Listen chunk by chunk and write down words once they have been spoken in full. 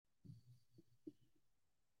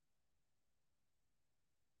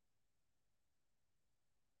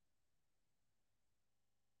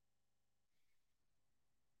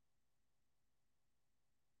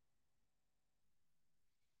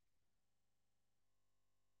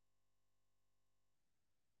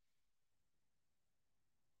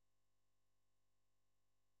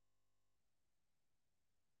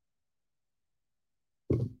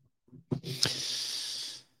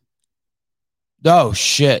Oh,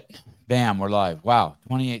 shit. Bam, we're live. Wow.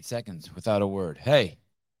 28 seconds without a word. Hey,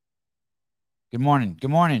 good morning. Good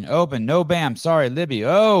morning. Open. No bam. Sorry, Libby.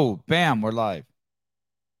 Oh, bam, we're live.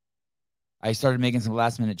 I started making some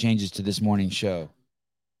last minute changes to this morning's show.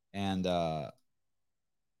 And I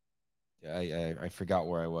forgot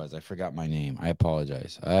where I was. I forgot my name. I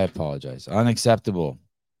apologize. Unacceptable.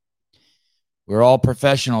 We're all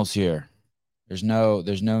professionals here. There's no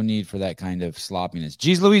need for that kind of sloppiness.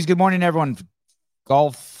 Geez Louise, good morning, everyone.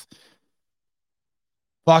 Golf,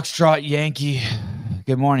 Foxtrot, Yankee.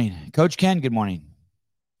 Good morning. Coach Ken, good morning.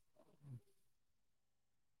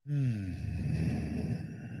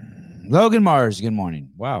 Logan Mars, good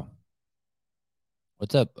morning. Wow.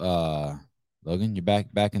 What's up, Logan? You're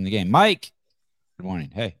back in the game. Mike, good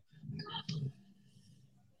morning. Hey.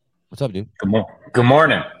 What's up, dude? Good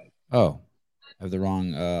morning. Oh, I have the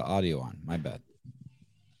wrong audio on. My bad.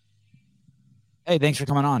 Hey, thanks for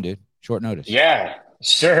coming on, dude. Short notice. Yeah,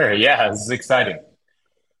 sure. Yeah, this is exciting.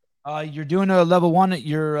 You're doing a level 1 at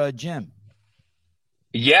your gym.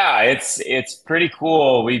 Yeah, it's pretty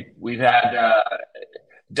cool. We've had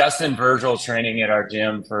Dustin Virgil training at our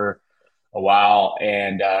gym for a while,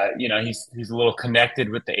 and he's a little connected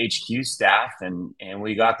with the HQ staff, and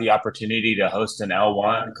we got the opportunity to host an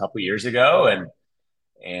L1 a couple years ago,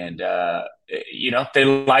 and they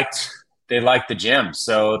liked the gym,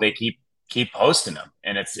 so they keep hosting them,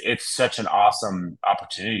 and it's such an awesome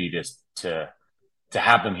opportunity to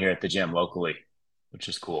have them here at the gym locally, which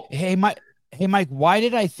is cool. Hey, Mike. Why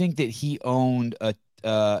did I think that he owned a?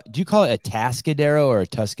 Do you call it a Tascadero or a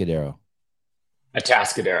Tuscadero?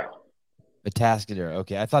 Atascadero. A Tascadero.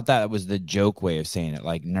 Okay, I thought that was the joke way of saying it,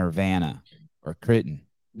 like Nirvana or Critton.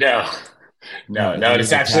 No, No, no. it It's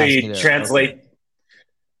is a actually Tascadero. Okay, translate.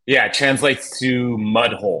 Yeah, it translates to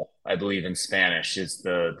mud hole, I believe in Spanish is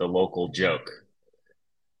the local joke.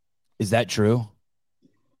 is that true?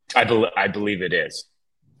 I believe it is.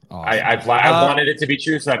 Awesome. I've wanted it to be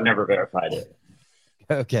true, so I've never verified it.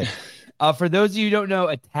 Okay. For those of you who don't know,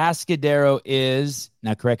 a Tascadero is,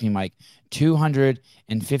 now correct me, Mike,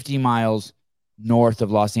 250 miles north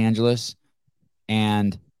of Los Angeles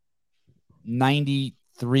and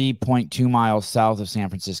 93.2 miles south of San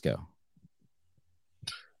Francisco.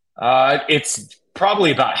 It's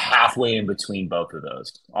probably about halfway in between both of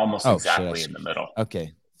those, almost Oh, shit. exactly in the middle.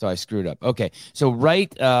 Okay. So I screwed up. Okay. So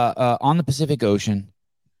right on the Pacific Ocean,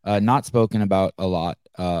 not spoken about a lot,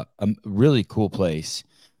 a really cool place.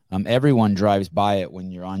 Everyone drives by it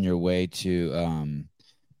when you're on your way to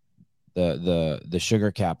the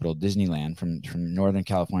sugar capital, Disneyland, from Northern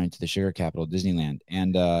California to the sugar capital, Disneyland,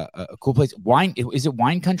 and a cool place. Wine, is it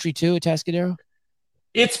wine country too, at Tascadero?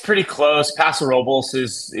 It's pretty close. Paso Robles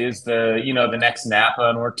is the next Napa,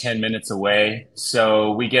 and we're 10 minutes away.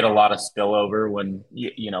 So we get a lot of spillover when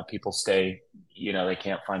people stay. They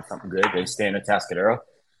can't find something good. They stay in Atascadero.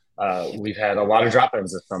 We've had a lot of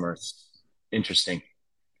drop-ins this summer. It's interesting.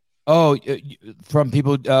 Oh, from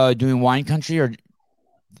people doing wine country, or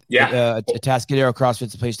Yeah, a Tascadero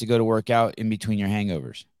CrossFit's a place to go to work out in between your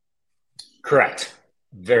hangovers, correct.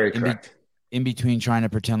 Very in be, correct. in between trying to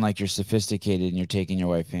pretend like you're sophisticated and you're taking your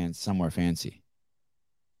wife somewhere fancy.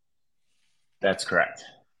 That's correct.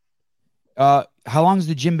 How long has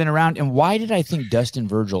the gym been around, and why did I think Dustin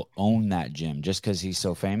Virgil owned that gym? Just because he's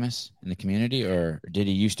so famous in the community, or did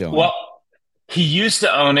he used to own it? Well, he used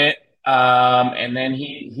to own it, and then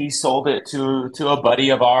he sold it to a buddy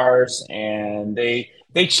of ours, and they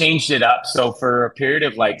changed it up. So for a period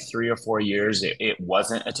of like 3 or 4 years, it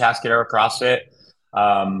wasn't a Tascadero CrossFit.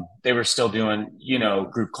 They were still doing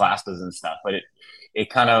group classes and stuff, but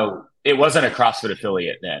it wasn't a CrossFit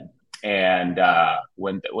affiliate then. And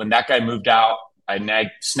when that guy moved out, I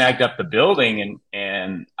snagged up the building,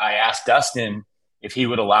 and I asked Dustin if he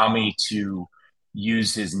would allow me to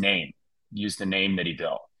use his name, use the name that he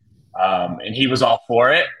built. And he was all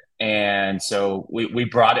for it. And so we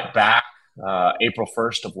brought it back April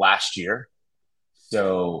 1st of last year.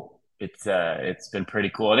 So it's been pretty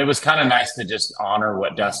cool. And it was kind of nice to just honor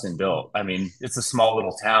what Dustin built. I mean, it's a small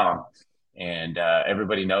little town, and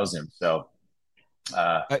everybody knows him. So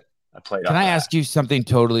uh, Uh, I played can off I that. ask you something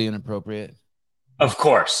totally inappropriate? Of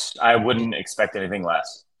course, I wouldn't expect anything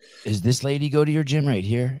less. Is this lady go to your gym right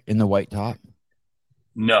here in the white top?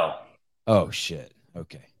 No. Oh shit.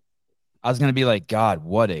 Okay. I was gonna be like, God,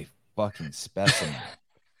 what a fucking specimen.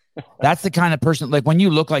 That's the kind of person, like, when you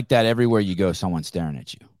look like that everywhere you go, someone's staring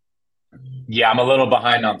at you. Yeah, I'm a little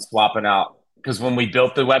behind on swapping out because when we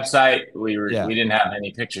built the website, Yeah. we didn't have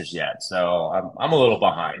any pictures yet, so I'm a little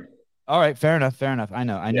behind. All right, fair enough, fair enough. I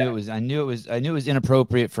know. Yeah, I knew it was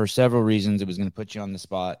inappropriate for several reasons. It was gonna put you on the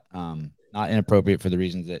spot. Not inappropriate for the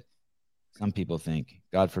reasons that Some people think,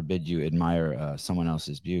 God forbid you admire someone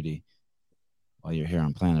else's beauty while you're here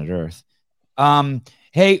on planet Earth.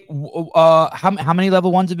 Hey, how many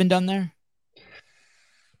level ones have been done there?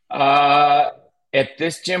 Uh, at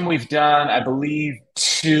this gym, we've done, I believe,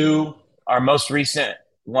 two. Our most recent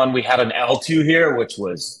one, we had an L2 here, which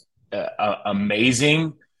was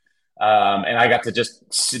amazing. And I got to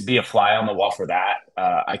just be a fly on the wall for that.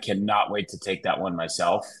 I cannot wait to take that one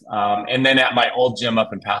myself. And then at my old gym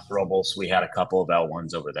up in Paso Robles, we had a couple of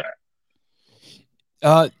L1s over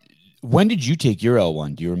there. When did you take your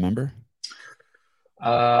L1? Do you remember?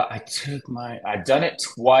 I've done it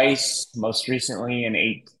twice, most recently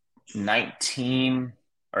in 19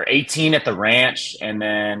 or 18 at the ranch. And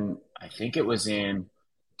then I think it was in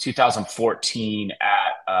 2014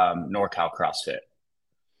 at NorCal CrossFit.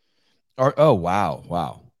 Oh,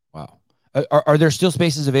 wow. Are there still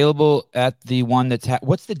spaces available at the one that's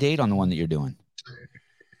what's the date on the one that you're doing?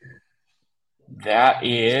 That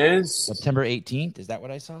is September 18th. Is that what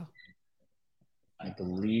I saw? I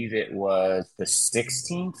believe it was the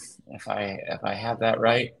 16th, if I have that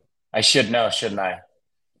right. I should know, shouldn't I?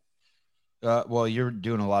 Well, you're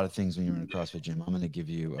doing a lot of things when you're in a CrossFit gym. I'm going to give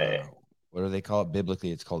you what do they call it?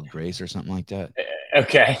 Biblically, it's called grace or something like that.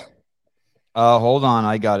 Okay. Hold on,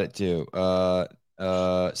 I got it too.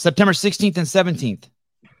 September 16th and 17th.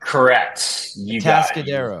 Correct. You got it.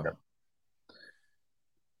 Tascadero.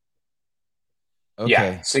 Okay.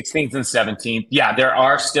 Yeah, 16th and 17th. Yeah, there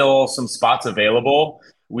are still some spots available.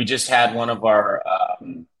 We just had one of our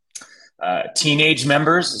teenage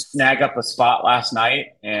members snag up a spot last night,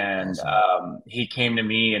 and he came to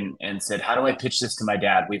me and said, "How do I pitch this to my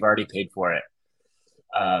dad? We've already paid for it."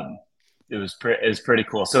 It was pretty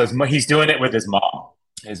cool. So he's doing it with his mom.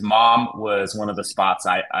 His mom was one of the spots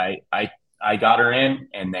I got her in,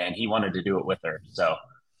 and then he wanted to do it with her, so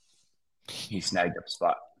he snagged up a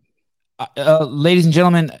spot. Ladies and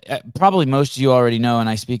gentlemen, probably most of you already know, and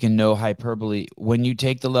I speak in no hyperbole. When you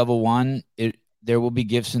take the level one, there will be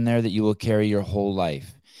gifts in there that you will carry your whole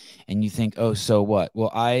life. And you think, oh, so what?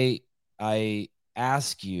 Well, I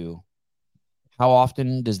ask you, how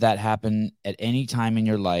often does that happen at any time in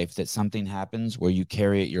your life that something happens where you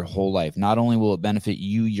carry it your whole life? Not only will it benefit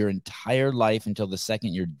you your entire life until the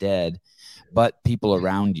second you're dead, but people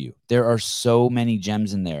around you. There are so many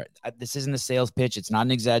gems in there. This isn't a sales pitch. It's not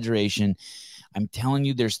an exaggeration. I'm telling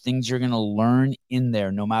you, there's things you're going to learn in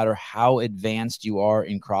there, no matter how advanced you are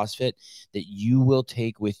in CrossFit, that you will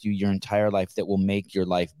take with you your entire life that will make your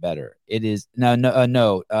life better. It is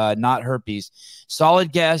not herpes.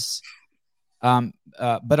 Solid guess.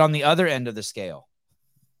 But on the other end of the scale.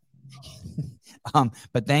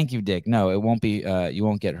 But thank you, Dick. No, it won't be. You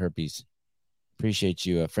won't get herpes. Appreciate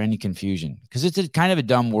you for any confusion, because it's kind of a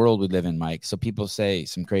dumb world we live in, Mike. So people say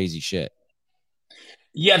some crazy shit.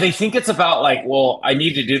 Yeah, they think it's about like, well, I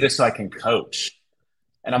need to do this so I can coach.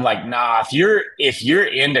 And I'm like, nah, if you're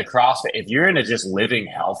into CrossFit, if you're into just living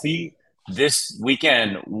healthy, this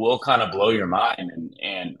weekend will kind of blow your mind.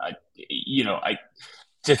 And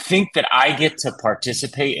to think that I get to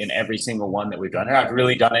participate in every single one that we've done here. I've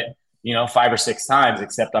really done it, 5 or 6 times,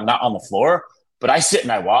 except I'm not on the floor, but I sit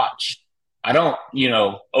and I watch. I don't,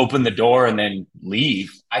 open the door and then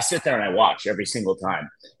leave. I sit there and I watch every single time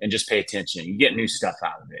and just pay attention. You get new stuff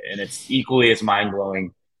out of it. And it's equally as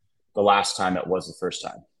mind-blowing the last time it was the first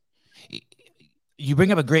time. You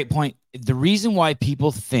bring up a great point. The reason why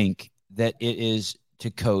people think that it is to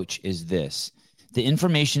coach is this. The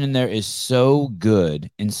information in there is so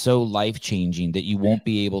good and so life-changing that you won't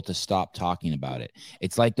be able to stop talking about it.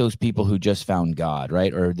 It's like those people who just found God,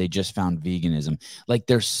 right? Or they just found veganism. Like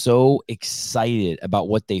they're so excited about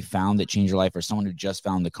what they found that changed their life, or someone who just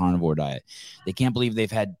found the carnivore diet. They can't believe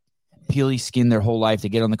they've had peely skin their whole life. They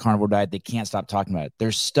get on the carnivore diet. They can't stop talking about it.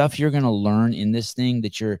 There's stuff you're going to learn in this thing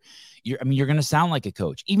that you're going to sound like a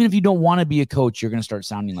coach. Even if you don't want to be a coach, you're going to start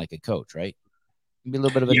sounding like a coach, right? Be a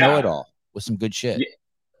little bit of a know-it-all with some good shit.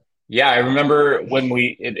 Yeah, I remember when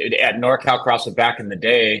at NorCal CrossFit back in the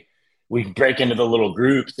day, we break into the little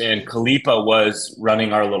groups, and Kalipa was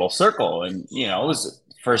running our little circle, and it was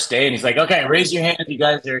the first day, and he's like, "Okay, raise your hand if you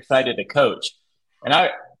guys are excited to coach." And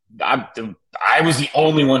I was the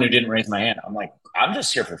only one who didn't raise my hand. I'm like, I'm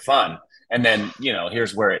just here for fun. And then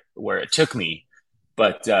here's where it took me,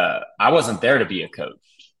 but I wasn't there to be a coach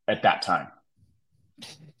at that time.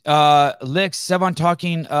 Lix, Sevon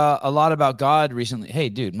talking a lot about God recently. Hey,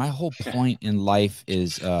 dude, my whole point in life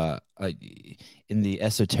is in the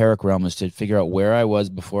esoteric realm is to figure out where I was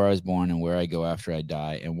before I was born and where I go after I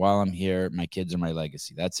die. And while I'm here, my kids are my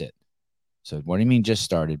legacy. That's it. So what do you mean just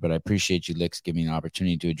started? But I appreciate you, Lix, giving me an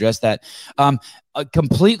opportunity to address that.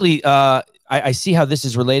 Completely. I I see how this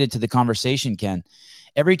is related to the conversation, Ken.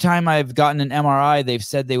 Every time I've gotten an MRI, they've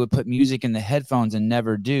said they would put music in the headphones and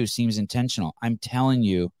never do. Seems intentional. I'm telling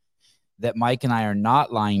you that Mike and I are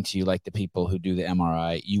not lying to you like the people who do the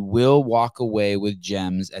MRI. You will walk away with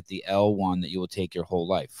gems at the L1 that you will take your whole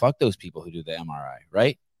life. Fuck those people who do the MRI,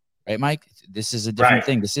 right? Right, Mike? This is a different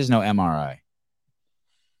thing. This is no MRI.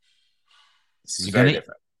 This is very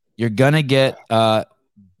different. You're gonna get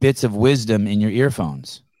bits of wisdom in your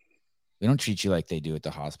earphones. They don't treat you like they do at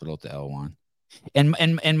the hospital at the L1.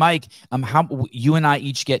 And Mike, how you and I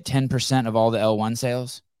each get 10% of all the L1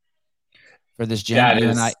 sales for this gym?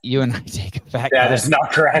 You and I take a fat cut. That is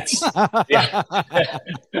not correct. Yeah.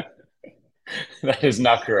 That is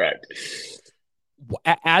not correct.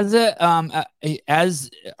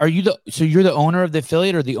 So you're the owner of the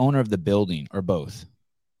affiliate or the owner of the building or both?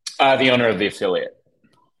 The owner of the affiliate.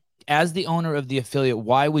 As the owner of the affiliate,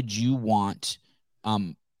 why would you want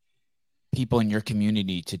people in your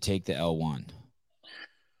community to take the L1?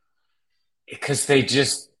 Because they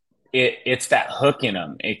just it's that hook in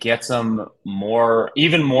them. It gets them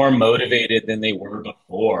even more motivated than they were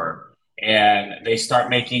before, and they start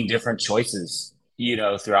making different choices,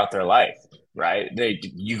 throughout their life. Right?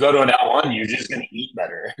 You go to an L1, you're just going to eat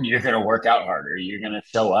better, you're going to work out harder, you're going to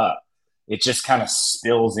show up. It just kind of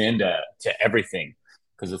spills into everything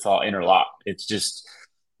because it's all interlocked. It's just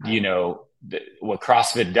what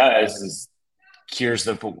CrossFit does is cures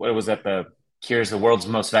the world's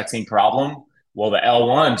most vexing problem. Well, the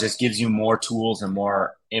L1 just gives you more tools and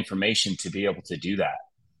more information to be able to do that.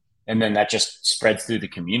 And then that just spreads through the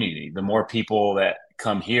community. The more people that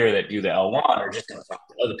come here that do the L1 are just going to talk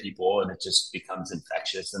to other people, and it just becomes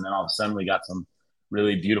infectious. And then all of a sudden we got some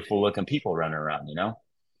really beautiful looking people running around,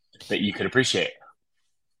 that you could appreciate.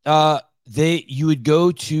 You would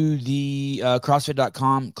go to the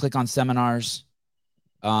CrossFit.com, click on seminars.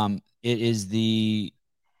 It is the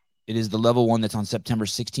level 1 that's on September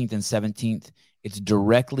 16th and 17th. It's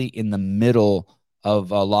directly in the middle of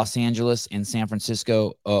Los Angeles and San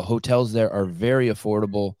Francisco. Hotels there are very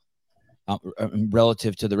affordable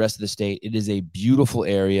relative to the rest of the state. It is a beautiful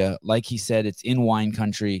area. Like he said, it's in wine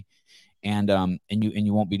country, and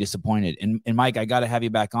you won't be disappointed. And Mike, I got to have you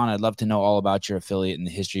back on. I'd love to know all about your affiliate and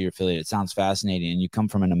the history of your affiliate. It sounds fascinating, and you come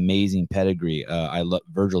from an amazing pedigree.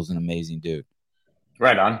 Virgil's an amazing dude.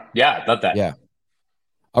 Right on. Yeah, I love that. Yeah.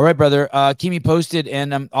 All right, brother. Keep me posted,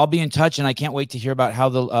 and I'll be in touch. And I can't wait to hear about how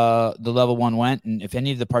the level 1 went. And if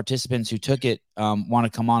any of the participants who took it want to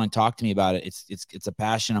come on and talk to me about it, it's a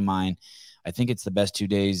passion of mine. I think it's the best 2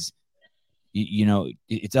 days.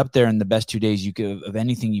 It's up there in the best 2 days of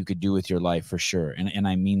anything you could do with your life for sure. And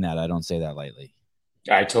I mean that. I don't say that lightly.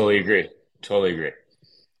 I totally agree. Totally agree.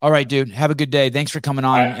 All right, dude. Have a good day. Thanks for coming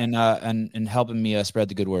on and helping me spread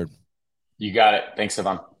the good word. You got it. Thanks,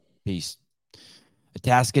 Ivan. Peace.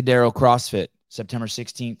 Atascadero CrossFit, September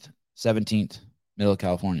 16th, 17th, middle of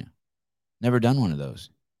California. Never done one of those.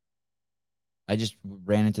 I just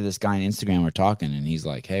ran into this guy on Instagram. We're talking, and he's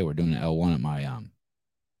like, hey, we're doing an L1 at my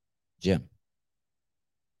gym.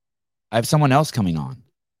 I have someone else coming on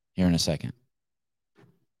here in a second.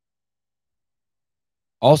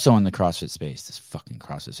 Also in the CrossFit space, this fucking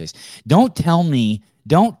CrossFit space. Don't tell me,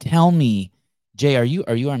 Jay, are you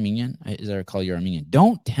Armenian? Is there a call you Armenian?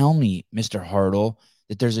 Don't tell me, Mr. Hartle,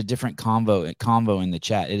 that there's a different convo in the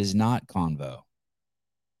chat. It is not convo.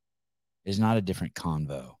 It is not a different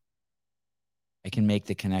convo. I can make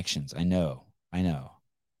the connections. I know. I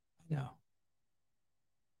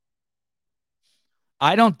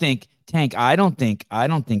don't think Tank,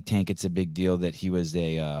 it's a big deal that he was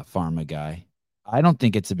a pharma guy. I don't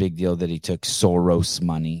think it's a big deal that he took Soros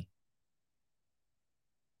money.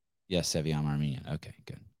 Yes, Sevi, I'm Armenian. Okay,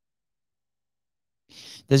 good.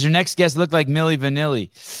 Does your next guest look like Milli Vanilli?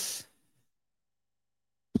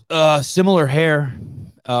 Similar hair,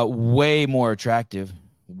 way more attractive,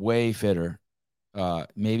 way fitter.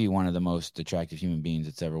 Maybe one of the most attractive human beings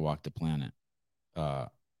that's ever walked the planet.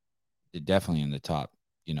 Definitely in the top,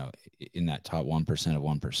 in that top 1% of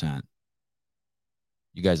 1%.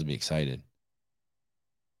 You guys will be excited.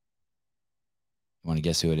 You want to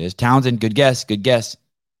guess who it is? Townsend, good guess.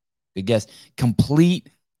 Complete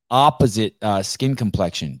opposite skin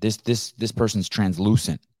complexion. This person's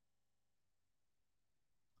translucent.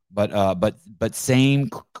 But same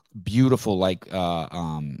beautiful like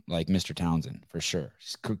Mr. Townsend for sure.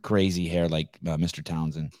 Crazy hair like Mr.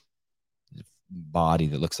 Townsend. Body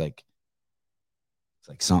that looks like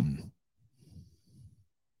something.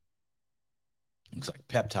 Looks like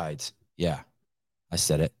peptides. Yeah, I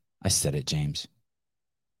said it, James.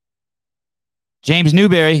 James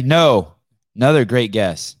Newberry. No, another great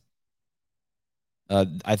guess.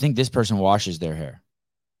 I think this person washes their hair.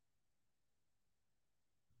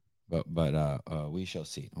 But we shall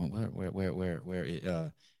see. Oh, where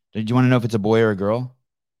did you want to know if it's a boy or a girl?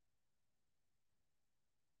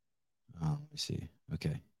 Oh, let me see.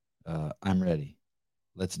 Okay. I'm ready.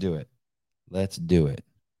 Let's do it. Let's do it.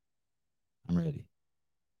 I'm ready.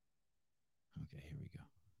 Okay, here we go.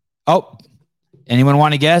 Oh, anyone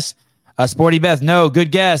want to guess? Sporty Beth, no,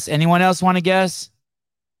 good guess. Anyone else want to guess?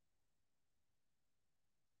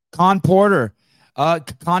 Con Porter.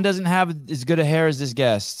 Con doesn't have as good a hair as this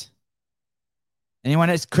guest. Anyone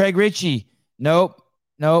else? Craig Ritchie. Nope.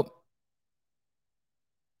 Nope.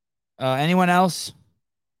 Anyone else?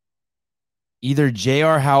 Either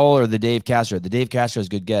J.R. Howell or the Dave Castro. The Dave Castro is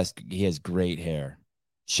a good guess. He has great hair.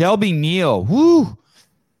 Shelby Neal. Woo.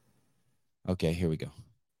 Okay, here we go.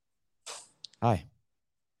 Hi.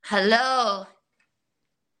 Hello.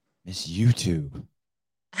 Miss YouTube.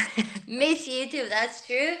 Miss YouTube, that's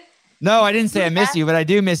true. No, I didn't say I miss you, but I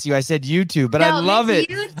do miss you. I said YouTube, but I love it.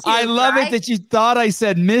 YouTube, I love right? it that you thought I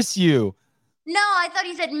said miss you. No, I thought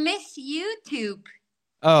you said Miss YouTube.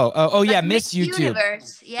 Oh, yeah, Like Miss YouTube.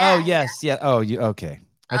 Universe. Yeah. Oh, yes, yeah. Oh, you okay?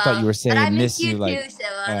 I thought you were saying but I miss you too, like.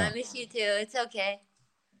 I miss you too. It's okay.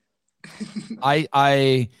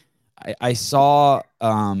 I saw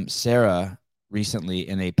Sara recently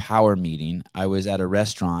in a power meeting. I was at a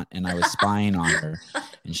restaurant and I was spying on her,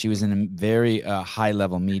 and she was in a very high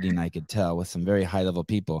level meeting. I could tell with some very high level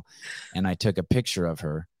people, and I took a picture of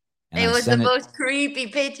her. And it was the most creepy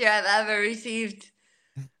picture I've ever received.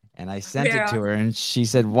 And I sent it to her, and she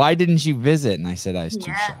said, "Why didn't you visit?" And I said, "I was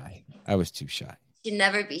too shy. I was too shy." You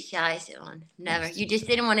never be shy, Simon. Never. You just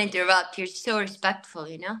didn't want to interrupt. You're so respectful,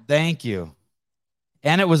 you know? Thank you.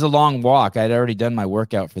 And it was a long walk. I'd already done my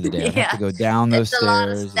workout for the day. I'd have to go down those stairs. A lot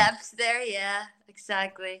of steps there. Yeah,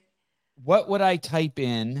 exactly. What would I type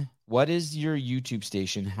in? What is your YouTube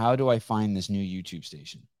station? How do I find this new YouTube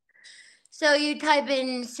station? So you type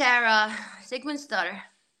in Sara Sigmundsdóttir.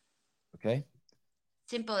 Okay.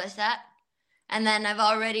 Simple as that. And then I've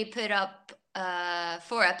already put up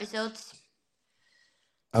 4 episodes.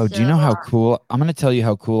 Oh, do you know how cool? I'm going to tell you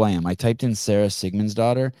how cool I am. I typed in Sara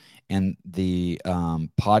Sigmundsdóttir, and the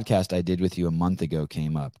podcast I did with you a month ago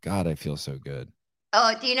came up. God, I feel so good.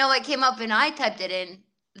 Oh, do you know what came up when I typed it in?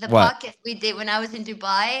 The podcast we did when I was in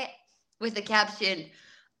Dubai with the caption,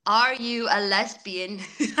 "Are you a lesbian?"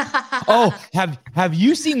 Oh, have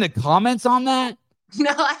you seen the comments on that?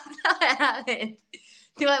 No, I haven't.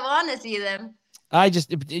 Do I want to see them?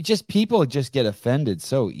 People just get offended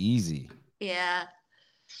so easy. Yeah.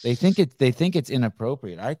 They think it's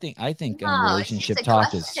inappropriate. I think relationship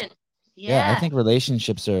talk is. Yeah, I think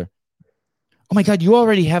relationships are. Oh my God, you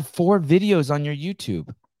already have 4 videos on your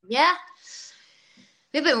YouTube. Yeah.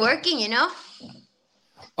 We've been working, you know.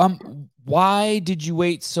 Why did you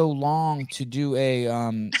wait so long to do a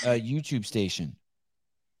YouTube station?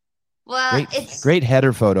 Well, great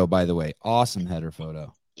header photo, by the way. Awesome header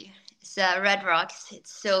photo. It's Red Rocks.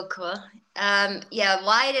 It's so cool. Yeah,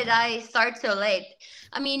 why did I start so late?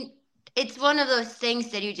 I mean, it's one of those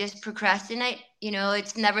things that you just procrastinate. You know,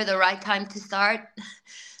 it's never the right time to start.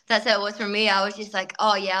 That's how it was for me. I was just like,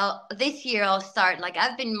 oh yeah, this year I'll start. Like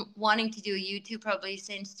I've been wanting to do YouTube probably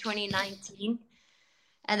since 2019.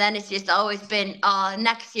 And then it's just always been,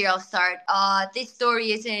 next year I'll start. This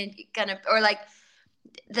story isn't gonna, or like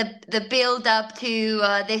the build up to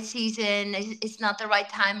this season, it's not the right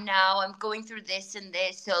time now. I'm going through this and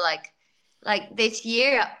this. So like this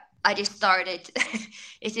year I just started.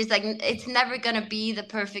 It's just like, it's never gonna be the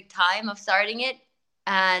perfect time of starting it.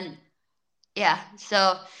 And yeah,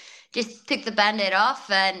 so just took the Band-Aid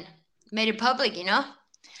off and made it public, you know.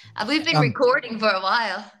 We've been recording for a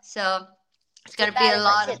while, so it's gonna be a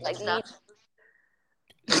lot of like stuff.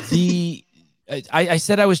 I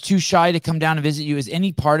said I was too shy to come down and visit you. Is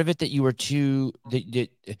any part of it that you were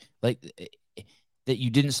that you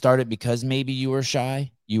didn't start it because maybe you were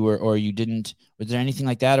shy? Or you didn't? Was there anything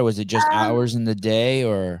like that, or was it just hours in the day,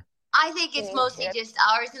 or? I think it's mostly just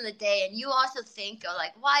hours in the day, and you also think of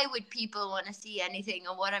like, why would people want to see anything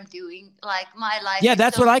of what I'm doing? Like my life. Yeah,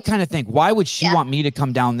 that's what I kind of think. Why would she want me to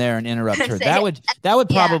come down there and interrupt her? That would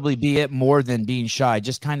probably be it more than being shy.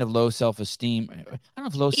 Just kind of low self-esteem. I don't know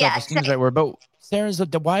if low self-esteem is the right word, but Sarah's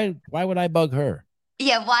why would I bug her?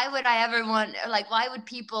 Yeah, why would I ever want? Like, why would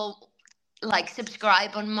people like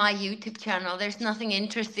subscribe on my YouTube channel? There's nothing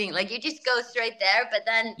interesting. Like you just go straight there, but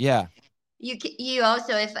then You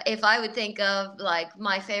also, if I would think of like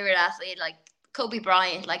my favorite athlete, like Kobe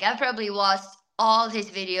Bryant, like I've probably watched all his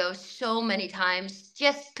videos so many times,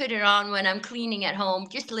 just put it on when I'm cleaning at home,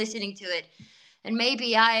 just listening to it. And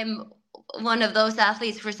maybe I'm one of those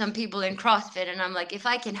athletes for some people in CrossFit, and I'm like, if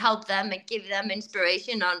I can help them and give them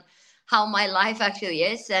inspiration on how my life actually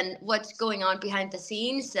is and what's going on behind the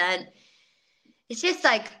scenes, and it's just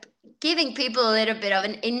like giving people a little bit of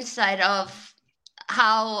an insight of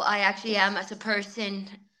how I actually am as a person.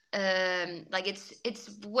 Like it's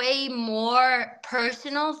way more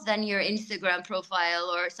personal than your Instagram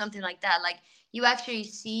profile or something like that. Like you actually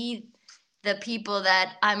see the people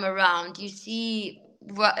that I'm around. You see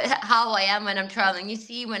how I am when I'm traveling. You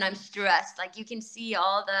see when I'm stressed. Like you can see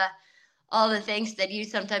all the things that you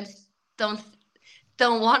sometimes don't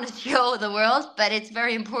don't want to show the world, but it's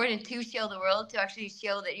very important to show the world to actually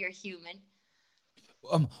show that you're human.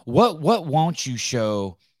 What won't you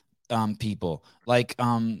show people? Like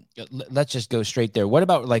let's just go straight there. What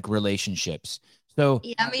about like relationships? So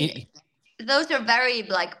Yeah, I mean, those are very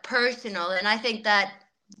like personal, and I think that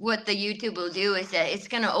what the YouTube will do is that it's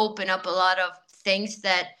going to open up a lot of things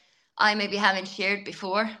that I maybe haven't shared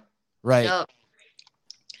before. right. So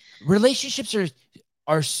Relationships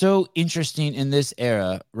are so interesting in this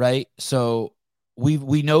era, right? So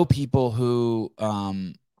we know people who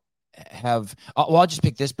have well, I'll just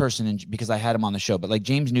pick this person because I had him on the show, but like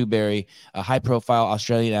James Newberry, a high profile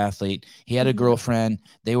Australian athlete, he had a girlfriend.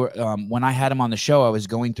 They were when I had him on the show, I was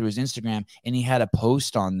going through his Instagram and he had a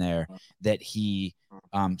post on there that he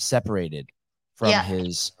separated from yeah,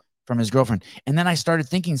 his girlfriend. And then I started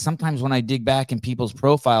thinking sometimes when I dig back in people's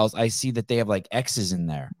profiles, I see that they have like exes in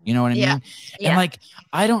there. You know what I yeah, mean? And yeah, like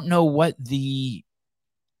I don't know what the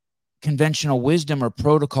conventional wisdom or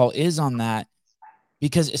protocol is on that,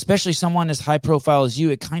 because especially someone as high profile as you,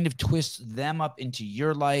 it kind of twists them up into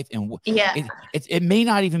your life, and yeah, it may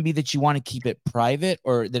not even be that you want to keep it private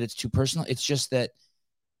or that it's too personal. It's just that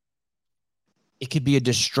it could be a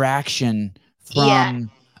distraction yeah.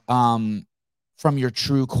 from your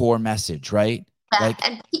true core message, right? Yeah, Like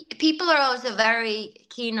and people are also very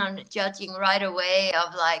keen on judging right away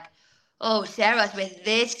of like, oh, Sarah's with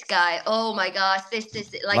this guy. Oh my gosh, this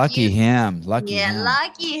like lucky you. him, lucky Yeah, him.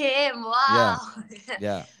 lucky him. Yeah, Wow.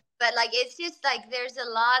 yeah, But like it's just like there's a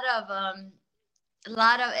lot of,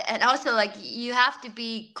 and also like you have to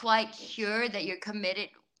be quite sure that you're committed.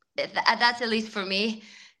 That's at least for me,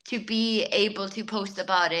 to be able to post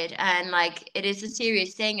about it, and like it is a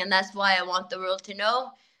serious thing, and that's why I want the world to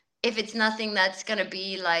know. If it's nothing that's gonna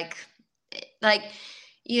be like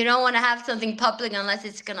you don't want to have something public unless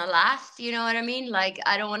it's gonna last. You know what I mean? Like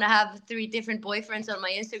I don't want to have 3 different boyfriends on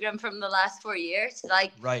my Instagram from the last 4 years.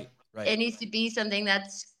 Like right, it needs to be something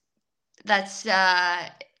that's uh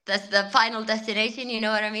that's the final destination. You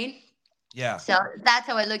know what I mean? yeah. So that's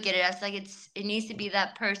how I look at it. As like it needs to be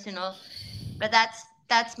that personal, but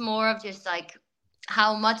that's more of just like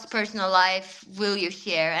how much personal life will you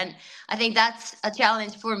share, and I think that's a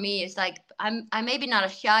challenge for me. Is like I'm maybe not a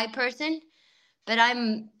shy person, but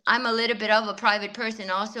I'm a little bit of a private person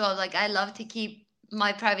also. Of like I love to keep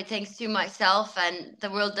my private things to myself, and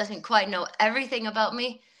the world doesn't quite know everything about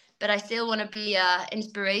me, but I still want to be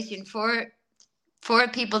inspiration for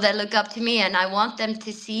people that look up to me, and I want them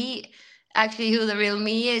to see actually who the real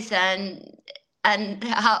me is, and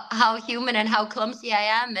how human and how clumsy I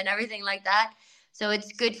am and everything like that. So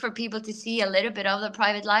it's good for people to see a little bit of the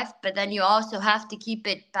private life, but then you also have to keep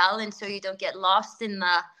it balanced so you don't get lost in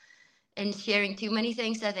sharing too many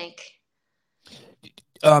things, I think.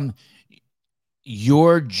 Um,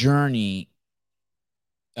 your journey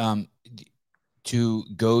um to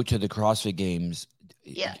go to the CrossFit Games.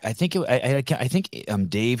 Yeah. I think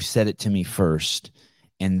Dave said it to me first,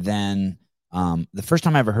 and then the first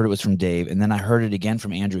time I ever heard it was from Dave, and then I heard it again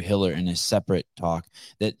from Andrew Hiller in a separate talk.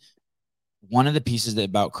 That one of the pieces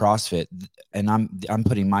about CrossFit, and I'm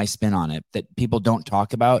putting my spin on it, that people don't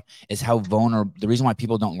talk about is how vulnerable. The reason why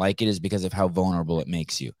people don't like it is because of how vulnerable it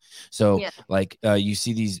makes you. So Yeah. like you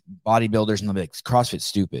see these bodybuilders and they'll be like, CrossFit's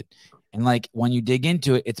stupid. And like when you dig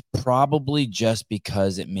into it, it's probably just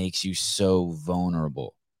because it makes you so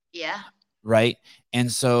vulnerable. Yeah. Right.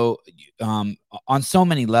 And so on so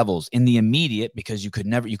many levels, in the immediate, because you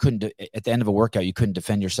couldn't at the end of a workout, you couldn't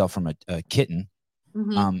defend yourself from a kitten.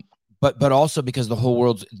 Mm-hmm. But also because the whole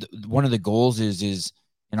world's one of the goals is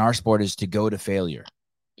in our sport is to go to failure.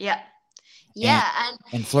 Yeah. and Yeah.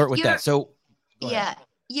 and flirt with You're that. So go ahead. yeah,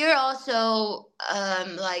 you're also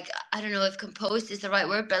like I don't know if composed is the right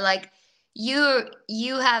word, but like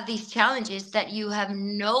you have these challenges that you have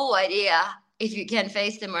no idea if you can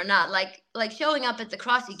face them or not. Like showing up at the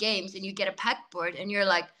CrossFit Games and you get a packboard and you're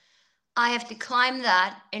like, I have to climb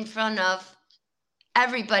that in front of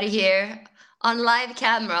everybody here on live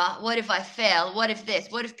camera. What if I fail? What if this?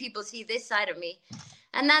 What if people see this side of me?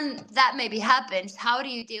 And then that maybe happens. How do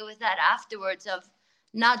you deal with that afterwards of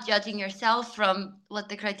not judging yourself from what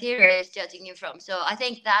the criteria is judging you from. So I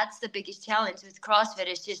think that's the biggest challenge with CrossFit.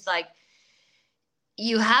 Is just like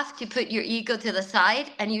you have to put your ego to the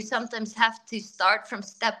side, and you sometimes have to start from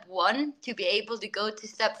step 1 to be able to go to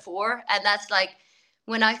step 4. And that's like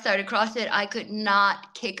when I started CrossFit, I could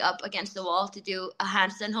not kick up against the wall to do a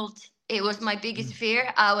handstand hold. It was my biggest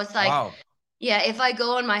fear. I was like, Wow. yeah, if I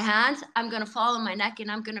go on my hands, I'm gonna fall on my neck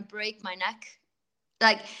and I'm gonna break my neck.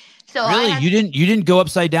 Like, so Really? You didn't go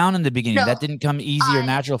upside down in the beginning? No, That didn't come easy or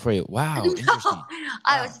natural for you? Wow, interesting.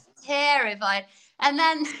 I was terrified. And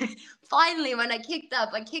then finally, when I kicked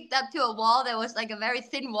up to a wall that was like a very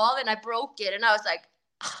thin wall, and I broke it. And I was like,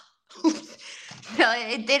 so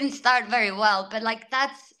it didn't start very well. But like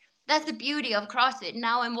that's the beauty of CrossFit.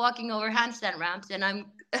 Now I'm walking over handstand ramps and I'm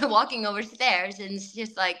walking over stairs, and it's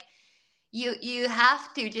just like you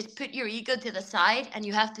have to just put your ego to the side, and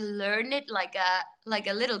you have to learn it like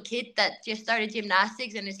a little kid that just started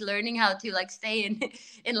gymnastics and is learning how to like stay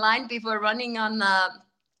in line before running on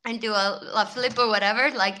and do a flip or whatever.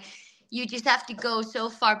 Like you just have to go so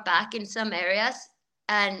far back in some areas,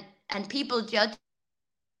 and people judge.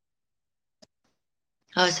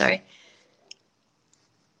 Oh, sorry.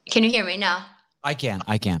 Can you hear me now? I can.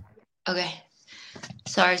 Okay.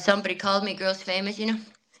 Sorry, somebody called me Girls Famous, you know?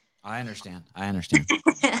 I understand.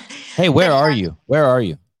 Hey, where are you?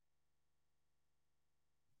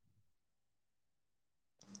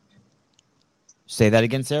 Say that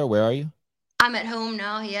again, Sarah. Where are you? I'm at home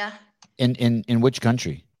now, yeah. In which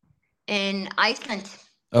country? In Iceland.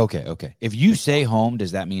 Okay. If you say home,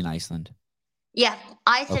 does that mean Iceland? Yeah,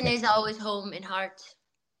 Iceland is always home in heart.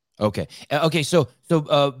 Okay. So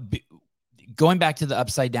going back to the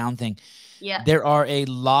upside down thing. Yeah. There are a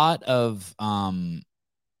lot of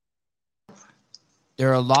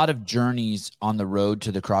journeys on the road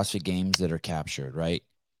to the CrossFit Games that are captured, right?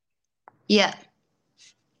 Yeah.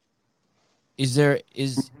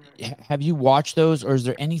 Have you watched those, or is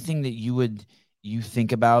there anything that you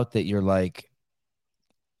think about that you're like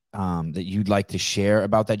that you'd like to share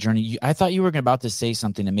about that journey? I thought you were about to say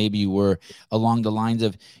something, and maybe you were along the lines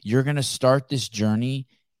of you're going to start this journey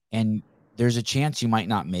and there's a chance you might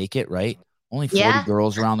not make it, right? Only 40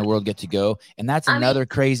 girls around the world get to go. And that's another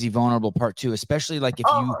crazy vulnerable part too, especially like if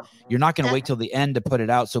you're not going to wait till the end to put it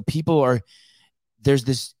out. So there's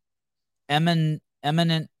this eminent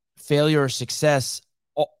failure or success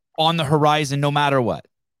on the horizon, no matter what.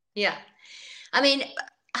 Yeah. I mean,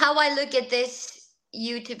 how I look at this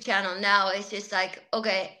YouTube channel now is just like,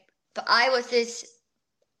 okay, I was this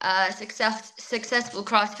successful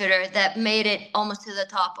CrossFitter that made it almost to the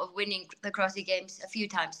top of winning the CrossFit Games a few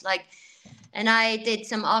times. Like, and I did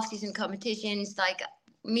some off-season competitions. Like,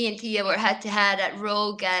 me and Tia were head-to-head at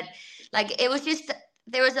Rogue. Like, it was just,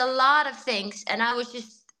 there was a lot of things, and I was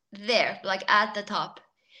just there, like at the top.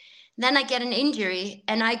 Then I get an injury,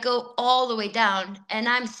 and I go all the way down, and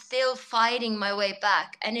I'm still fighting my way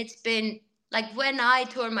back. And it's been like when I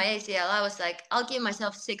tore my ACL, I was like, I'll give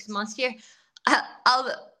myself 6 months here.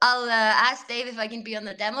 I'll ask Dave if I can be on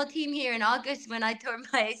the demo team here in August when I tore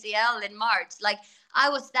my ACL in March. Like, I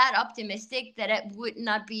was that optimistic that it would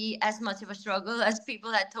not be as much of a struggle as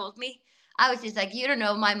people had told me. I was just like, you don't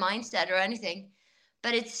know my mindset or anything.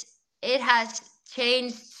 But it has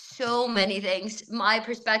changed so many things. My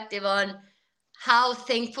perspective on how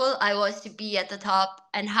thankful I was to be at the top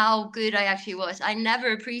and how good I actually was. I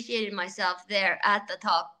never appreciated myself there at the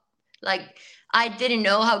top. Like, I didn't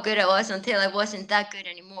know how good I was until I wasn't that good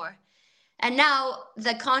anymore. And now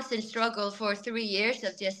the constant struggle for 3 years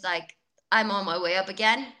of just like, I'm on my way up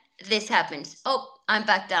again. This happens. Oh, I'm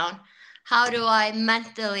back down. How do I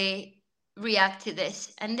mentally react to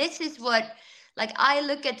this? And this is what, like, I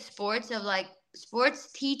look at sports of like,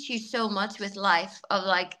 sports teach you so much with life of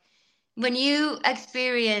like, when you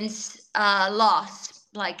experience loss,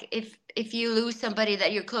 like if you lose somebody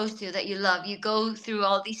that you're close to, that you love, you go through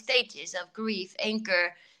all these stages of grief,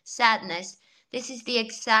 anger, sadness. This is the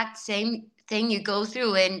exact same thing you go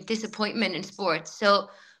through in disappointment in sports. So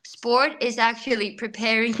sport is actually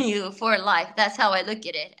preparing you for life. That's how I look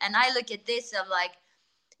at it. And I look at this of like,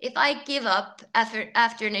 if I give up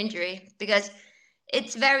after an injury, because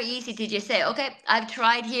it's very easy to just say, okay, I've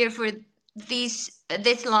tried here for this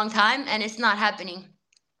long time and it's not happening.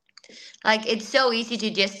 Like, it's so easy to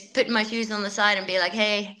just put my shoes on the side and be like,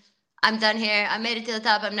 hey, I'm done here. I made it to the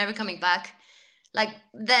top. I'm never coming back. Like,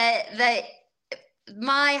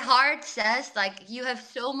 my heart says, like, you have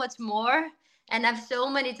so much more and have so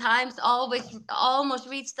many times almost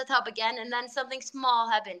reached the top again, and then something small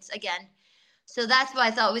happens again. So that's why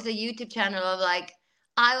I thought with a YouTube channel of like,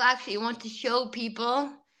 I actually want to show people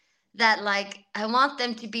that like I want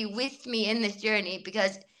them to be with me in this journey,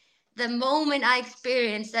 because the moment I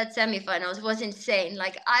experienced that semifinals was insane.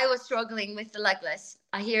 Like I was struggling with the legless.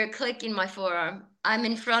 I hear a click in my forearm. I'm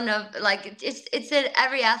in front of like it's an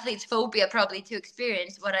every athlete's phobia probably to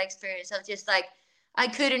experience what I experienced. Of just like I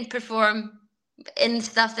couldn't perform in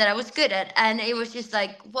stuff that I was good at, and it was just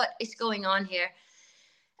like what is going on here?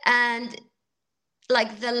 And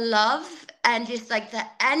like the love and just like the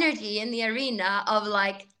energy in the arena of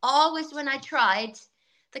like always when I tried,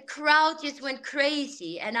 the crowd just went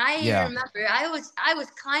crazy. And I Yeah. remember I was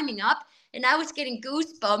climbing up and I was getting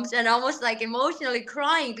goosebumps and almost like emotionally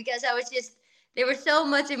crying, because I was just there was so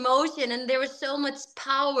much emotion and there was so much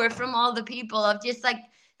power from all the people of just like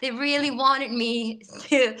they really wanted me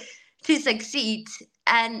to succeed.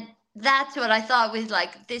 And that's what I thought was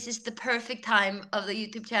like, this is the perfect time of the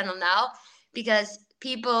YouTube channel now, because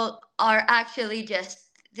people are actually just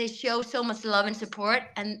they show so much love and support,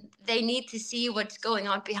 and they need to see what's going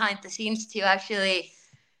on behind the scenes to actually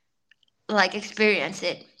like experience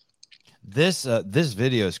it. This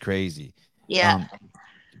video is crazy. Yeah.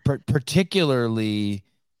 Particularly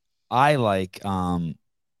I like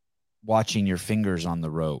watching your fingers on the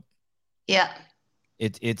rope. Yeah.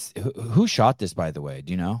 It's who shot this, by the way?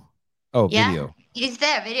 Do you know? Oh, Yeah. video. He's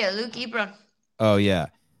there. Video. Luke Ebron. Oh yeah.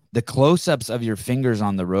 The close-ups of your fingers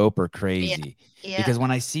on the rope are crazy. Yeah. Because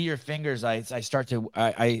when I see your fingers, I start to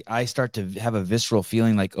have a visceral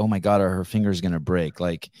feeling like, oh my God, are her fingers gonna break?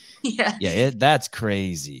 Like, Yeah. that's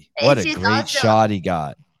crazy. What It's a just great also shot he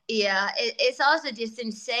got. yeah. It's also just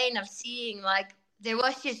insane of seeing like there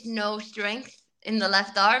was just no strength in the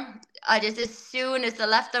left arm. I just as soon as the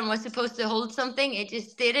left arm was supposed to hold something, it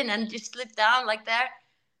just didn't and just slipped down like there.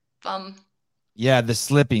 Yeah, the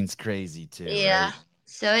slipping's crazy too, Yeah. right?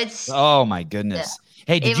 So it's Oh my goodness.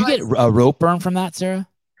 Hey, it did you get was a rope burn from that, Sarah?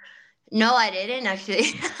 no, I didn't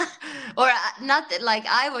actually. Or not that like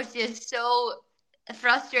I was just so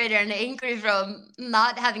frustrated and angry from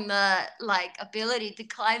not having the like ability to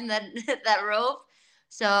climb that that rope.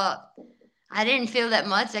 So I didn't feel that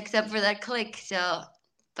much except for that click. So,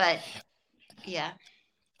 but yeah.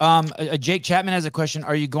 Jake Chapman has a question.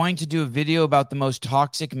 Are you going to do a video about the most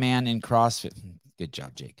toxic man in CrossFit? Good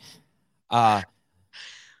job, Jake.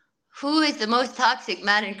 Who is the most toxic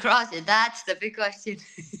man in CrossFit? That's the big question.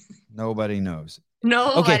 Nobody knows.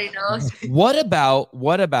 Nobody Okay. knows. What about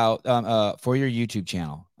for your YouTube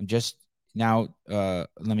channel? I'm just now let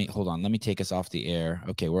me take us off the air.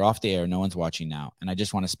 Okay, we're off the air. No one's watching now. And I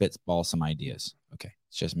just want to spitball some ideas. Okay.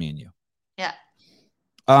 It's just me and you. Yeah.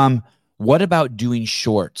 What about doing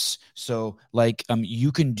shorts? So like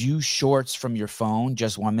you can do shorts from your phone,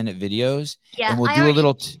 just 1 minute videos. Yeah. And we'll do a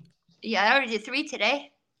little yeah, I already did 3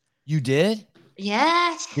 today. You did?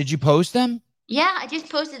 Yes. Did you post them? Yeah, I just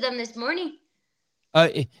posted them this morning.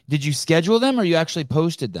 Did you schedule them or you actually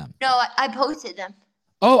posted them? No, I posted them.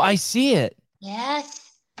 Oh, I see it.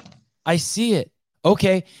 Yes. I see it.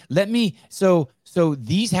 Okay. So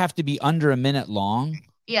these have to be under a minute long.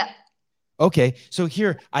 Yeah. Okay. So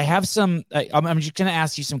here I have some, I'm just going to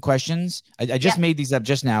ask you some questions. I just made these up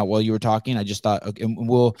just now while you were talking. I just thought, okay,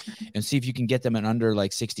 and see if you can get them in under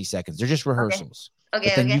like 60 seconds. They're just rehearsals. Okay.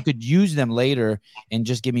 But then you could use them later and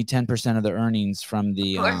just give me 10% of the earnings from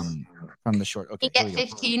the short. Okay. You get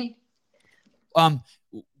 15.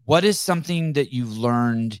 What is something that you've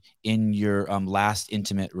learned in your last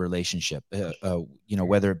intimate relationship?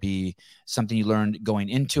 Whether it be something you learned going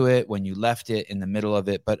into it, when you left it, in the middle of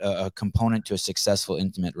it, but a component to a successful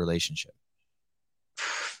intimate relationship.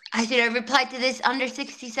 I should have replied to this under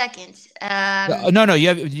 60 seconds.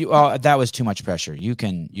 No, that was too much pressure. You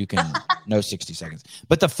can no 60 seconds,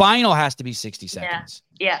 but the final has to be 60 seconds.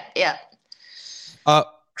 Yeah.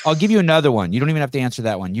 I'll give you another one. You don't even have to answer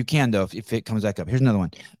that one. You can though if it comes back up. Here's another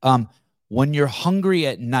one. When you're hungry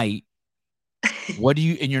at night, what do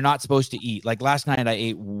you and you're not supposed to eat? Like last night, I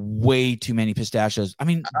ate way too many pistachios. I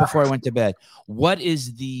mean, before I went to bed. What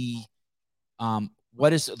is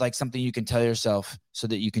like something you can tell yourself so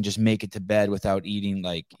that you can just make it to bed without eating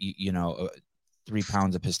like 3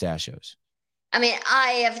 pounds of pistachios? I mean,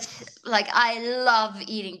 I love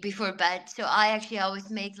eating before bed. So I actually always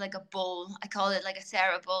make like a bowl. I call it like a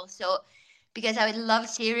Sara bowl. So because I would love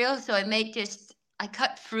cereal. So I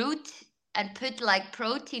cut fruit and put like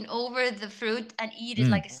protein over the fruit and eat it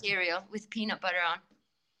like a cereal with peanut butter on.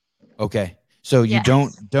 Okay. So you don't,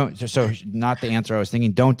 so not the answer I was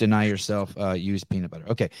thinking. Don't deny yourself, use peanut butter.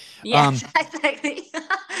 Okay. Yes, exactly.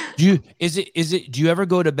 Do you ever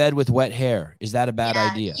go to bed with wet hair? Is that a bad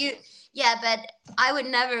idea? Yeah, but I would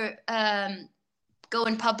never go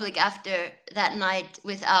in public after that night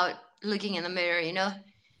without looking in the mirror,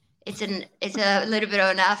 It's a little bit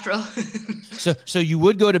of an afro. So you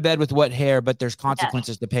would go to bed with wet hair, but there's Yeah,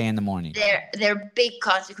 consequences to pay in the morning. they're big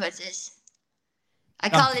consequences. I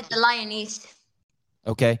Um, call it the Lionese.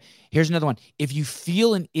 okay. Here's another one. If you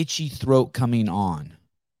feel an itchy throat coming on,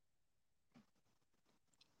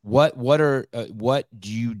 what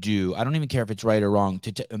do you do? I don't even care if it's right or wrong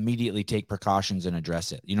to immediately take precautions and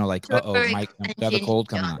address it. Like, Turmeric Mike, I and have a ginger cold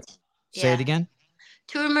coming on. shots. Say it Yeah, again.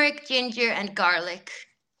 turmeric, ginger, and garlic,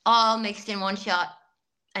 all mixed in one shot,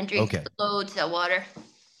 and drink Okay. loads of water.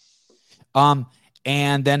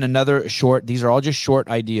 And then another short. These are all just short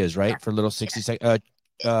ideas, right? For little 60 seconds.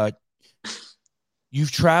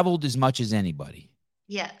 You've traveled as much as anybody.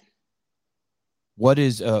 Yeah. What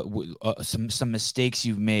is some mistakes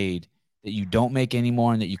you've made that you don't make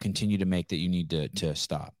anymore and that you continue to make that you need to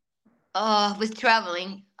stop? With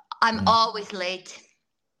traveling, I'm always late.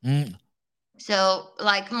 Mm. So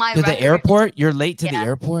like my To the record. airport? You're late to the Yeah,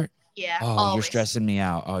 airport? yeah, Oh, you're always. stressing me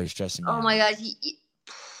out. Oh, you're stressing me Oh out. my gosh.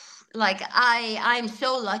 Like I'm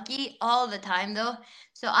so lucky all the time though.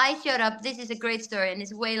 So I showed up. This is a great story and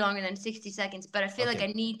it's way longer than 60 seconds, but I feel like Okay.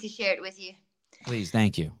 I need to share it with you. Please,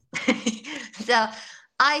 thank you. So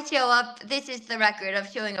I show up. This is the record of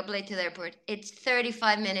showing up late to the airport. It's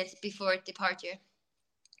 35 minutes before departure.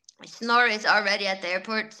 Snorri is already at the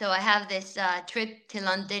airport, so I have this trip to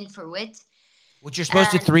London for WIT. Which you're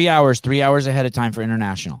supposed to 3 hours ahead of time for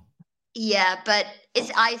international. Yeah, but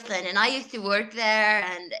it's Iceland, and I used to work there,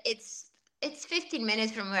 and it's 15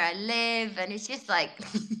 minutes from where I live, and it's just like,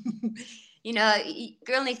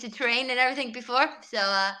 girl needs to train and everything before. So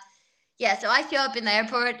yeah, so I show up in the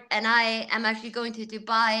airport, and I am actually going to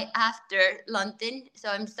Dubai after London. So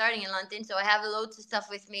I'm starting in London, so I have loads of stuff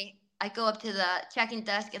with me. I go up to the check-in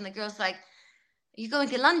desk, and the girl's like, "You going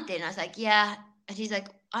to London?" I was like, "Yeah." And she's like,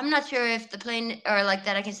 "I'm not sure if the plane or like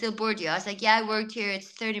that I can still board you." I was like, "Yeah, I worked here. It's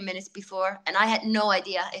 30 minutes before." And I had no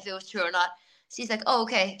idea if it was true or not. She's like, "Oh,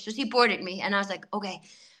 okay." So she boarded me. And I was like, "Okay."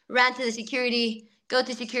 Ran to the security, go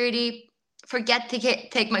to security, forget to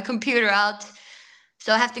take my computer out.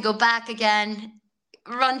 So I have to go back again,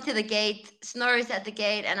 run to the gate. Snorri's at the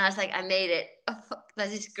gate. And I was like, I made it. Oh,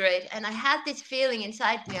 this is great. And I had this feeling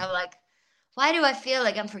inside me of like, why do I feel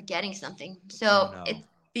like I'm forgetting something? So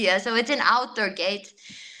so it's an outdoor gate,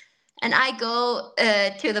 and I go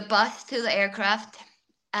to the bus to the aircraft,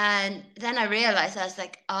 and then I realized I was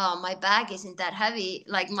like, oh, my bag isn't that heavy.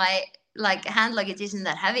 Like my hand luggage isn't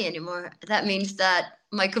that heavy anymore. That means that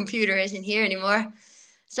my computer isn't here anymore.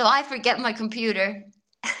 So I forget my computer.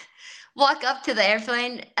 Walk up to the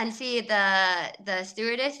airplane and see the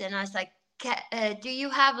stewardess, and I was like, "Do you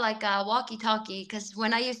have like a walkie-talkie? Because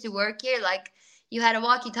when I used to work here, like you had a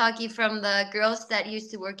walkie-talkie from the girls that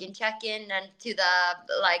used to work in check-in and to the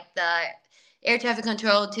air traffic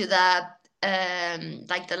control to the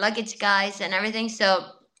like the luggage guys and everything." So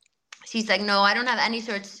she's like, "No, I don't have any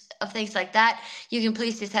sorts of things like that. You can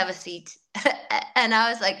please just have a seat." And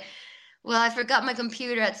I was like, "Well, I forgot my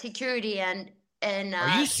computer at security and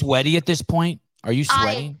Are you sweaty at this point? Are you I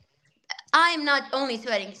sweating? I'm not only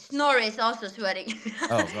sweating, Snorri is also sweating.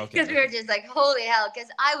 Oh, okay. Because we were just like, holy hell. Because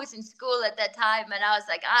I was in school at that time and I was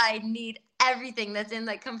like, I need everything that's in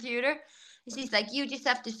the computer. And she's like, you just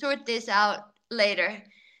have to sort this out later.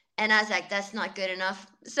 And I was like, that's not good enough.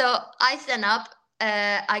 So I stand up.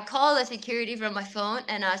 I call the security from my phone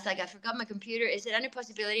and I was like, I forgot my computer. Is there any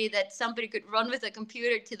possibility that somebody could run with a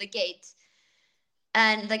computer to the gate?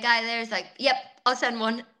 And the guy there is like, yep, I'll send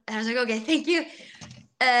one. And I was like, okay, thank you.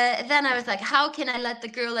 Then I was like, how can I let the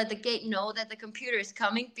girl at the gate know that the computer is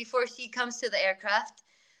coming before she comes to the aircraft?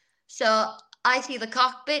 So I see the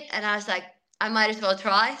cockpit and I was like, I might as well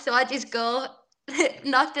try. So I just go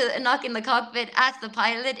knock in the cockpit, ask the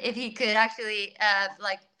pilot if he could actually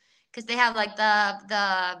because they have like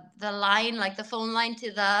the line, like the phone line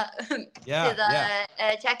to the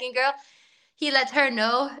check-in girl. He lets her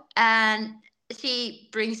know and she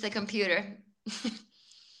brings the computer.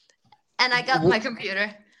 And I got my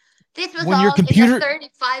computer. This was When all your computer, in a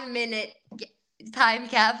 35-minute time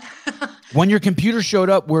cap. when your computer showed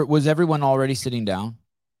up, was everyone already sitting down?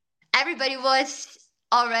 Everybody was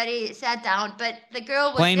already sat down, but the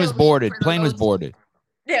girl was Plane still was boarded. for the Plane was load. boarded.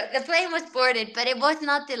 The plane was boarded, but it was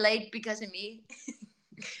not delayed because of me.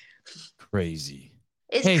 Crazy.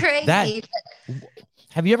 It's Hey, crazy.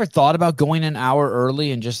 have you ever thought about going an hour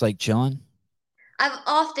early and just like chilling? I've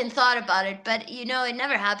often thought about it, but it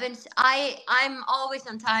never happens. I'm always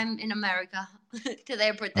on time in America to the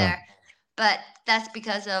airport there, but that's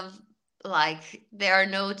because of like there are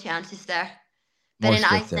no chances there. But More in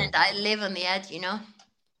strict there. Iceland, I live on the edge.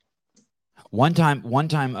 One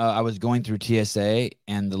time, I was going through TSA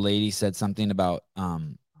and the lady said something about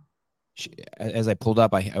as I pulled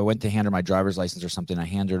up, I went to hand her my driver's license or something. I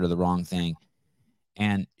handed her the wrong thing.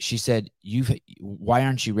 And she said, why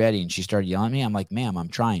aren't you ready? And she started yelling at me. I'm like, ma'am, I'm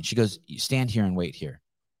trying. She goes, you stand here and wait here.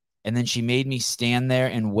 And then she made me stand there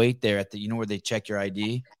and wait there at the, where they check your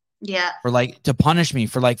ID. Yeah. For to punish me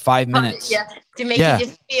for 5 minutes. Yeah. To make you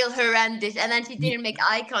just feel horrendous. And then she didn't make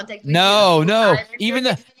eye contact with you. No. Even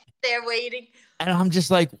they're waiting. And I'm just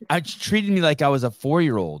like, it treated me like I was a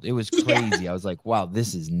 4-year-old. It was crazy. I was like, wow,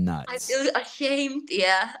 this is nuts. I feel ashamed.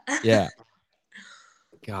 Yeah. Yeah.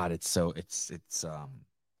 God, it's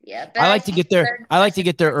yeah. I like to get there. I like to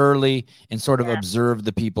get there early and sort of observe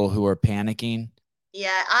the people who are panicking.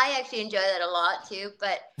 Yeah, I actually enjoy that a lot too.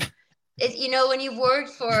 But it's when you work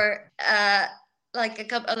for like a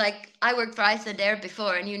couple, like I worked for Icelandair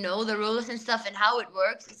before, and the rules and stuff and how it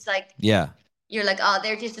works. It's like you're like, oh,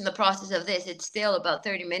 they're just in the process of this. It's still about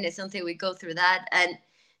 30 minutes until we go through that, and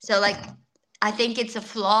so I think it's a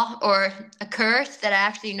flaw or a curse that I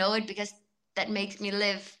actually know it because that makes me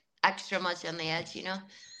live extra much on the edge,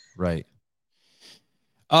 Right.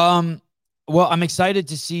 Well, I'm excited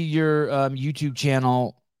to see your YouTube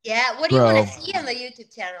channel. Yeah. What do you want to see on the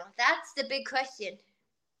YouTube channel? That's the big question.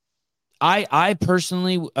 I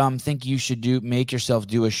personally think you should make yourself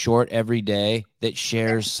do a short every day that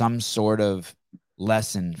shares some sort of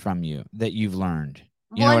lesson from you that you've learned.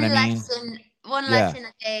 You know what I mean? One lesson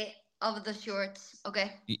a day of the shorts.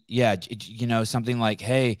 Okay. Yeah. Something like,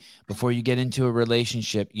 hey, before you get into a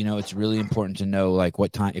relationship, it's really important to know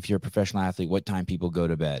what time, if you're a professional athlete, what time people go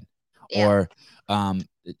to bed. Yeah. Or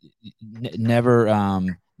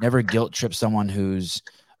never guilt trip someone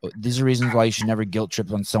these are reasons why you should never guilt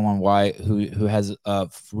trip on someone who has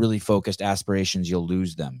really focused aspirations. You'll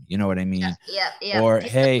lose them. You know what I mean? Yeah. Or it's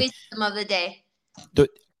hey, the wisdom of the day.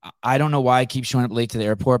 I don't know why I keep showing up late to the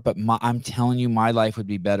airport, but I'm telling you, my life would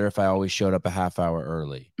be better if I always showed up a half hour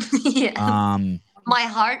early. Yeah. My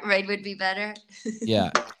heart rate would be better. Yeah.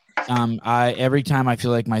 Every time I feel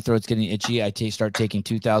like my throat's getting itchy, I start taking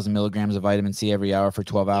 2,000 milligrams of vitamin C every hour for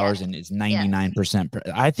 12 hours, and it's 99%.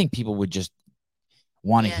 I think people would just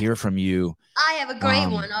want to hear from you. I have a great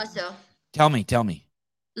one also. Tell me.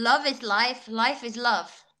 Love is life. Life is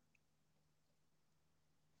love.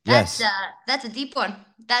 That's a deep one.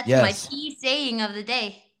 That's my key saying of the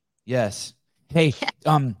day. Yes. Hey,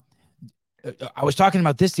 I was talking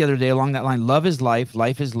about this the other day along that line. Love is life.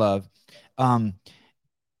 Life is love.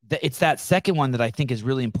 It's that second one that I think is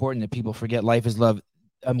really important that people forget. Life is love.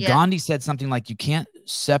 Gandhi said something like, you can't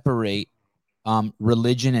separate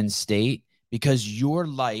religion and state, because your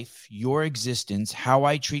life, your existence, how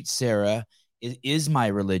I treat Sara is my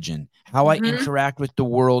religion. How I interact with the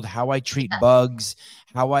world, how I treat bugs,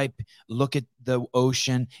 how I look at the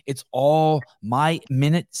ocean. It's all my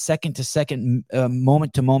second to second,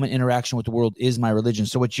 moment to moment interaction with the world is my religion.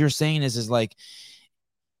 So what you're saying is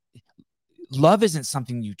love isn't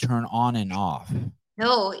something you turn on and off.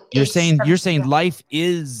 No, you're saying life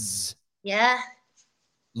is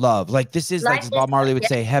love. This is as Bob Marley would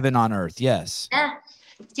say, heaven on earth. Yes. Yeah.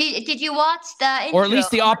 Did you watch the intro? Or at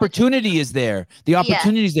least the opportunity is there. The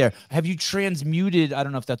opportunity is there. Have you transmuted, I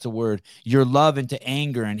don't know if that's a word, your love into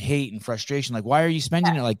anger and hate and frustration? Why are you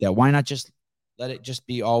spending it like that? Why not just let it just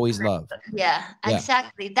be always love? Yeah,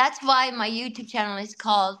 exactly. That's why my YouTube channel is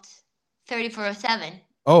called 3407.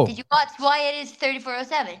 Oh. Did you watch why it is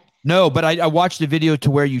 3407? No, but I watched the video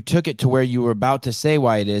to where you took it to where you were about to say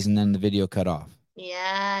why it is, and then the video cut off.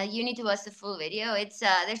 Yeah, you need to watch the full video. It's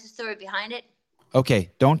there's a story behind it.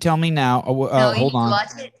 Okay, don't tell me now. No, hold on.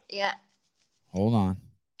 Watch it. Yeah. Hold on.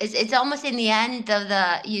 It's almost in the end of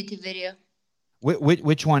the YouTube video.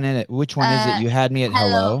 Which one in it? Which one is it? You had me at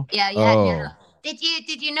hello. Yeah, you had me at hello.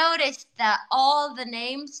 Did you notice that all the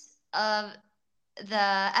names of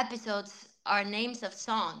the episodes are names of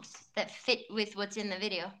songs that fit with what's in the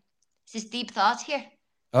video? Is this deep thoughts here?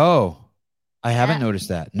 Oh, I haven't noticed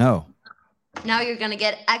that. No. Now you're gonna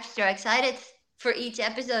get extra excited for each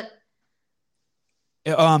episode.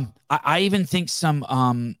 I even think some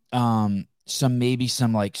maybe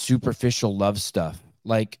some superficial love stuff,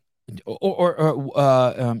 I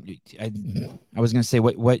was gonna say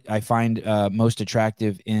what I find most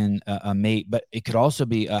attractive in a mate, but it could also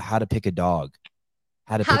be how to pick a dog,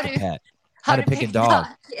 how to pick a pet, how to pick a dog.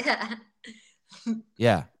 Yeah.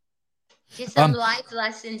 Yeah. Just some life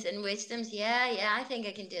lessons and wisdoms. Yeah, I think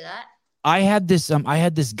I can do that. I had this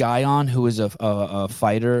guy on who was a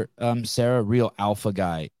fighter, Sara, real alpha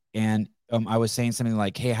guy. And I was saying something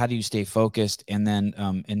like, hey, how do you stay focused and then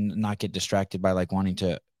and not get distracted by wanting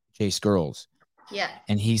to chase girls? Yeah.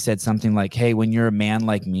 And he said something like, hey, when you're a man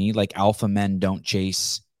like me, alpha men don't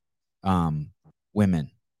chase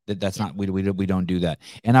women. That's not, we don't do that.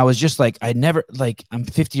 And I was just like, I'm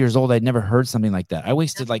 50 years old. I'd never heard something like that. I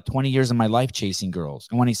wasted like 20 years of my life chasing girls.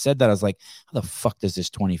 And when he said that, I was like, how the fuck does this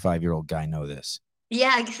 25-year-old guy know this?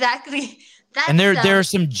 Yeah, exactly. And there are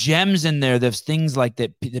some gems in there. There's things like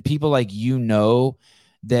that, the people like,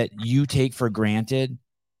 that you take for granted.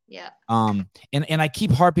 Yeah. And I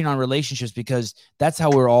keep harping on relationships because that's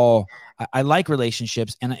how we're all, I like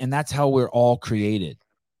relationships, and that's how we're all created.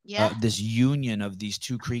 Yeah. This union of these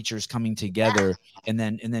two creatures coming together, and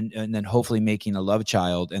then hopefully making a love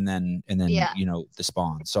child, and then the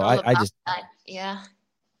spawn. So I just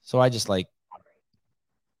like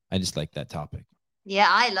that topic. Yeah,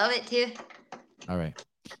 I love it too. All right,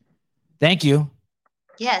 thank you.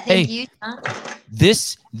 Yeah, thank you. I'm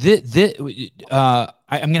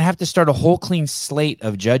gonna have to start a whole clean slate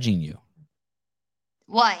of judging you.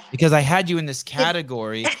 Why? Because I had you in this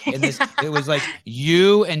category, it was like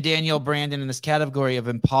you and Danielle Brandon in this category of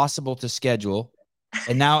impossible to schedule.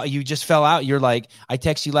 And now you just fell out. You're like, I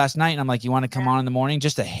text you last night and I'm like, you want to come on in the morning?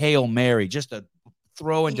 Just a Hail Mary, just a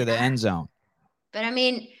throw into the end zone. But I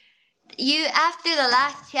mean, after the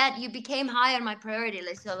last chat, you became high on my priority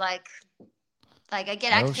list. So like I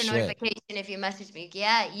get extra notification if you message me.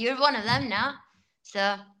 Yeah, you're one of them now.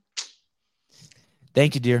 So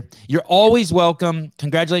thank you, dear. You're always welcome.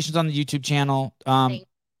 Congratulations on the YouTube channel.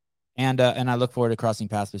 And I look forward to crossing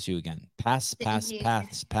paths with you again. Paths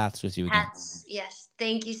with you again. Yes.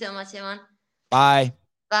 Thank you so much, Simon. Bye.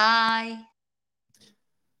 Bye.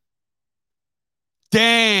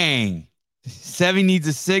 Dang. Sevi needs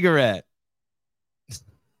a cigarette.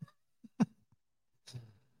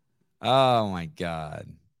 Oh my God.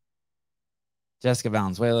 Jessica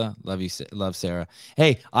Valenzuela, love Sara.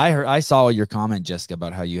 Hey, I saw your comment, Jessica,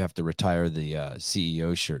 about how you have to retire the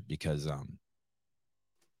CEO shirt because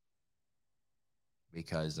you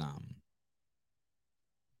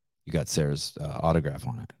got Sarah's autograph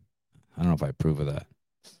on it. I don't know if I approve of that.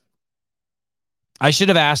 I should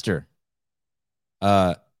have asked her.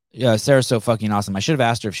 Yeah, Sarah's so fucking awesome. I should have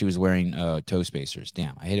asked her if she was wearing toe spacers.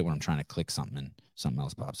 Damn, I hate it when I'm trying to click something and something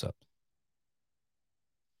else pops up.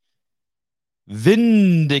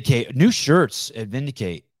 Vindicate, new shirts at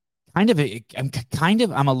Vindicate. I'm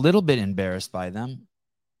a little bit embarrassed by them.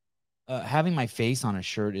 Having my face on a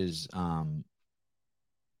shirt is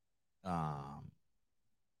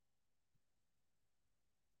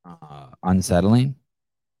unsettling.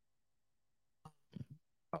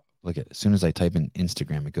 Look at, as soon as I type in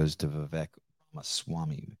Instagram, it goes to Vivek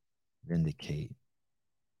Ramaswamy Vindicate.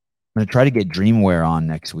 I'm gonna try to get Dreamwear on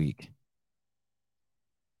next week.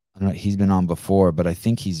 I don't know, he's been on before, but I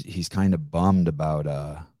think he's kind of bummed about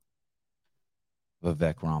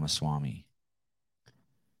Vivek Ramaswamy.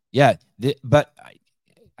 Yeah, but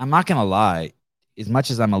I'm not gonna lie. As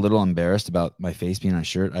much as I'm a little embarrassed about my face being on a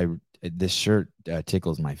shirt, this shirt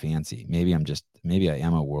tickles my fancy. Maybe I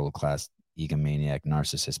am a world-class egomaniac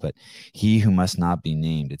narcissist, but he who must not be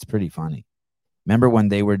named. It's pretty funny. Remember when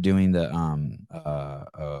they were doing the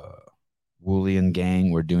Woolian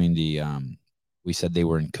gang were doing the we said they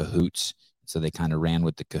were in cahoots, so they kind of ran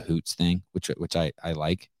with the cahoots thing, which I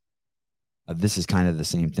like. This is kind of the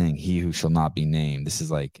same thing. He who shall not be named. This is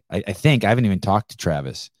like, I think I haven't even talked to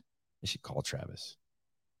Travis. I should call Travis.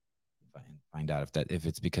 Find out if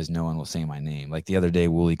it's because no one will say my name. Like the other day,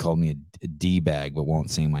 Wooly called me a D bag, but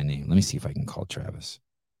won't say my name. Let me see if I can call Travis.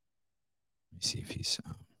 Let me see if he's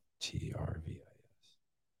TRVIS.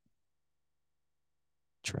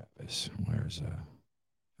 Travis, where's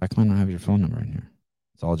how come I don't have your phone number in here?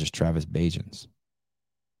 It's all just Travis Bajans.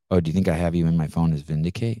 Oh, do you think I have you in my phone as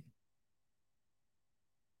Vindicate?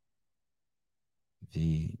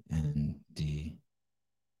 VND.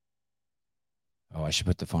 Oh, I should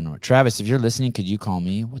put the phone number. Travis, if you're listening, could you call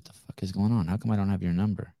me? What the fuck is going on? How come I don't have your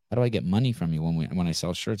number? How do I get money from you when I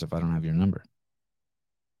sell shirts if I don't have your number?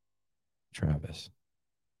 Travis.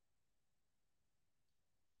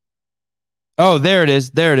 Oh, there it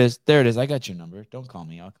is. There it is. There it is. I got your number. Don't call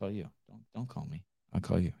me. I'll call you. Don't call me. I'll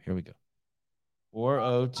call you. Here we go.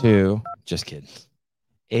 402. Just kidding.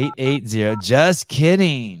 880. Just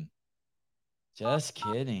kidding. Just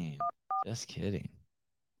kidding. Just kidding.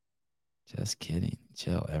 Just kidding.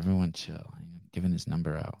 Chill. Everyone chill. I'm giving this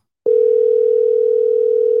number out.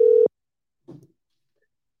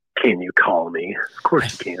 Can you call me? Of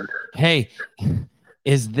course you can. Hey,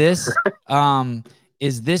 is this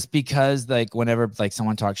because like whenever like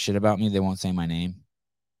someone talks shit about me, they won't say my name?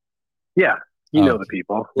 Yeah. You know the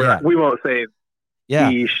people. We won't say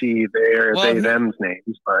he, she, their, they, them's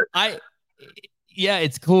names, but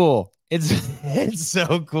it's cool. It's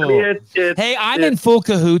so cool. I mean, I'm in full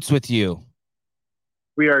cahoots with you.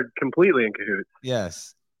 We are completely in cahoots.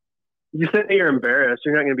 Yes. You say you're embarrassed.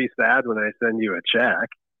 You're not going to be sad when I send you a check.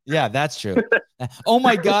 Yeah, that's true. Oh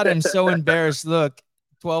my God, I'm so embarrassed. Look,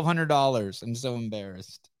 $1,200. I'm so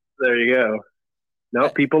embarrassed. There you go. No,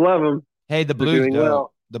 people love them. Hey, the blue's dope.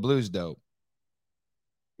 Well. The blue's dope.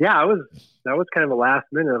 Yeah, that was kind of a last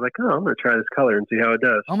minute. I was like, oh, I'm going to try this color and see how it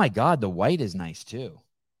does. Oh my God, the white is nice too.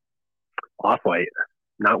 Off-white.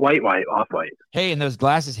 Not white, off-white. Hey, and those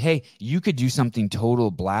glasses, hey, you could do something total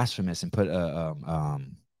blasphemous and put a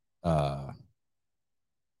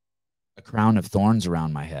crown of thorns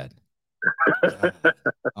around my head.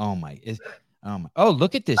 Oh my. Oh,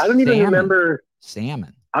 look at this. I don't even remember.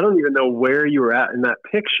 Salmon. I don't even know where you were at in that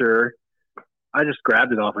picture. I just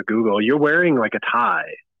grabbed it off of Google. You're wearing like a tie.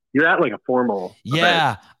 You're at like a formal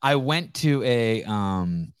event. I went to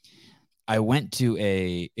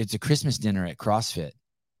it's a Christmas dinner at CrossFit,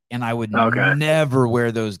 and I would never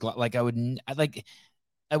wear those.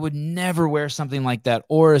 I would never wear something like that,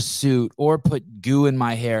 or a suit, or put goo in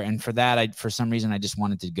my hair. And for that, for some reason, I just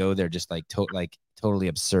wanted to go there, just totally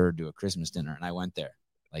absurd to a Christmas dinner. And I went there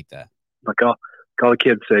like that. Like all the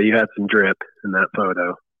kids say, you had some drip in that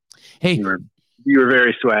photo. Hey, you were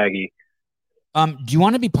very swaggy. Do you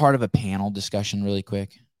want to be part of a panel discussion really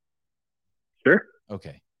quick? Sure.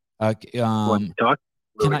 Okay. What are we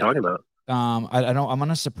talking about? I don't. I'm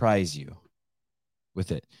gonna surprise you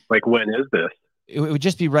with it. Like, when is this? It would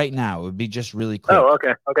just be right now. It would be just really quick. Oh,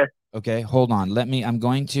 okay. Hold on. I'm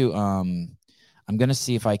going to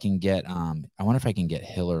see if I can get I wonder if I can get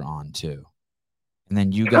Hiller on too. And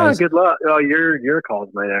then you guys. Good luck. Oh, your calls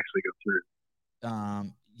might actually go through.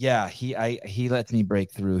 Yeah, he lets me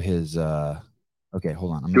break through his okay,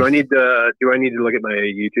 hold on. Do I need to look at my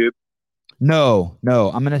YouTube? No.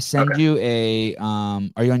 I'm gonna send you a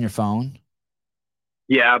are you on your phone?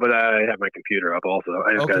 Yeah, but I have my computer up also.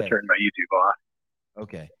 I just gotta turn my YouTube off.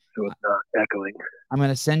 Okay. So it's not echoing. I'm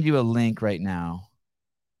gonna send you a link right now.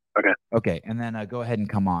 Okay. And then go ahead and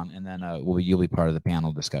come on, and then you'll be part of the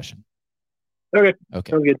panel discussion. Okay.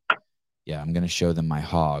 Sounds good. Yeah, I'm gonna show them my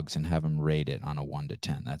hogs and have them rate it on a 1 to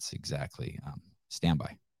 10. That's exactly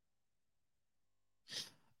standby.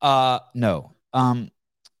 No.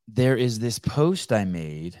 There is this post I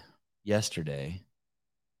made yesterday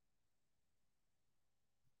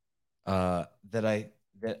I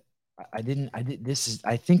think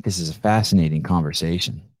this is a fascinating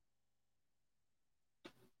conversation.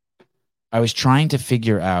 I was trying to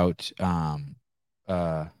figure out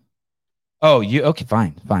fine.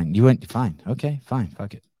 You went fine. Okay, fine.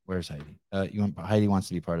 Fuck it. Where's Heidi? Heidi wants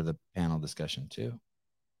to be part of the panel discussion too.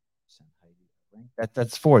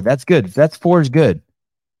 That's 4. That's good. That's 4 is good.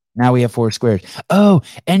 Now we have 4 squares. Oh,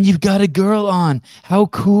 and you've got a girl on. How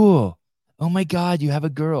cool. Oh my God, you have a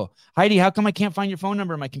girl. Heidi, how come I can't find your phone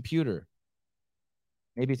number on my computer?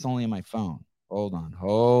 Maybe it's only on my phone. Hold on.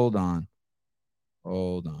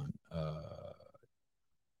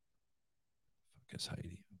 Focus,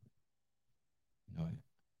 Heidi.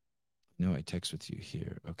 No, I text with you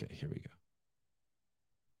here. Okay, here we go.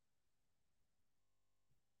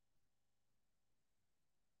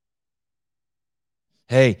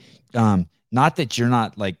 Hey, not that you're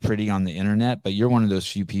not like pretty on the internet, but you're one of those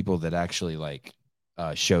few people that actually like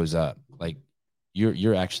shows up. Like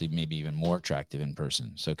you're actually maybe even more attractive in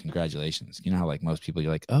person. So congratulations. You know how like most people,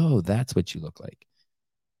 you're like, oh, that's what you look like.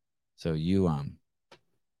 So you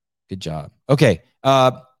good job. Okay.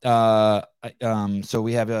 So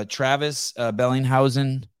we have Travis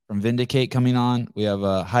Bellinghausen from Vindicate coming on. We have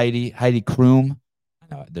Heidi Kroom.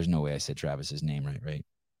 There's no way I said Travis's name right.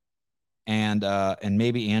 And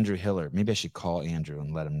maybe Andrew Hiller. Maybe I should call Andrew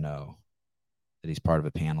and let him know that he's part of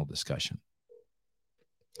a panel discussion.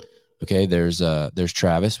 Okay, there's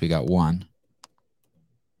Travis. We got 1.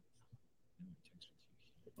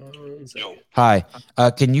 Hi.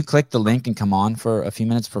 Can you click the link and come on for a few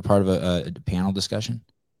minutes for part of a panel discussion?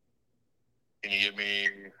 Can you give me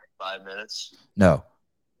 5 minutes? No.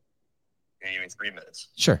 Can you give me 3 minutes?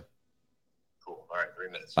 Sure. Cool. All right,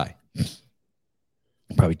 3 minutes. Bye.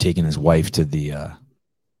 Probably taking his wife to the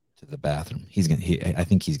bathroom. I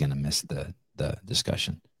think he's gonna miss the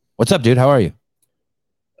discussion. What's up, dude? How are you?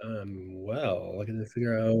 Well, I gotta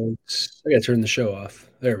figure out. I gotta turn the show off.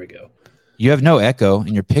 There we go. You have no echo,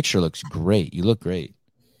 and your picture looks great. You look great.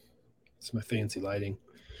 It's my fancy lighting.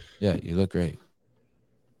 Yeah, you look great.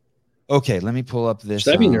 Okay, let me pull up this.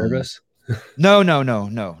 Should I be nervous? No, not at all.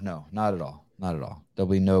 Not at all. There'll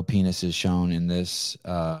be no penises shown in this.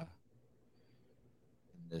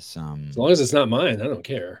 As long as it's not mine, I don't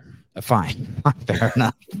care. Fine. Fair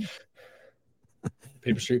enough.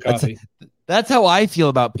 Paper Street Coffee. That's how I feel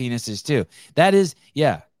about penises too. That is,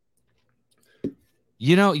 yeah.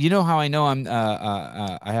 You know how I know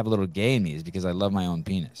I have a little gay in me is because I love my own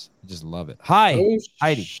penis. I just love it. Hi, Oh,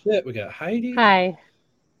 Heidi. shit. We got Heidi. Hi.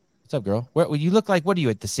 What's up, girl? Where you look like? What are you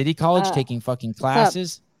at the city college taking fucking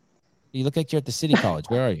classes? You look like you're at the city college.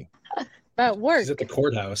 Where are you? At work. She's at the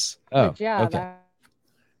courthouse. Oh, The job. okay.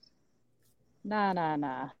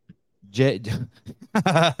 Nah.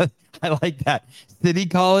 I like that. City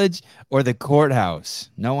college or the courthouse.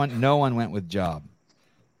 No one went with job.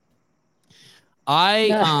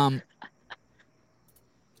 I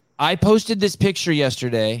posted this picture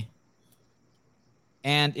yesterday,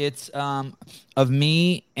 and it's of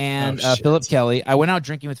me and Philip Kelly. I went out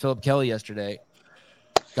drinking with Philip Kelly yesterday.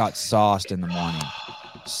 Got sauced in the morning.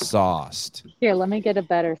 Sauced. Here, let me get a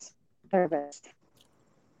better service.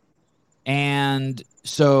 And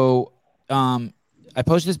so I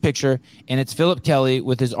posted this picture, and it's Philip Kelly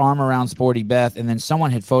with his arm around Sporty Beth, and then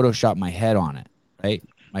someone had photoshopped my head on it, right?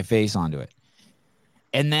 My face onto it.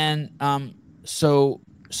 And then so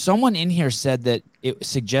someone in here said that it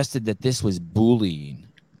suggested that this was bullying.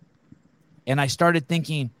 And I started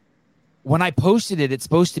thinking, when I posted it, it's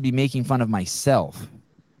supposed to be making fun of myself.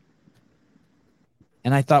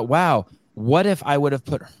 And I thought, wow, what if I would have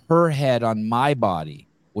put her head on my body?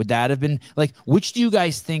 Would that have been like, which do you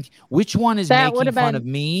guys think, which one is making fun of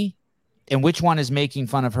me and which one is making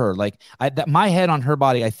fun of her? Like my head on her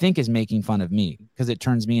body, I think is making fun of me because it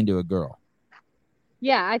turns me into a girl.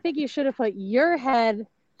 Yeah, I think you should have put your head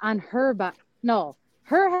on her body. No,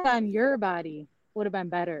 her head on your body would have been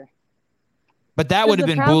better. But that would have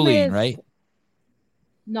been bullying, right?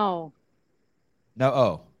 No.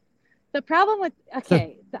 Oh. The problem with,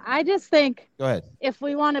 I just think, go ahead. If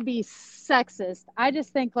we want to be sexist, I just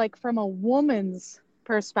think like from a woman's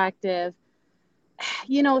perspective,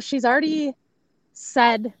 she's already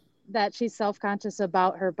said that she's self-conscious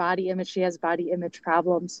about her body image. She has body image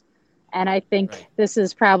problems. And I think this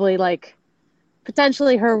is probably like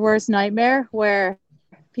potentially her worst nightmare where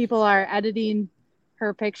people are editing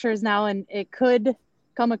her pictures now and it could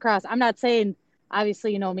come across. I'm not saying,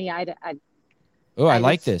 obviously, you know me, I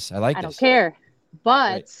like this. I don't care.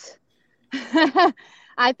 But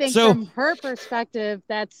I think from her perspective,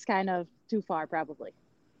 that's kind of too far, probably.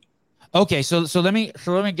 Okay, so let me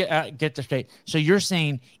get this straight. So you're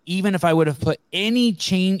saying even if I would have put you're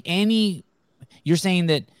saying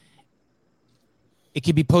that it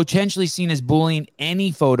could be potentially seen as bullying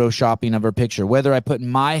any photoshopping of her picture, whether I put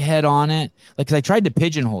my head on it. Like, 'cause I tried to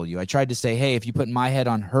pigeonhole you. I tried to say, hey, if you put my head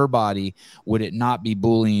on her body, would it not be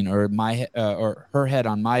bullying, or or her head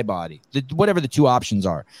on my body? Whatever the two options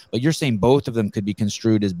are. But you're saying both of them could be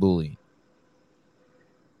construed as bullying.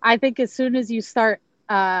 I think as soon as you start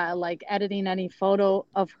like editing any photo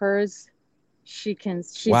of hers, she's going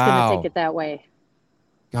to take it that way.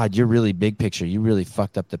 God, you're really big picture. You really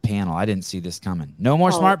fucked up the panel. I didn't see this coming. No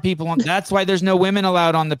more smart people. That's why there's no women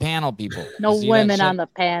allowed on the panel, people. No women on the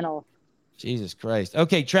panel. Jesus Christ.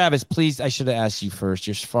 Okay, Travis, please. I should have asked you first.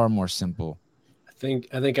 You're far more simple. I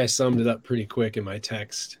think I summed it up pretty quick in my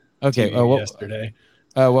text. Okay. Yesterday.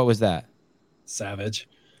 What was that? Savage.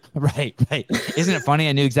 Right. Isn't it funny?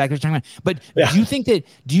 I knew exactly what you're talking about. But yeah. Do you think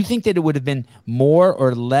that it would have been more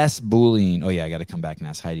or less bullying? Oh yeah, I got to come back and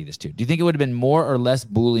ask Heidi this too. Do you think it would have been more or less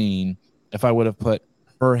bullying if I would have put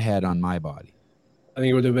her head on my body? I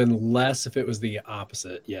think it would have been less if it was the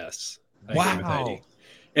opposite. Yes. I agree with Heidi.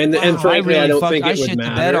 And frankly, I don't think it would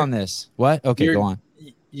matter. I bet on this. What? Okay, go on.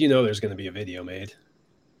 You know, there's going to be a video made.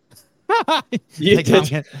 I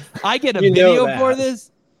get a video for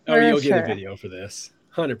this. Oh, you'll get a video for this.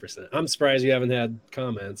 100%. I'm surprised you haven't had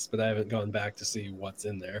comments, but I haven't gone back to see what's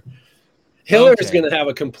in there. Hiller's going to have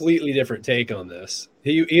a completely different take on this.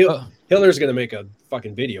 Hiller's going to make a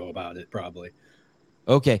fucking video about it, probably.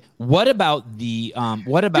 Okay. What about let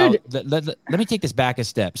me take this back a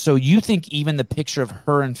step. So you think even the picture of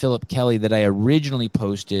her and Philip Kelly that I originally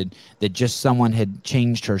posted, that just someone had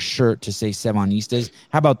changed her shirt to say Semonistas,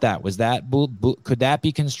 how about that? Was that could that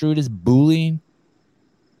be construed as bullying?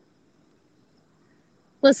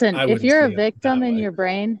 Listen, if you're a victim in your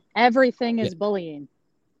brain, everything is bullying.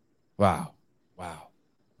 Wow.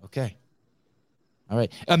 Okay. All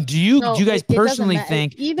right. Do you guys personally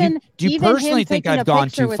think do you personally think I've gone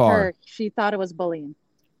too far? Her, she thought it was bullying.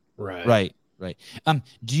 Right.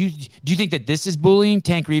 Do you think that this is bullying?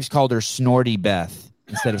 Tank Reeves called her Snorty Beth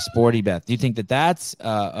instead of Sporty Beth. Do you think that that's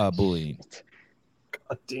bullying?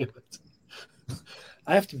 God damn it!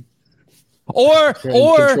 I have to. Or do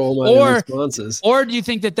you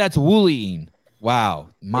think that that's woollying? Wow,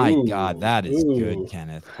 my God, that is good,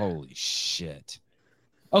 Kenneth. Holy shit.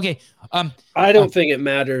 Okay, I don't think it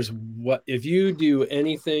matters what if you do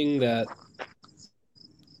anything that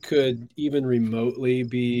could even remotely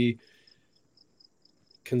be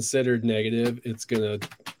considered negative, it'll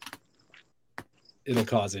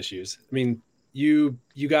cause issues. I mean, you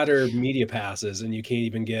got her media passes and you can't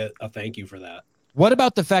even get a thank you for that. What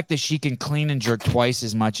about the fact that she can clean and jerk twice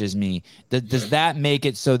as much as me? Does that make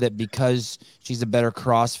it so that because she's a better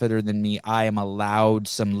CrossFitter than me, I am allowed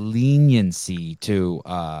some leniency to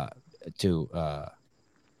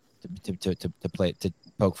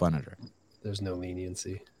poke fun at her? There's no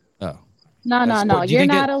leniency. Oh. No. You're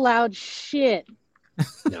not allowed shit.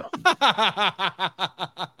 No.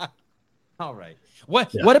 All right.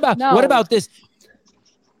 What about this?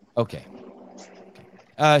 Okay.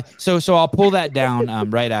 So I'll pull that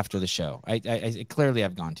down right after the show. I clearly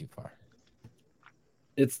I've gone too far.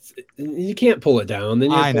 You can't pull it down.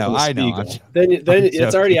 Then I know. Then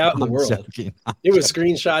it's already out in the world. It was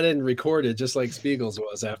screenshotted and recorded just like Spiegel's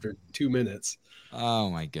was after 2 minutes. Oh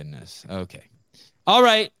my goodness. Okay. All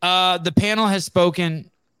right. The panel has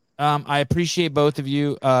spoken. I appreciate both of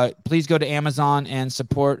you. Please go to Amazon and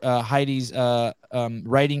support Heidi's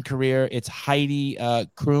writing career. It's Heidi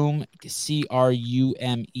Krume,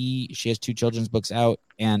 Crume. She has 2 children's books out.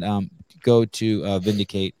 And go to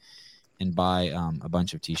Vindicate and buy a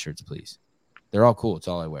bunch of T-shirts, please. They're all cool. It's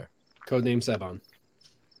all I wear. Codename Sebon.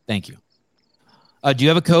 Thank you. Do you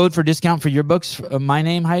have a code for discount for your books? My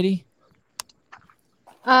name, Heidi?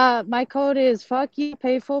 My code is fuck you,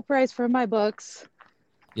 pay full price for my books.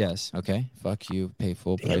 Yes. Okay. Fuck you. Pay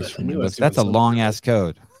full price for my books. That's a long ass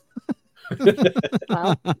code.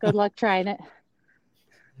 Well, good luck trying it.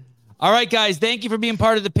 All right, guys. Thank you for being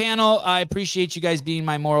part of the panel. I appreciate you guys being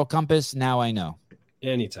my moral compass. Now I know.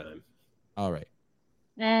 Anytime. All right.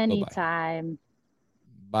 Anytime.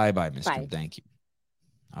 Bye-bye, Mr. Bye. Thank you.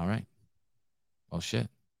 All right. Well, shit.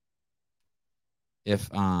 If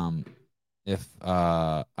I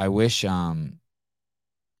wish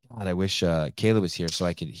God, I wish Kayla was here so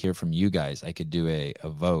I could hear from you guys. I could do a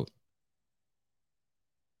vote.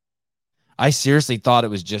 I seriously thought it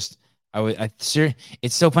was just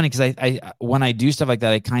it's so funny because I when I do stuff like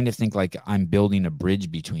that, I kind of think like I'm building a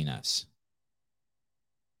bridge between us.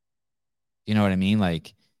 You know what I mean?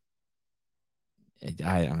 Like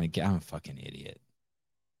I'm a fucking idiot.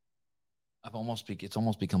 It's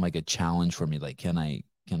almost become like a challenge for me. Like, can I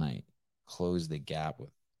close the gap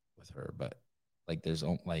with her? But like, there's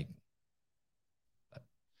like, I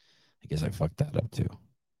guess I fucked that up too.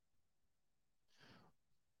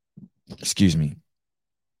 Excuse me.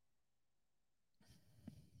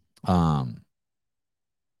 I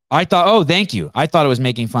thought, oh, thank you. I thought it was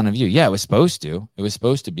making fun of you. Yeah, it was supposed to. It was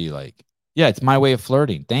supposed to be like, yeah, it's my way of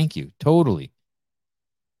flirting. Thank you. Totally.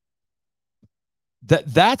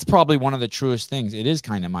 That's probably one of the truest things. It is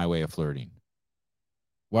kind of my way of flirting.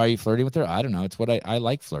 Why are you flirting with her? I don't know. It's what I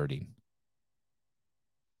like flirting.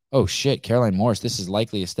 Oh shit, Caroline Morris. This is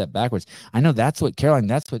likely a step backwards. I know that's what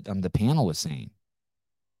the panel was saying.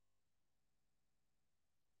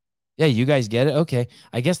 Yeah, you guys get it? Okay.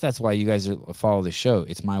 I guess that's why you guys follow the show.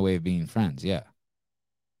 It's my way of being friends. Yeah.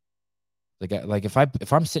 Like if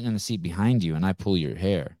I'm sitting in the seat behind you and I pull your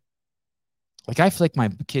hair, like I flick my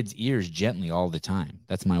kids' ears gently all the time.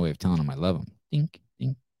 That's my way of telling them I love them. Dink,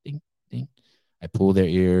 dink, dink, dink. I pull their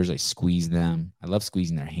ears. I squeeze them. I love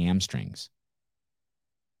squeezing their hamstrings.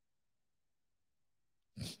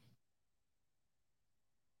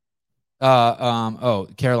 Oh,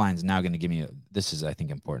 Caroline's now going to give me this is, I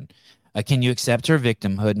think, important. Can you accept her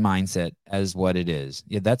victimhood mindset as what it is?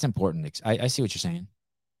 Yeah, that's important. I see what you're saying.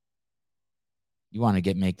 You want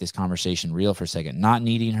to make this conversation real for a second. Not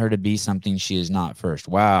needing her to be something she is not first.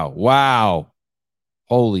 Wow. Wow.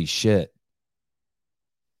 Holy shit.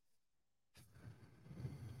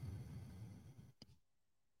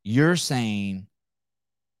 You're saying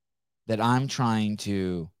that I'm trying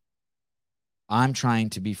to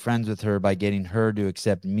be friends with her by getting her to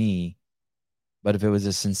accept me. But if it was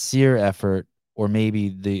a sincere effort, or maybe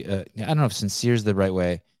I don't know if sincere is the right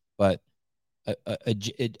way, but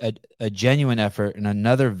a genuine effort and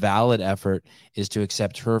another valid effort is to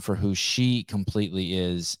accept her for who she completely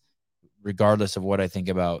is, regardless of what I think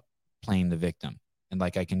about playing the victim. And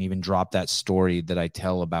like, I can even drop that story that I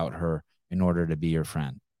tell about her in order to be your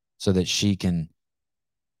friend so that she can,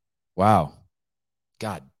 wow,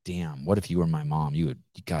 God damn, what if you were my mom? You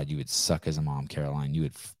would suck as a mom, Caroline. You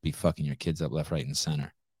would be fucking your kids up left, right, and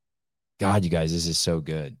center. God, you guys, this is so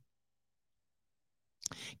good.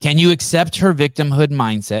 Can you accept her victimhood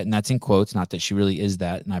mindset? And that's in quotes, not that she really is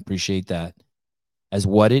that. And I appreciate that as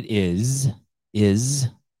what it is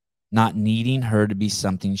not needing her to be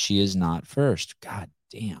something she is not first. God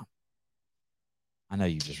damn. I know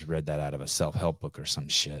you just read that out of a self-help book or some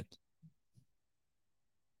shit.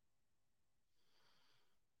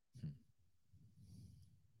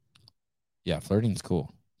 Yeah, flirting's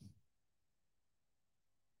cool.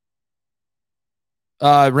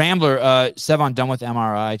 Rambler, Sevon done with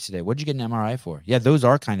MRI today. What'd you get an MRI for? Yeah, those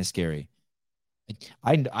are kind of scary.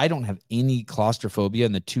 I don't have any claustrophobia,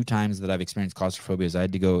 and the 2 times that I've experienced claustrophobia is I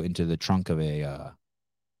had to go into the trunk of a I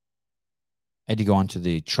had to go onto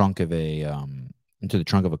the trunk of a into the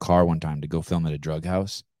trunk of a car one time to go film at a drug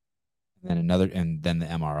house. And then the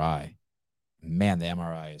MRI. Man, the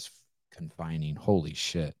MRI is confining. Holy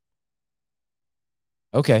shit.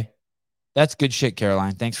 Okay. That's good shit,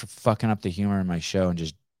 Caroline. Thanks for fucking up the humor in my show and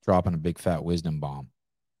just dropping a big fat wisdom bomb.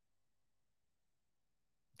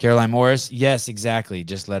 Caroline Morris, yes, exactly.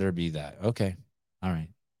 Just let her be that. Okay. All right.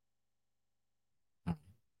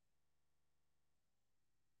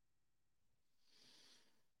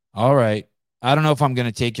 All right. I don't know if I'm going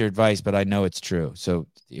to take your advice, but I know it's true. So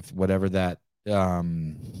if whatever that, I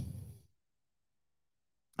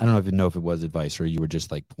don't even know if it was advice or you were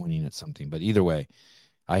just like pointing at something, but either way,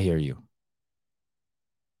 I hear you.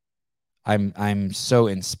 I'm so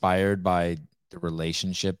inspired by the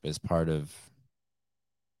relationship as part of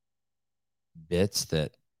bits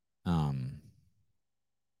that,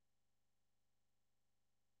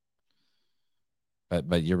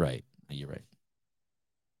 but you're right. You're right.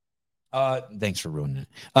 Thanks for ruining it.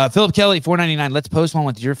 Philip Kelly, $4.99. Let's post one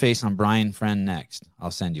with your face on Brian Friend next.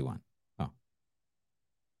 I'll send you one. Oh,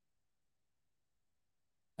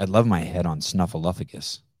 I'd love my head on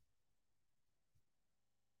Snuffleupagus.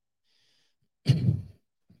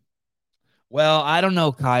 Well, I don't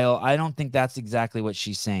know, Kyle. I don't think that's exactly what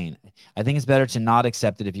she's saying. I think it's better to not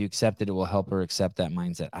accept it. If you accept it, it will help her accept that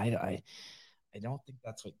mindset. I don't think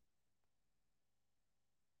that's what.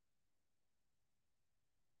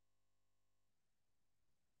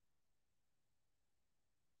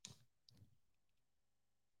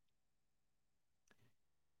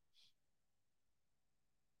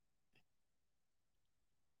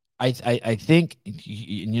 I think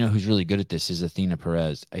you know who's really good at this is Athena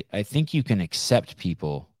Perez. I think you can accept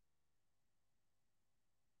people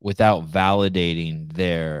without validating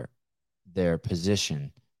their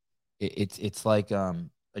position. It's like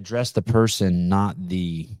address the person,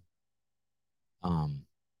 um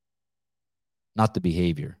not the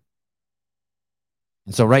behavior.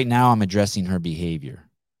 And so right now I'm addressing her behavior.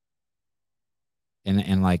 But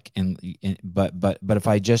if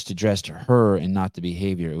I just addressed her and not the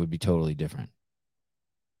behavior, it would be totally different.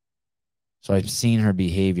 So I've seen her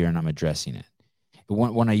behavior and I'm addressing it.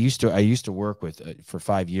 When I used to work with for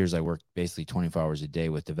 5 years, I worked basically 24 hours a day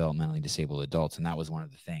with developmentally disabled adults, and that was one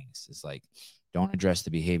of the things. It's like, don't address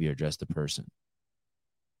the behavior, address the person.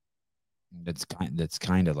 That's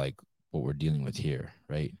kind of like what we're dealing with here,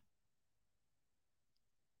 right?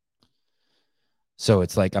 So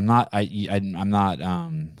it's like I'm not I'm not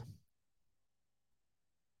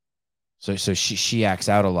so she acts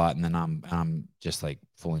out a lot, and then I'm just like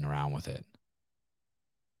fooling around with it.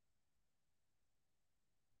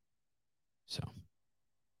 So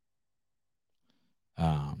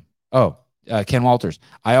Ken Walters,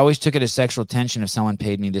 I always took it as sexual tension if someone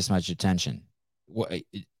paid me this much attention. What,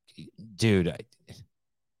 dude?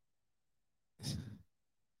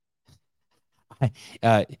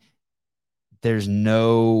 There's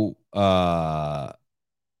no yeah,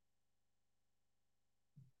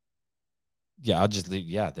 I'll just leave.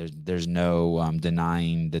 Yeah, there's no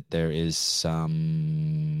denying that there is some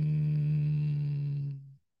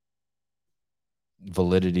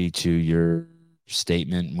validity to your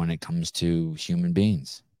statement when it comes to human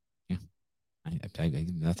beings. Yeah, I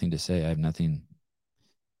have nothing to say. I have nothing.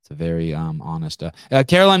 It's a very honest.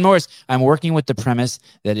 Caroline Morris, I'm working with the premise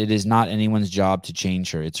that it is not anyone's job to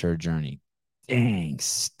change her. It's her journey. Dang,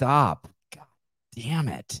 stop. God damn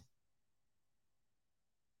it.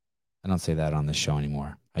 I don't say that on this show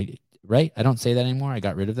anymore. Right? I don't say that anymore. I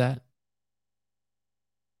got rid of that.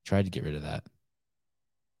 Tried to get rid of that.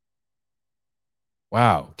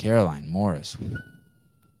 Wow, Caroline Morris.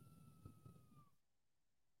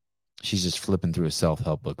 She's just flipping through a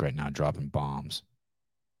self-help book right now, dropping bombs.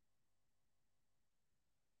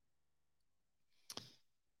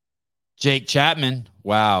 Jake Chapman.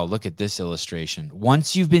 Wow, look at this illustration.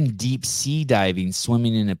 Once you've been deep sea diving,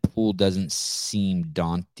 swimming in a pool doesn't seem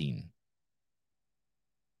daunting.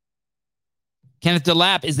 Kenneth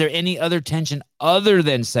DeLapp, is there any other tension other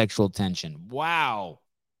than sexual tension? Wow.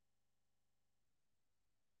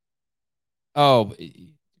 Oh,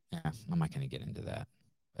 yeah, I'm not going to get into that.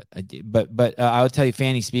 But I will tell you,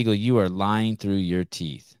 Fanny Spiegel, you are lying through your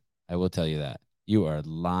teeth. I will tell you that. You are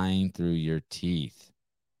lying through your teeth.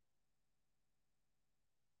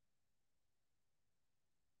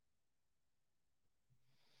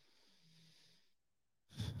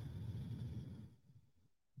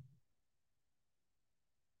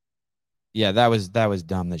 Yeah, that was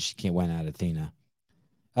dumb that she can't went at Athena.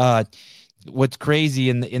 What's crazy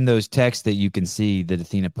in those texts that you can see that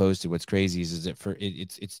Athena posted, what's crazy is that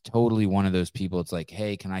it's totally one of those people. It's like,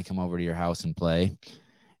 hey, can I come over to your house and play?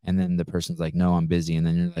 And then the person's like, no, I'm busy. And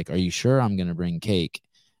then you're like, are you sure? I'm gonna bring cake.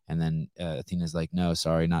 And then Athena's like, no,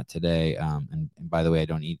 sorry, not today. And by the way, I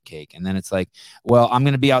don't eat cake. And then it's like, well, I'm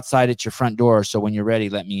going to be outside at your front door. So when you're ready,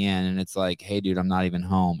 let me in. And it's like, hey, dude, I'm not even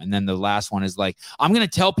home. And then the last one is like, I'm going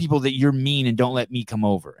to tell people that you're mean and don't let me come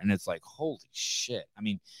over. And it's like, holy shit. I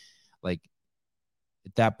mean, like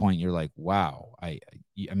at that point, you're like, wow. I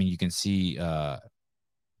mean, you can see,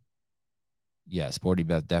 yeah, Sporty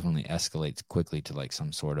Beth definitely escalates quickly to like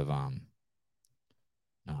some sort of,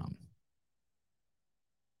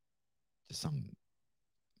 some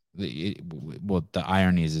well, the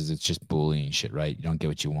irony is it's just bullying shit, right? You don't get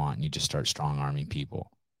what you want and you just start strong arming people.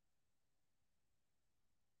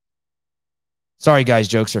 Sorry guys,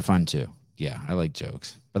 jokes are fun too. Yeah, I like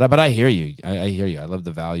jokes, but I hear you. I hear you. I love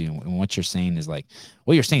the value, and what you're saying is like,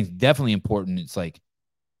 what you're saying is definitely important. It's like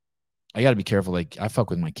I got to be careful. Like I fuck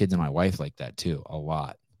with my kids and my wife like that too a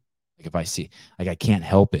lot. Like if I see, like I can't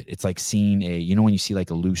help it. It's like seeing when you see like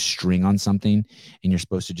a loose string on something and you're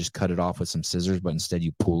supposed to just cut it off with some scissors, but instead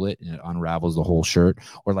you pull it and it unravels the whole shirt.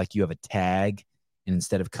 Or like you have a tag and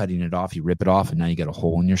instead of cutting it off, you rip it off and now you got a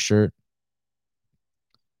hole in your shirt.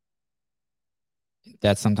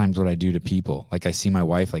 That's sometimes what I do to people. Like I see my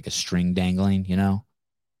wife like a string dangling, and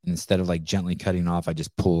instead of like gently cutting off, I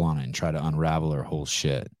just pull on it and try to unravel her whole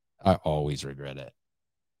shit. I always regret it.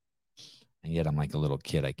 And yet I'm like a little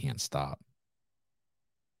kid. I can't stop.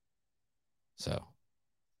 So.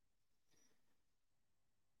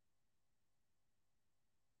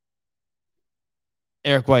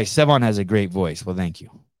 Eric Weiss, Sevon has a great voice. Well, thank you.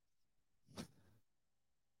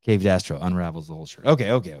 Caved Astro unravels the whole shirt. Okay.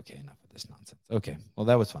 Enough of this nonsense. Okay. Well,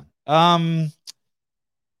 that was fun.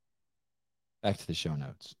 Back to the show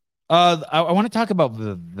notes. I want to talk about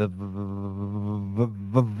Vivek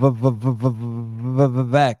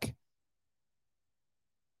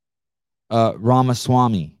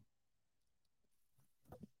Ramaswamy.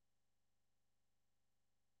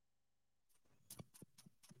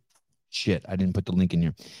 Shit, I didn't put the link in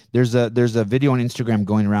here. There's a video on Instagram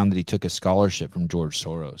going around that he took a scholarship from George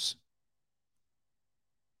Soros.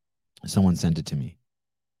 Someone sent it to me.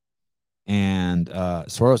 And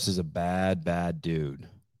Soros is a bad dude.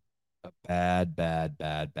 A bad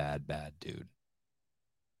dude.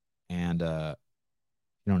 And if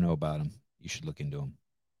you don't know about him, you should look into him.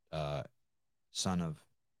 Son of,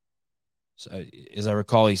 as I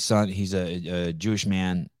recall, he's a Jewish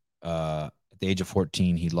man. At the age of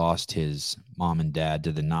 14, he lost his mom and dad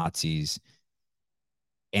to the Nazis.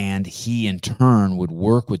 And he, in turn, would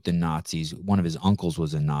work with the Nazis. One of his uncles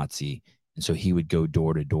was a Nazi. And so he would go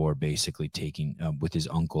door to door, basically taking, with his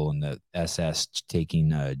uncle and the SS,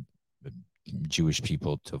 taking Jewish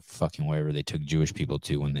people to fucking wherever they took Jewish people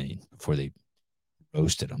to before they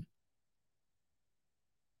roasted them.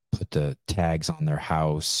 Put the tags on their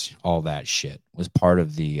house, all that shit was part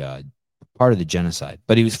of the genocide.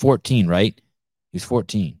 But he was 14, right? He was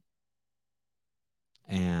 14.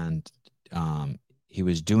 And he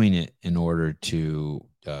was doing it in order to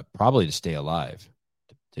probably to stay alive,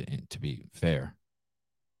 to be fair.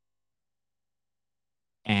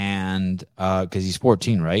 And because he's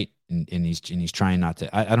 14, right? And he's trying not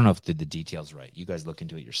to. I don't know if the details right. You guys look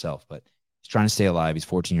into it yourself, but he's trying to stay alive. He's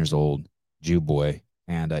 14 years old, Jew boy,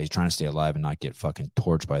 and he's trying to stay alive and not get fucking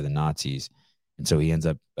torched by the Nazis. And so he ends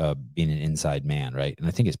up being an inside man, right? And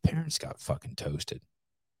I think his parents got fucking toasted.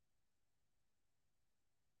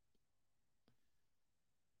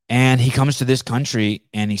 And he comes to this country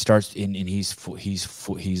and he starts and he's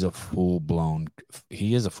a full-blown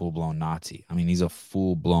Nazi. I mean, he's a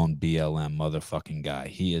full-blown BLM motherfucking guy.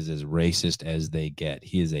 He is as racist as they get.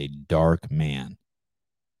 He is a dark man.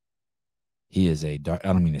 He is a dark,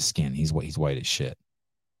 I don't mean his skin. He's white as shit.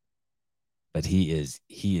 But he is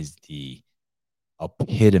the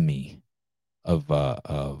epitome of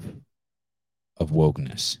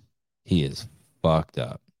wokeness. He is fucked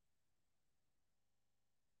up.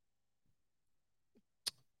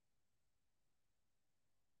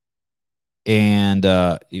 And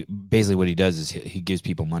basically what he does is he gives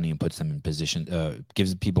people money and puts them in position,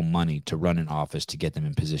 gives people money to run an office to get them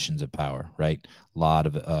in positions of power, right? A lot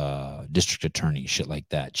of district attorneys, shit like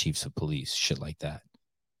that, chiefs of police, shit like that.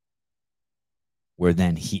 Where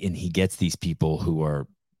then he gets these people who are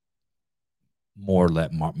more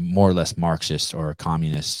or less Marxists or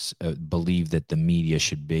communists, believe that the media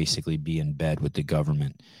should basically be in bed with the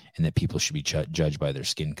government and that people should be judged by their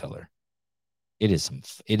skin color. It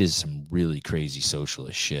is some really crazy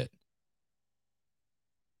socialist shit.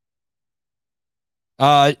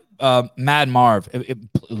 Mad Marv,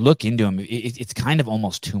 look into him. It's kind of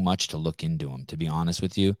almost too much to look into him, to be honest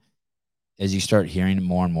with you. As you start hearing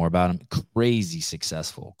more and more about him, crazy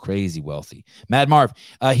successful, crazy wealthy. Mad Marv,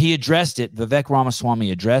 he addressed it. Vivek Ramaswamy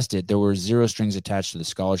addressed it. There were zero strings attached to the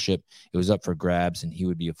scholarship. It was up for grabs, and he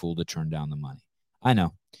would be a fool to turn down the money. I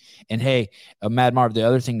know. And hey, Mad Marv, the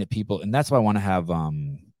other thing that people, and that's why I want to have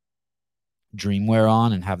Dreamwear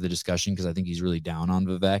on and have the discussion, because I think he's really down on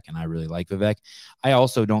Vivek, and I really like Vivek. I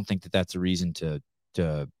also don't think that that's a reason to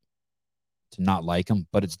not like him,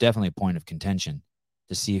 but it's definitely a point of contention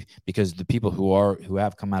to see, because the people who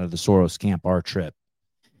have come out of the Soros camp are Tripp,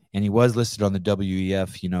 and he was listed on the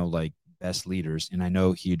WEF, like best leaders, and I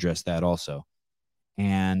know he addressed that also,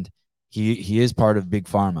 and he is part of Big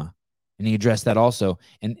Pharma, and he addressed that also,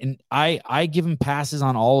 and I give him passes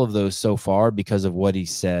on all of those so far because of what he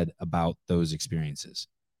said about those experiences.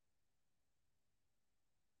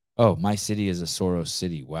 Oh, my city is a Soros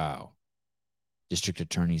city. Wow. District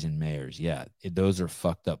attorneys and mayors. Yeah, those are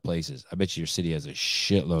fucked up places. I bet you your city has a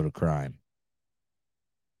shitload of crime.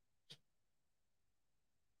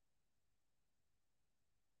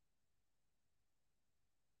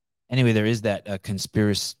 Anyway, there is that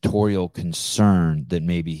conspiratorial concern that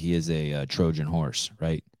maybe he is a Trojan horse,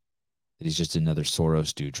 right? That he's just another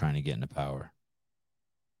Soros dude trying to get into power.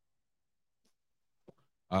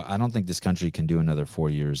 I don't think this country can do another 4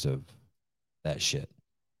 years of that shit.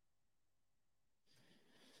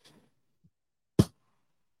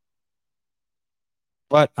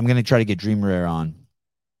 But I'm going to try to get Dream Rare on.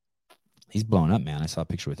 He's blown up, man. I saw a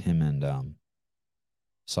picture with him and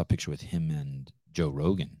Joe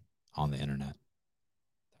Rogan on the internet.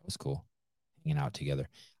 That was cool. Hanging out together.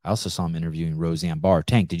 I also saw him interviewing Roseanne Barr.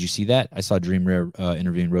 Tank, did you see that? I saw Dream Rare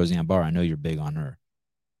interviewing Roseanne Barr. I know you're big on her.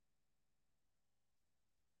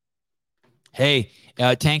 Hey,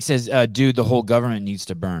 Tank says, dude, the whole government needs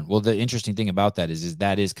to burn. Well, the interesting thing about that is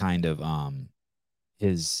that is kind of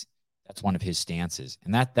that's one of his stances.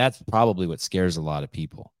 And that's probably what scares a lot of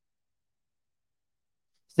people.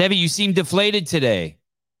 Stevie, you seem deflated today.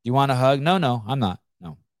 You want a hug? No, I'm not.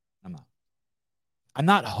 No, I'm not. I'm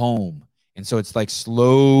not home. And so it's like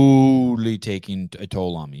slowly taking a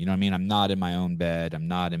toll on me. You know what I mean? I'm not in my own bed. I'm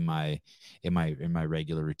not in my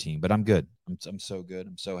regular routine, but I'm good. I'm so good.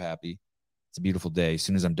 I'm so happy. It's a beautiful day. As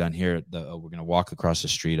soon as I'm done here, we're going to walk across the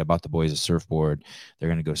street. I bought the boys a surfboard. They're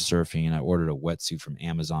going to go surfing. I ordered a wetsuit from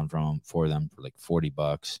Amazon for them for like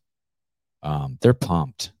 $40. They're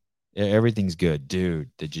pumped. Everything's good, dude.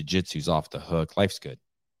 The jiu-jitsu's off the hook. Life's good.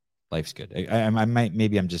 I might,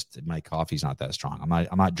 maybe I'm just, my coffee's not that strong.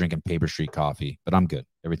 I'm not drinking Paper Street coffee, but I'm good.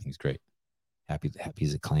 Everything's great. Happy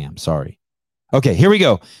as a clam. Sorry. Okay, here we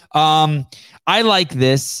go. I like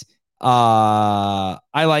this.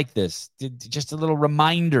 Just a little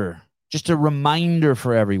reminder. Just a reminder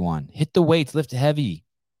for everyone. Hit the weights, lift heavy.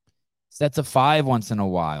 Sets of 5 once in a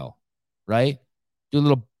while, right? Do a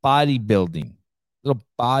little bodybuilding.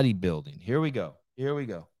 Here we go.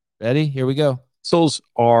 Ready? Here we go. Muscles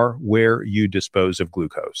are where you dispose of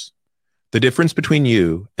glucose. The difference between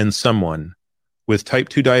you and someone with type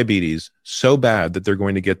 2 diabetes so bad that they're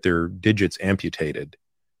going to get their digits amputated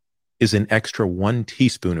is an extra 1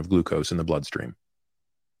 teaspoon of glucose in the bloodstream.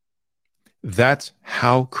 That's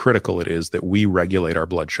how critical it is that we regulate our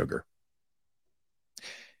blood sugar.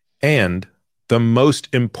 And the most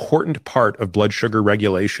important part of blood sugar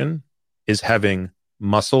regulation is having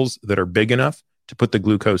muscles that are big enough to put the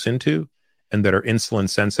glucose into and that are insulin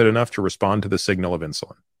sensitive enough to respond to the signal of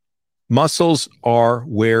insulin. Muscles are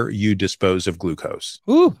where you dispose of glucose.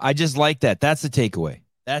 Ooh, I just like that. That's the takeaway.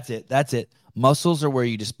 That's it. Muscles are where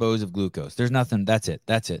you dispose of glucose. There's nothing. That's it.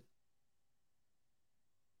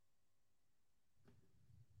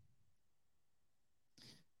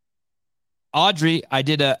 Audrey, I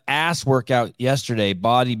did a ass workout yesterday,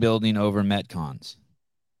 bodybuilding over Metcons.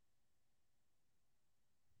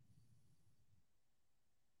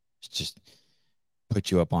 Just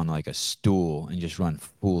put you up on like a stool and just run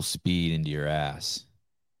full speed into your ass.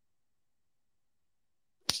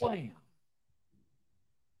 Bam.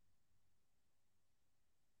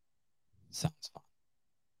 Sounds fun.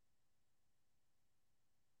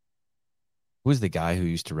 Who's the guy who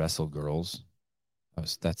used to wrestle girls?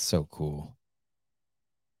 That's so cool.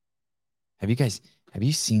 Have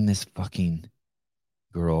you seen this fucking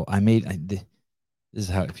girl? This is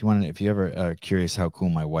how, if you ever are curious how cool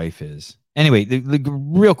my wife is. Anyway,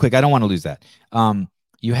 real quick, I don't want to lose that.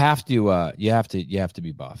 You have to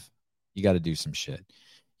be buff. You got to do some shit.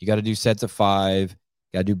 You got to do sets of 5.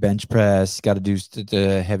 Got to do bench press. Got to do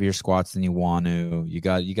the heavier squats than you want to. You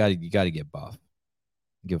got to get buff.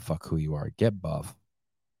 Give a fuck who you are. Get buff.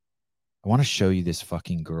 I want to show you this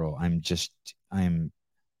fucking girl. I'm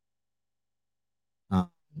uh,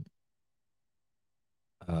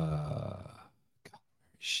 God, where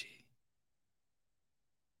is she?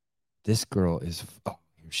 This girl is, oh,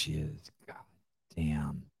 here she is. God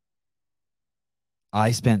damn.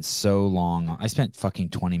 I spent fucking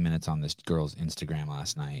 20 minutes on this girl's Instagram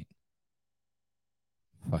last night.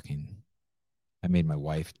 I made my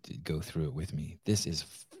wife go through it with me. This is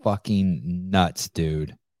fucking nuts,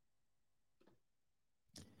 dude.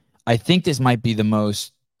 I think this might be the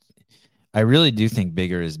most, I really do think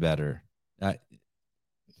bigger is better.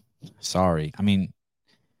 Sorry. I mean,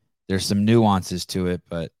 there's some nuances to it,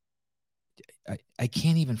 but I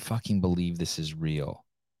can't even fucking believe this is real.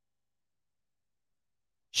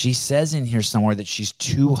 She says in here somewhere that she's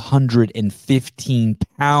 215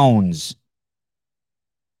 pounds.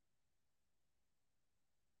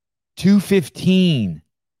 215.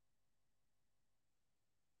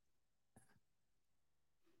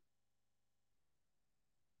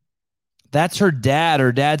 That's her dad.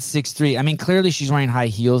 Her dad's 6'3". I mean, clearly she's wearing high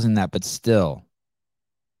heels in that, but still.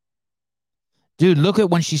 Dude, look at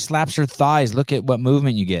when she slaps her thighs. Look at what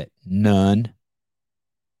movement you get. None.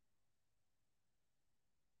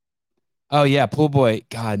 Oh, yeah, pool boy.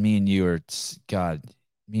 God, me and you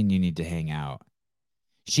need to hang out.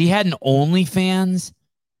 She had an OnlyFans.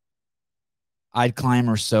 I'd climb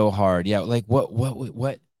her so hard. Yeah, like what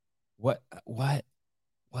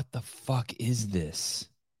the fuck is this?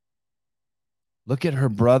 Look at her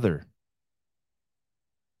brother.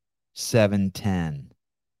 7'10".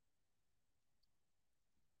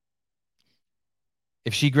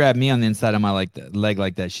 If she grabbed me on the inside of my leg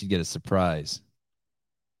like that, she'd get a surprise.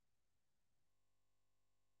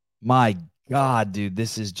 My God, dude,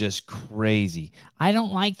 this is just crazy. I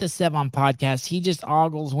don't like the Sevon podcast. He just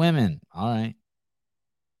ogles women. All right.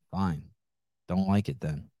 Fine. Don't like it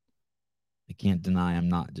then. I can't deny I'm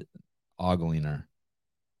not ogling her.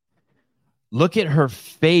 Look at her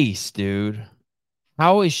face, dude.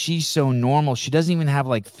 How is she so normal? She doesn't even have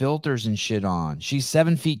like filters and shit on. She's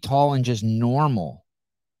 7 feet tall and just normal.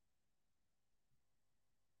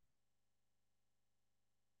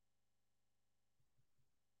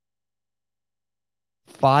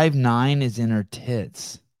 "5'9" is in her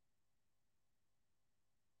tits.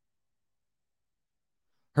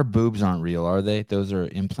 Her boobs aren't real, are they? Those are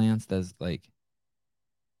implants. That's like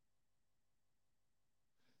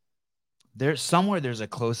there's a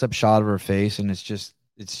close-up shot of her face, and it's just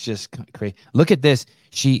crazy. Look at this.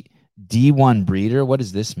 She D1 breeder. What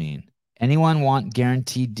does this mean? Anyone want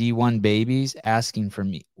guaranteed D1 babies? Asking for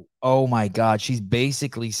me. Oh my God. She's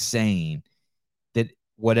basically saying that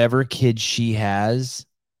whatever kids she has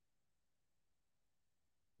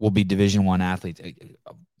will be Division I athletes.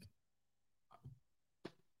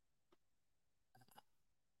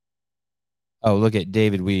 Oh, look at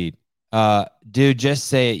David Weed. Dude, just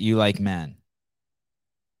say it. You like men.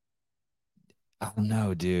 I don't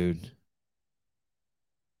know, dude.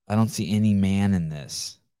 I don't see any man in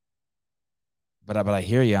this. But I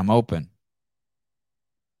hear you. I'm open.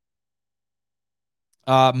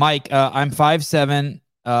 Mike, I'm 5'7",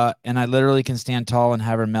 and I literally can stand tall and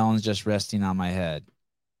have her melons just resting on my head.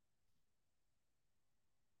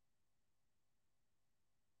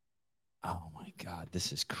 Oh my God,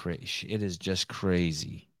 this is crazy. It is just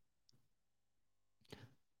crazy.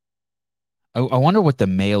 I wonder what the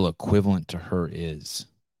male equivalent to her is.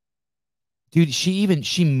 Dude,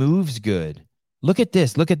 she moves good. Look at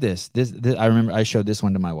this. Look at this. This I remember I showed this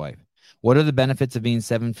one to my wife. What are the benefits of being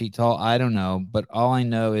 7 feet tall? I don't know, but all I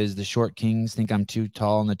know is the short kings think I'm too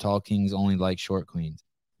tall, and the tall kings only like short queens.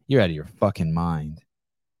 You're out of your fucking mind.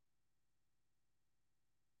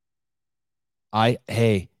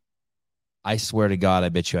 Hey, I swear to God, I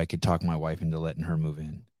bet you I could talk my wife into letting her move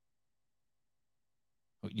in.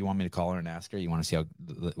 You want me to call her and ask her? You want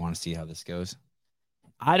to see how this goes?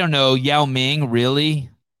 I don't know. Yao Ming,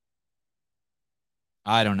 really?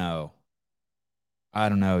 I don't know. I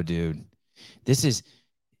don't know, dude.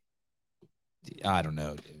 I don't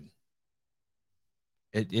know,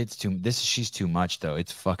 dude. She's too much though.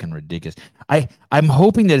 It's fucking ridiculous. I'm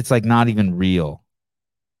hoping that it's like not even real.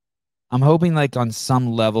 I'm hoping like on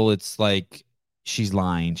some level it's like she's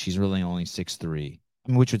lying. She's really only 6'3". I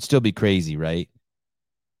mean, which would still be crazy, right?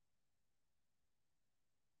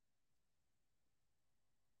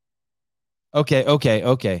 Okay.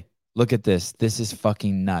 Look at this. This is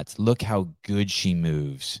fucking nuts. Look how good she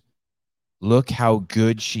moves. Look how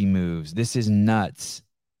good she moves. This is nuts.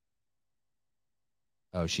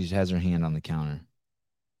 Oh, she has her hand on the counter.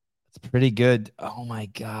 It's pretty good. Oh my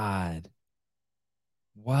God.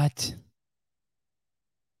 What?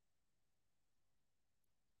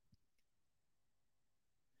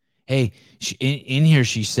 Hey, in here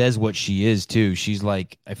she says what she is too. She's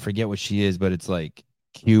like, I forget what she is, but it's like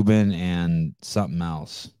Cuban and something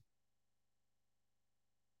else.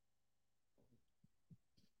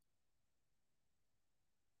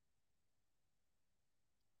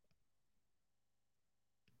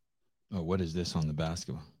 Oh, what is this on the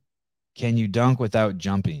basketball? Can you dunk without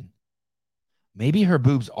jumping? Maybe her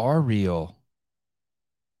boobs are real.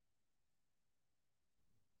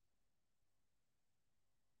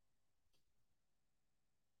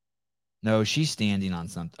 No, she's standing on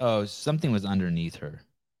something. Oh, something was underneath her.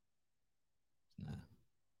 No.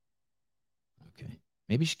 Okay.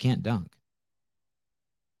 Maybe she can't dunk.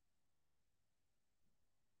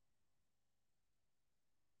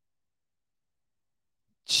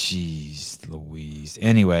 Jeez Louise.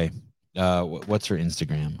 Anyway, what's her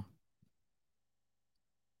Instagram?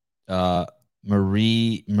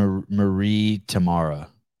 Marie Tamara.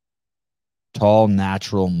 Tall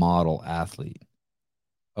natural model athlete.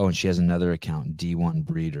 Oh, and she has another account, D1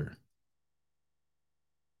 Breeder.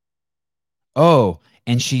 Oh,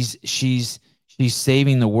 and she's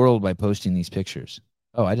saving the world by posting these pictures.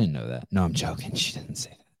 Oh, I didn't know that. No, I'm joking. She didn't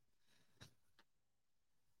say that.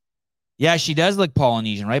 Yeah, she does look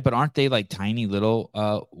Polynesian, right? But aren't they like tiny little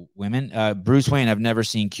women? Bruce Wayne, I've never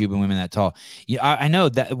seen Cuban women that tall. Yeah, I know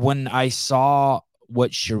that when I saw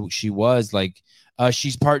what she was like,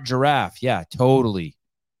 she's part giraffe. Yeah, totally.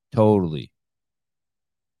 Totally.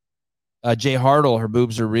 Jay Hartle, her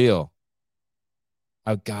boobs are real.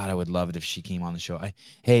 Oh God, I would love it if she came on the show.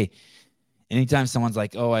 Hey, anytime someone's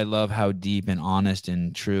like, "Oh, I love how deep and honest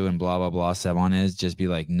and true and blah blah blah Sevon is," just be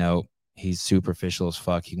like, "No, he's superficial as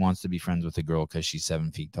fuck. He wants to be friends with a girl because she's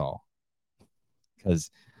 7 feet tall."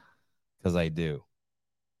 Because I do.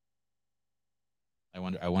 I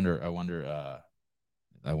wonder if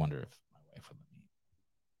my wife would let me.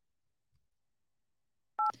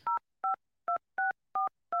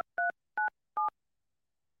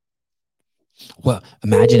 Well,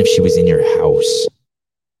 imagine if she was in your house.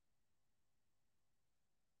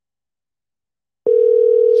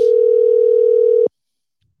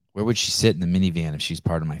 Where would she sit in the minivan if she's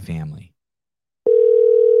part of my family?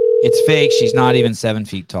 It's fake. She's not even 7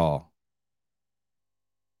 feet tall.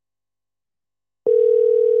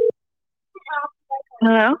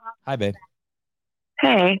 Hello? Hi, babe.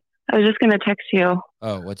 Hey, I was just going to text you.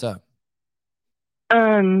 Oh, what's up?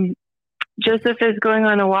 Joseph is going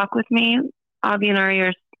on a walk with me. Avi and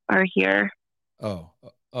Ari are here. Oh,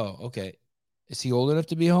 okay. Is he old enough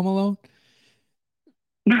to be home alone?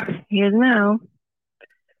 He is now.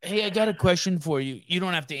 Hey, I got a question for you. You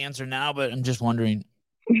don't have to answer now, but I'm just wondering.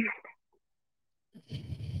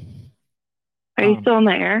 Are you still in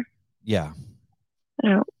the air? Yeah.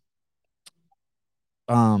 No.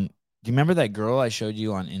 Do you remember that girl I showed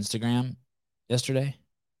you on Instagram yesterday?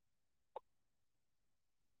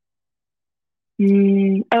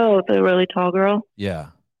 Oh, the really tall girl? Yeah.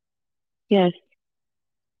 Yes.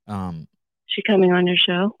 She coming on your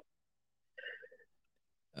show?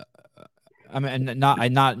 I mean,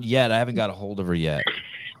 not yet. I haven't got a hold of her yet.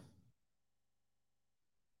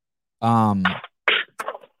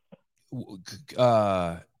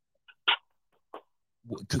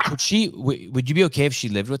 Could she? Would you be okay if she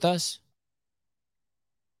lived with us?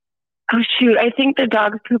 Oh shoot! I think the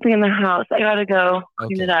dog's pooping in the house. I gotta go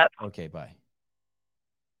clean it up. Okay, bye.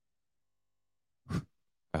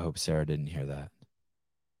 I hope Sarah didn't hear that.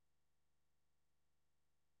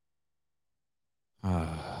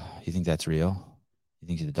 You think that's real? You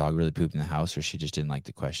think the dog really pooped in the house, or she just didn't like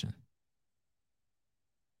the question?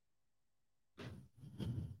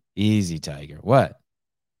 Easy, Tiger. What?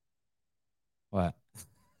 What?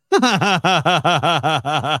 Oh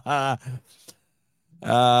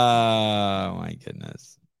my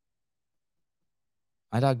goodness.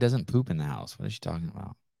 My dog doesn't poop in the house. What is she talking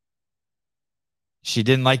about? She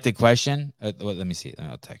didn't like the question? Let me see.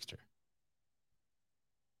 I'll text her.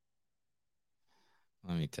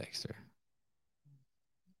 Let me text her.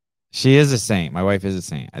 She is a saint. My wife is a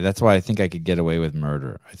saint. That's why I think I could get away with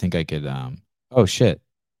murder. I think I could. Oh shit!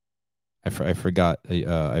 I forgot.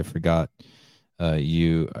 I forgot.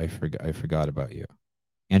 You. I forgot about you.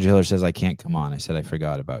 Andrew Hiller says I can't come on. I said I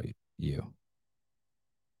forgot about you.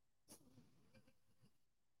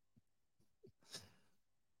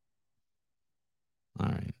 All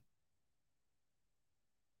right.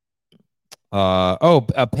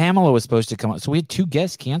 Pamela was supposed to come on. So we had 2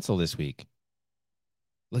 guests cancel this week.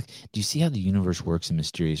 Look, do you see how the universe works in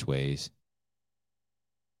mysterious ways?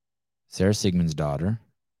 Sara Sigmundsdóttir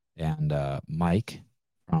and Mike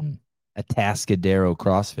from Atascadero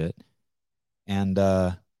CrossFit. And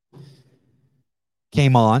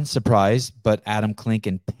came on, surprise, but Adam Klink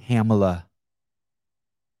and Pamela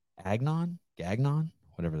Gagnon,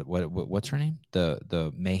 whatever. What's her name?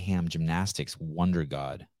 The Mayhem Gymnastics Wonder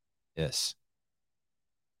God. Yes.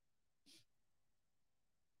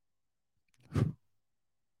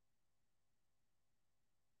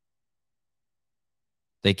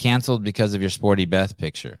 They canceled because of your Sporty Beth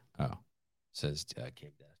picture. Oh, says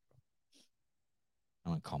Cave Dad.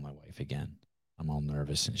 I'm gonna call my wife again. I'm all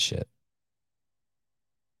nervous and shit.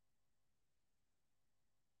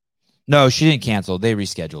 No, she didn't cancel. They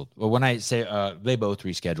rescheduled. Well, when I say they both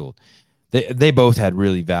rescheduled, they both had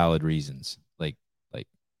really valid reasons. Like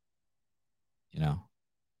you know.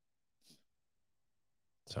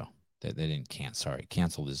 So they didn't cancel. Sorry,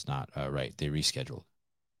 canceled is not right. They rescheduled.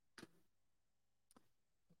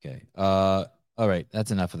 Okay. All right. That's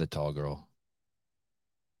enough of the tall girl.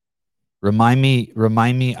 Remind me.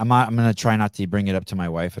 I'm gonna try not to bring it up to my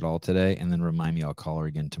wife at all today, and then remind me I'll call her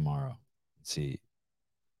again tomorrow. Let's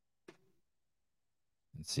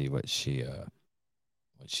see what she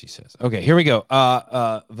says. Okay, here we go.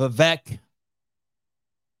 Vivek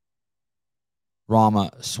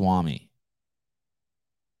Ramaswamy.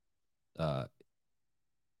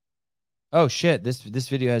 Oh shit, this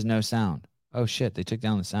video has no sound. Oh shit, they took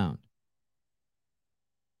down the sound.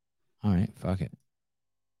 All right, fuck it.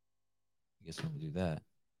 I guess we'll do that.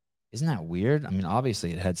 Isn't that weird? I mean,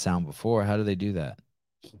 obviously it had sound before. How do they do that?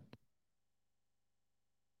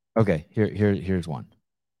 Okay, here's one.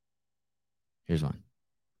 Here's one.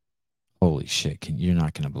 Holy shit, you're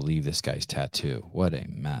not going to believe this guy's tattoo. What a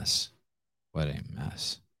mess. What a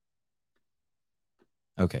mess.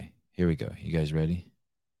 Okay, here we go. You guys ready?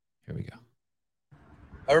 Here we go.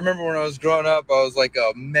 I remember when I was growing up, I was like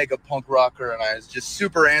a mega punk rocker, and I was just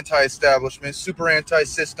super anti-establishment, super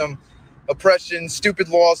anti-system, oppression, stupid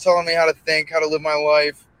laws telling me how to think, how to live my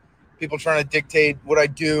life, people trying to dictate what I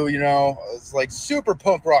do, you know. I was like super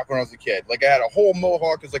punk rock when I was a kid. Like I had a whole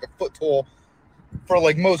mohawk, it was like a foot tall for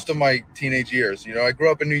like most of my teenage years. You know, I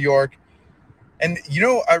grew up in New York, and you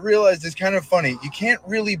know, I realized it's kind of funny. You can't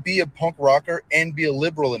really be a punk rocker and be a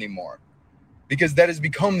liberal anymore because that has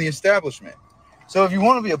become the establishment. So if you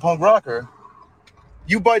want to be a punk rocker,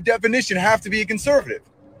 you by definition have to be a conservative.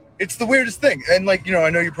 It's the weirdest thing. And like, you know, I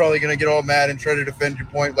know you're probably going to get all mad and try to defend your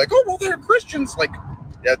point. Like, oh, well, they're Christians. Like,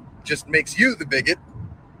 that just makes you the bigot,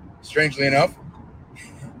 strangely enough.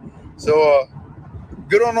 So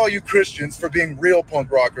good on all you Christians for being real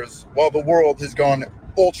punk rockers while the world has gone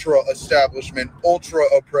ultra establishment, ultra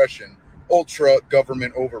oppression, ultra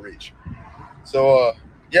government overreach. So,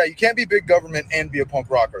 yeah, you can't be big government and be a punk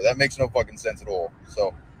rocker. That makes no fucking sense at all.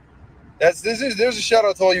 So there's a shout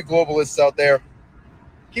out to all you globalists out there.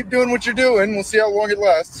 Keep doing what you're doing. We'll see how long it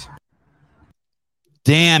lasts.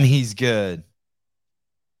 Damn, he's good.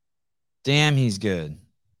 Damn, he's good.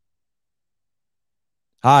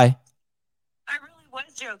 Hi. I really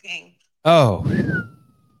was joking. Oh. I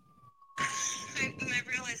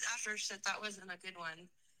realized after shit that wasn't a good one.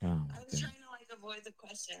 Oh, I was trying to like avoid the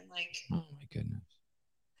question. Like, oh my goodness.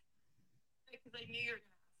 Because I knew you were going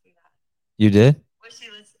to ask me that. You did? Was she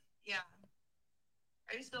listening? Yeah.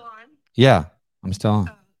 Are you still on? Yeah, I'm still on.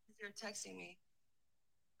 Oh, you're texting me.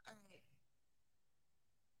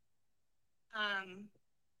 All right.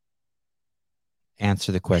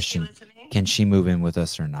 Answer the question. Can she move in with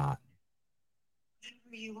us or not?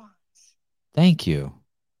 Whatever you want. Thank you.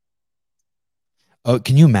 Oh,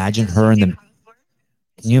 can you imagine her in the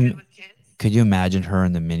could you imagine her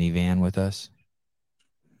in the minivan with us?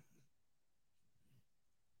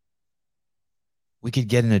 We could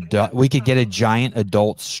get a giant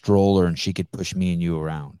adult stroller and she could push me and you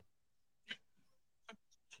around.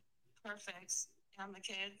 Perfect. And the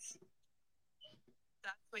kids.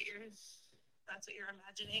 That's what you're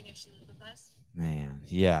imagining if she lived with us? Man,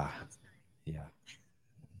 yeah. Yeah.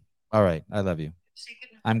 All right, I love you.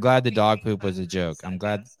 I'm glad the dog poop was a joke. I'm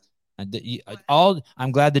glad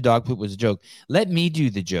the dog poop was a joke. Let me do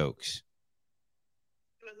the jokes.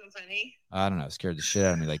 It wasn't funny. I don't know. It scared the shit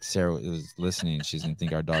out of me. Like Sarah was listening. She's going to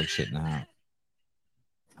think our dog shit in the house.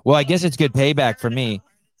 Well, I guess it's good payback for me.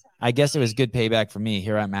 I guess it was good payback for me.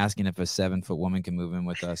 Here I'm asking if a 7-foot woman can move in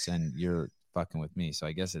with us and you're fucking with me. So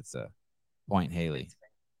I guess it's a point, Haley.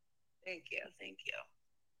 Thank you.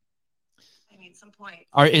 I mean, some point.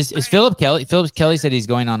 Is Philip Kelly? Philip Kelly said he's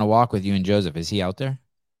going on a walk with you and Joseph. Is he out there?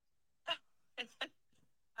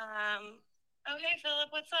 Oh, hey, Philip,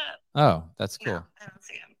 what's up? Oh, that's cool. No, I don't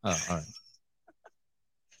see him. Oh, all right.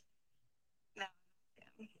 No.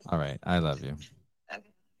 All right. I love you. Okay.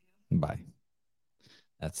 Bye.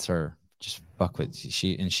 That's her. Just fuck with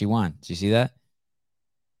she won. Did you see that?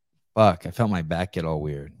 Fuck. I felt my back get all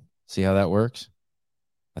weird. See how that works?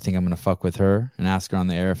 I think I'm going to fuck with her and ask her on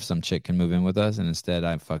the air if some chick can move in with us. And instead,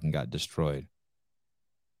 I fucking got destroyed.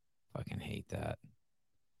 Fucking hate that.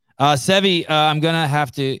 Sevi, I'm going to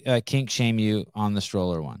have to kink shame you on the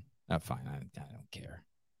stroller one. Fine. I don't care.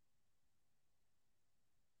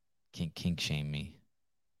 Kink shame me.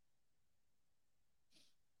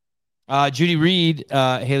 Judy Reed,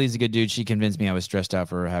 Haley's a good dude. She convinced me I was stressed out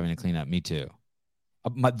for her having to clean up. Me too.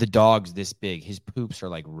 The dog's this big. His poops are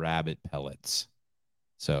like rabbit pellets.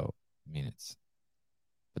 So, I mean,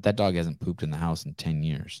 but that dog hasn't pooped in the house in 10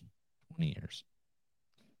 years, 20 years.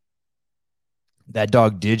 That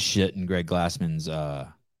dog did shit in Greg Glassman's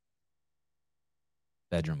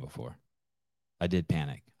bedroom before. I did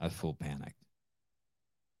panic. I full panicked.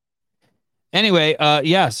 Anyway,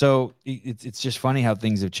 yeah, so it's just funny how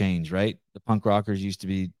things have changed, right? The punk rockers used to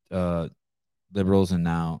be liberals, and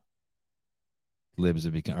now libs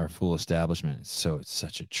have become our full establishment. So it's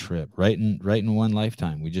such a trip. Right in one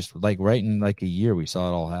lifetime. We just right in like a year we saw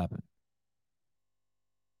it all happen.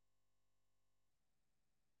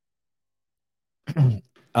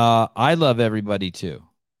 I love everybody too.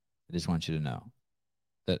 I just want you to know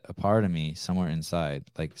that a part of me somewhere inside,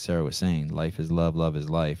 like Sarah was saying, life is love, love is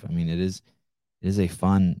life. I mean, it is a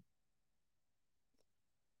fun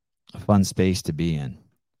space to be in.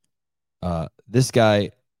 This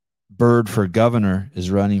guy, Bird for governor, is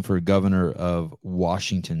running for governor of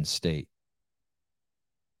Washington State.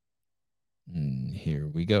 Here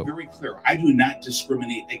we go. Very clear. I do not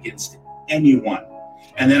discriminate against anyone.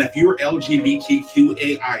 And then if you're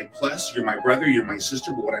LGBTQAI plus, you're my brother, you're my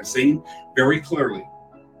sister. But what I'm saying very clearly,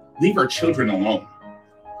 leave our children alone.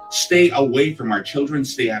 Stay away from our children.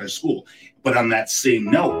 Stay out of school. But on that same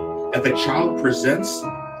note, if a child presents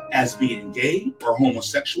as being gay or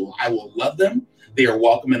homosexual, I will love them. They are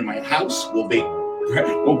welcome in my house. We'll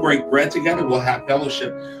break bread together. We'll have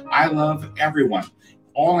fellowship. I love everyone.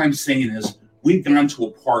 All I'm saying is we've gone to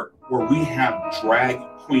a part where we have drag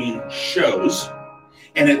queen shows,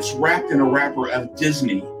 and it's wrapped in a wrapper of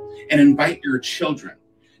Disney, and invite your children.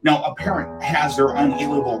 Now, a parent has their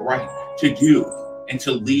unalienable right to do and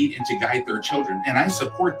to lead and to guide their children. And I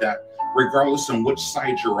support that regardless on which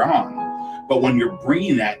side you're on. But when you're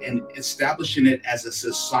bringing that and establishing it as a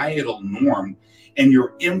societal norm, and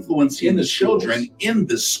you're influencing the children in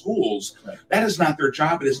the schools, that is not their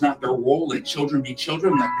job. It is not their role. Let children be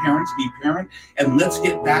children. Let parents be parent. And let's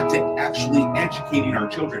get back to actually educating our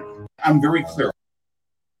children. I'm very clear.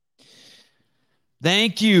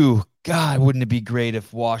 Thank you. God, wouldn't it be great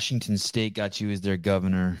if Washington State got you as their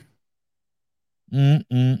governor? It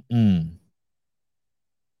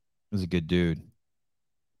was a good dude.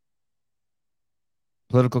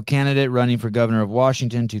 Political candidate running for governor of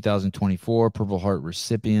Washington, 2024, Purple Heart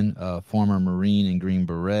recipient, former Marine and Green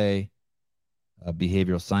Beret, a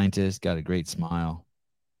behavioral scientist, got a great smile.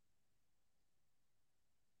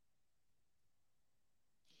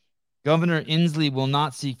 Governor Inslee will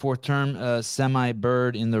not seek fourth term. Semi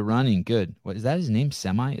Bird in the running. Good. What is that? His name?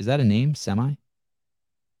 Semi? Is that a name? Semi?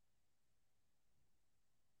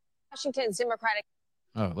 Washington's Democratic.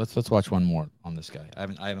 Oh, let's watch one more on this guy. I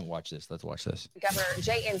haven't watched this. Let's watch this. Governor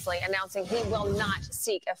Jay Inslee announcing he will not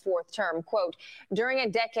seek a fourth term. Quote, during a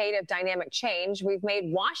decade of dynamic change, we've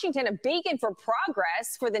made Washington a beacon for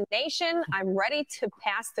progress for the nation. I'm ready to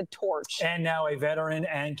pass the torch. And now a veteran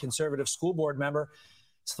and conservative school board member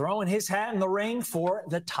is throwing his hat in the ring for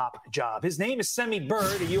the top job. His name is Semi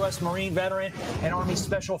Bird, a U.S. Marine veteran and Army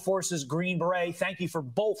Special Forces Green Beret. Thank you for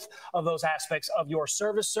both of those aspects of your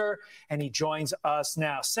service, sir. And he joins us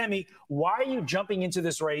now. Semi, why are you jumping into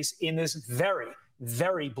this race in this very,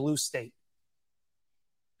 very blue state?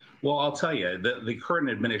 Well, I'll tell you, the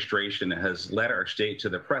current administration has led our state to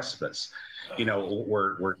the precipice. You know,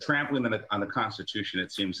 we're trampling on the Constitution,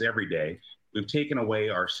 it seems, every day. We've taken away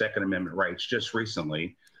our Second Amendment rights just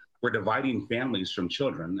recently. We're dividing families from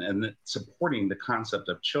children and supporting the concept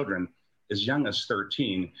of children as young as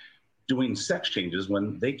 13 doing sex changes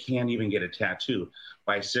when they can't even get a tattoo,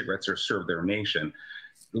 buy cigarettes, or serve their nation,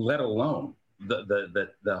 let alone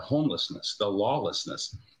the homelessness, the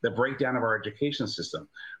lawlessness, the breakdown of our education system.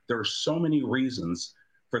 There are so many reasons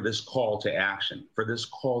for this call to action, for this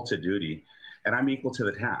call to duty, and I'm equal to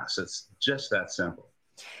the task. It's just that simple.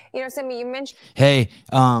 You know, Simi, you mentioned. Hey,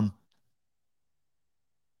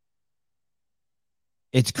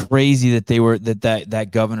 it's crazy that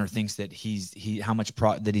that governor thinks that he's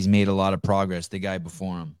made a lot of progress. The guy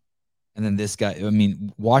before him, and then this guy. I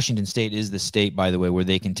mean, Washington State is the state, by the way, where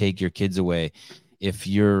they can take your kids away if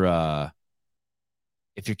your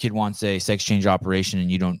kid wants a sex change operation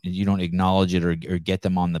and you don't acknowledge it or get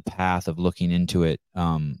them on the path of looking into it.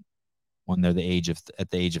 when they're at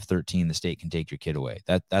the age of 13, the state can take your kid away.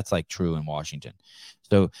 That's like true in Washington.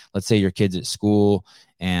 So let's say your kid's at school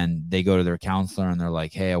and they go to their counselor and they're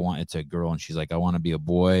like, hey, it's a girl. And she's like, I want to be a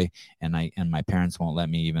boy. And my parents won't let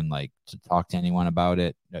me even like to talk to anyone about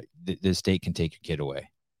it. The state can take your kid away.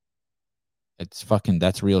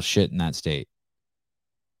 That's real shit in that state.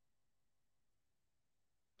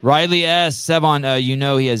 Riley S.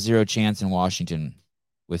 Sevon, he has zero chance in Washington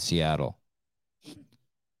with Seattle.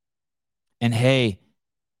 And hey,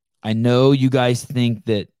 I know you guys think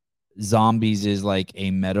that zombies is like a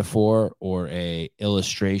metaphor or a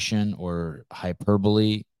illustration or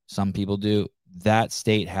hyperbole. Some people do. That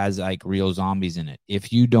state has like real zombies in it.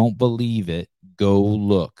 If you don't believe it, go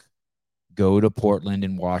look. Go to Portland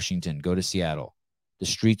and Washington. Go to Seattle. The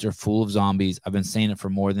streets are full of zombies. I've been saying it for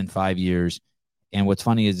more than 5 years. And what's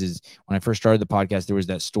funny is when I first started the podcast, there was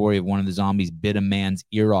that story of one of the zombies bit a man's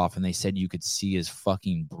ear off, and they said you could see his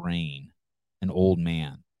fucking brain. An old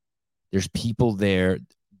man. There's people there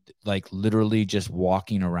like literally just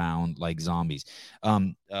walking around like zombies.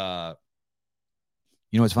 What's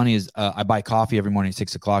funny is I buy coffee every morning at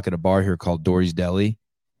 6 o'clock at a bar here called Dory's Deli.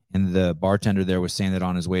 And the bartender there was saying that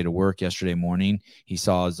on his way to work yesterday morning, he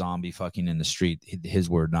saw a zombie fucking in the street,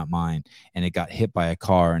 his word, not mine. And it got hit by a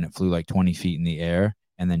car and it flew like 20 feet in the air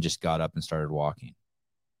and then just got up and started walking.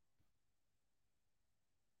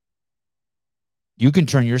 You can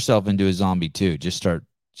turn yourself into a zombie too. Just start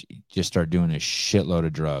doing a shitload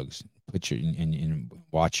of drugs. And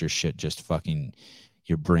watch your shit just fucking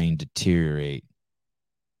your brain deteriorate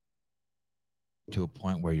to a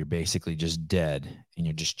point where you're basically just dead and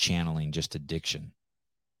you're just channeling just addiction.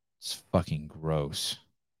 It's fucking gross.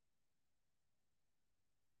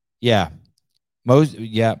 Yeah. That's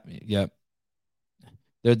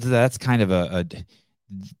kind of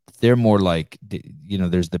they're more like,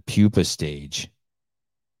 there's the pupa stage.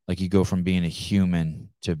 Like you go from being a human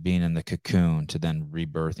to being in the cocoon to then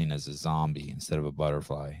rebirthing as a zombie instead of a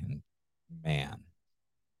butterfly. And man.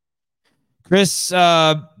 Chris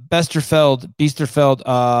Beasterfeld,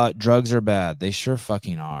 drugs are bad. They sure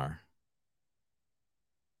fucking are.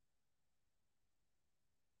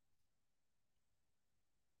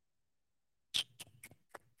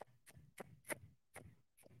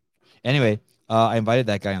 Anyway, I invited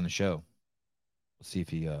that guy on the show. We'll see if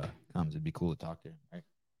he comes. It'd be cool to talk to him, right?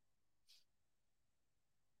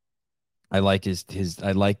 I like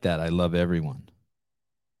I like that. I love everyone.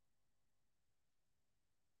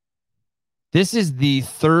 This is the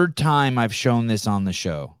third time I've shown this on the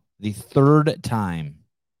show. The third time.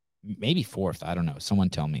 Maybe fourth. I don't know. Someone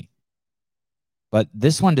tell me. But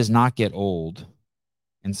this one does not get old.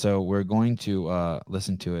 And so we're going to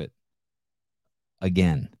listen to it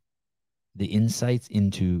again. The insights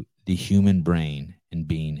into the human brain and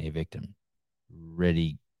being a victim.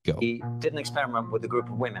 Ready, go. He did an experiment with a group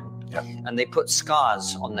of women, and they put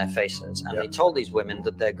scars on their faces, and they told these women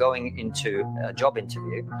that they're going into a job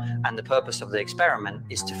interview, and the purpose of the experiment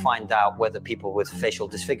is to find out whether people with facial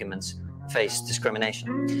disfigurements face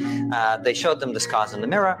discrimination. They showed them the scars in the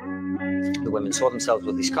mirror. The women saw themselves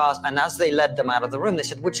with these scars, and as they led them out of the room, they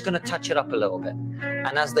said, we're just going to touch it up a little bit.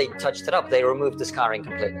 And as they touched it up, they removed the scarring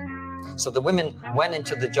completely. So the women went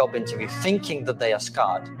into the job interview thinking that they are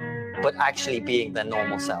scarred, but actually being their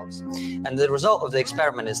normal selves. And the result of the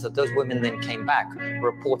experiment is that those women then came back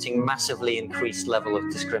reporting massively increased level of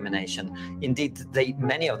discrimination. Indeed,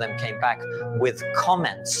 many of them came back with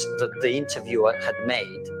comments that the interviewer had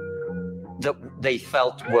made that they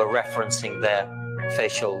felt were referencing their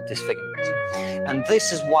facial disfigurement. And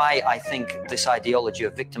this is why I think this ideology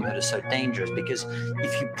of victimhood is so dangerous, because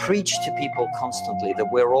if you preach to people constantly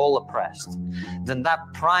that we're all oppressed, then that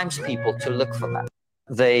primes people to look for that.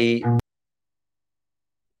 They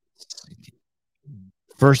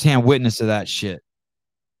First-hand witness of that shit.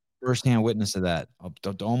 First-hand witness of that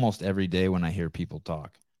almost every day when I hear people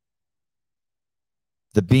talk.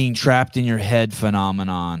 The being trapped in your head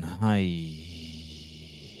phenomenon.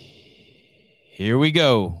 Here we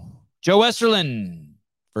go. Joe Westerlin.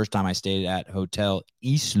 First time I stayed at Hotel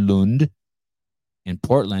Eastlund in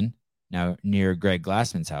Portland, now near Greg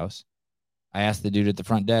Glassman's house. I asked the dude at the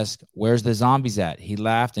front desk, where's the zombies at? He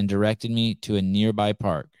laughed and directed me to a nearby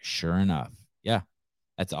park. Sure enough. Yeah,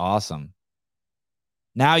 that's awesome.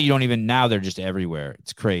 Now they're just everywhere.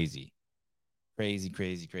 It's crazy. Crazy.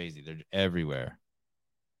 They're everywhere.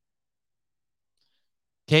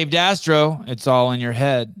 Cave Dastro, it's all in your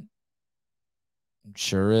head.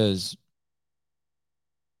 Sure is.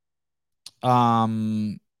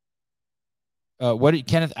 Kenneth,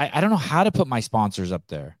 I don't know how to put my sponsors up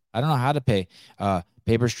there. I don't know how to pay.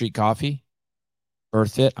 Paper Street Coffee,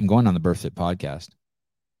 BirthFit. I'm going on the BirthFit podcast.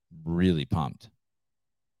 really pumped.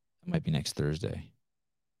 It might be next Thursday.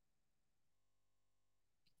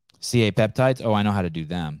 CA peptides. Oh, I know how to do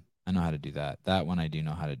them. I know how to do that. That one I do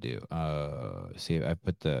know how to do. See, I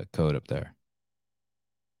put the code up there.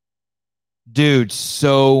 Dude,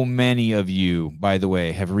 so many of you, by the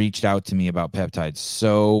way, have reached out to me about peptides.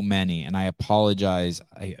 So many. And I apologize.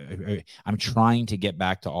 I'm trying to get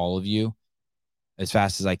back to all of you as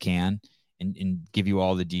fast as I can and give you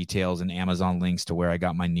all the details and Amazon links to where I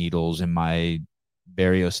got my needles and my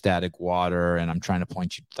bariostatic water. And I'm trying to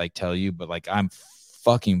point you, like, tell you, but like, I'm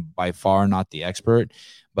fucking by far not the expert,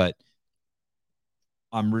 but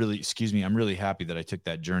I'm really happy that I took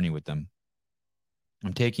that journey with them. I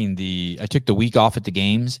took the week off at the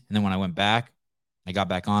games. And then when I went back, I got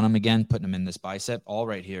back on them again, putting them in this bicep, all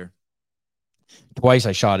right here. Twice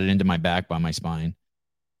I shot it into my back by my spine.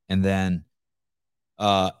 And then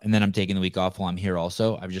I'm taking the week off while I'm here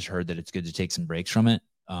also. I've just heard that it's good to take some breaks from it.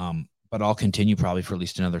 But I'll continue probably for at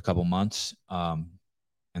least another couple months. And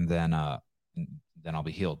then I'll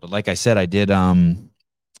be healed. But like I said, I did,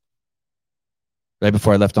 right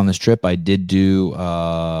before I left on this trip, I did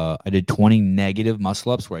 20 negative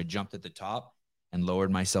muscle ups where I jumped at the top and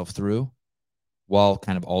lowered myself through while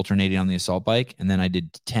kind of alternating on the assault bike. And then I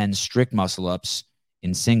did 10 strict muscle ups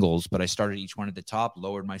in singles, but I started each one at the top,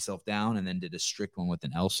 lowered myself down, and then did a strict one with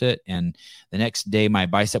an L sit. And the next day, my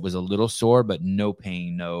bicep was a little sore, but no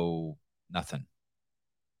pain, nothing.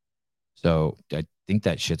 So I think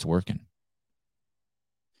that shit's working.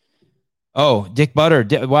 Oh, Dick Butter.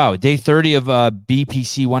 Wow. Day 30 of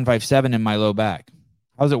BPC 157 in my low back.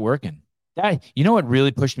 How's it working? You know what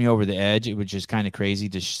really pushed me over the edge, which is kind of crazy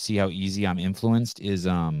to see how easy I'm influenced, is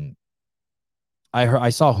I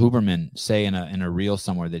saw Huberman say in a reel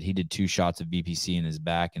somewhere that he did 2 shots of BPC in his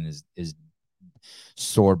back and his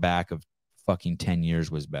sore back of fucking 10 years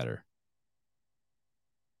was better.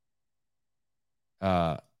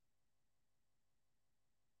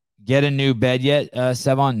 Get a new bed yet,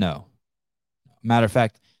 Sevon? No. Matter of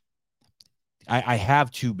fact, I have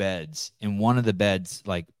 2 beds, and one of the beds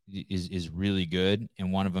like is really good,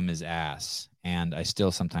 and one of them is ass, and I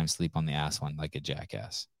still sometimes sleep on the ass one like a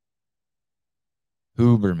jackass.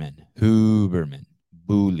 Huberman,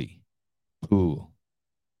 Booley, Pool,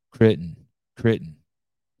 Critten.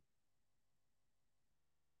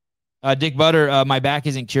 Dick Butter, my back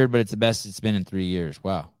isn't cured, but it's the best it's been in 3 years.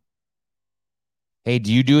 Wow. Hey,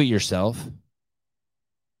 do you do it yourself?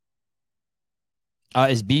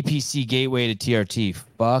 Is BPC gateway to TRT?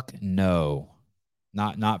 Fuck no.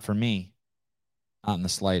 Not for me. Not in the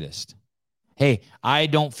slightest. Hey, I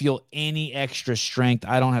don't feel any extra strength.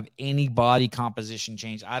 I don't have any body composition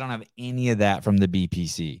change. I don't have any of that from the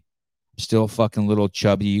BPC. Still fucking little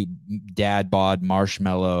chubby dad bod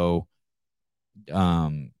marshmallow.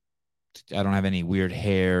 I don't have any weird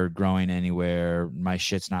hair growing anywhere. My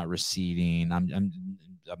shit's not receding. I'm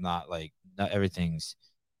not like, not everything's.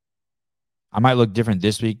 I might look different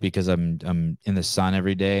this week because I'm in the sun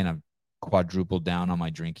every day and I've quadrupled down on my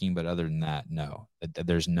drinking. But other than that, no.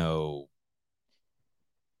 There's no.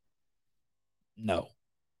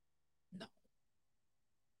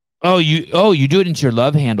 Oh, you do it into your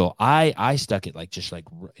love handle. I stuck it like just like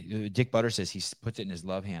Dick Butter says he puts it in his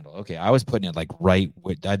love handle. Okay, I was putting it like right.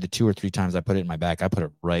 I had the 2 or 3 times I put it in my back. I put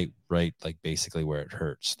it right, like basically where it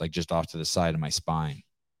hurts, like just off to the side of my spine.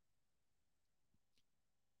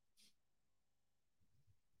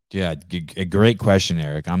 Yeah, a great question,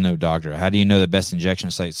 Eric. I'm no doctor. How do you know the best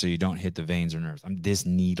injection site so you don't hit the veins or nerves? This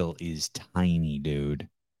needle is tiny, dude.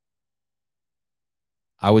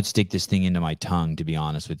 I would stick this thing into my tongue, to be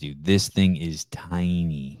honest with you. This thing is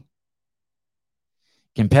tiny.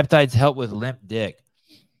 Can peptides help with limp dick?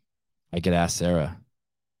 I could ask Sara.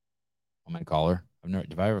 I'm going to call her.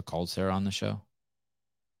 Have I ever called Sara on the show?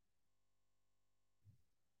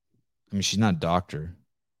 I mean, she's not a doctor.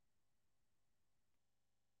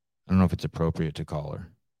 I don't know if it's appropriate to call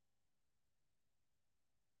her.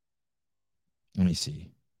 Let me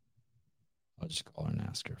see. I'll just call her and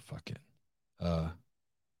ask her. Fuck it. I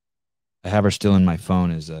have her still in my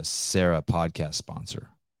phone as a Sara podcast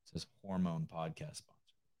sponsor. It says hormone podcast sponsor.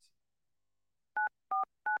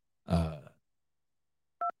 Oh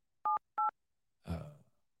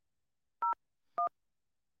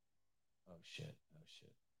shit.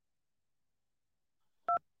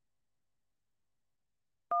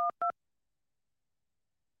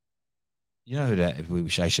 You know who that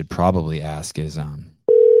I should probably ask is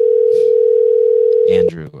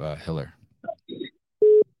Andrew Hiller.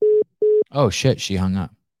 Oh shit, she hung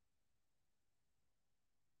up.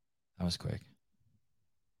 That was quick.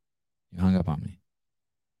 You hung up on me.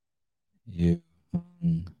 You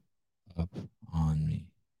hung up on me.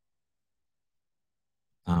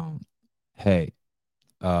 Hey,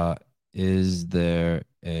 is there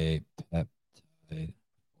a peptide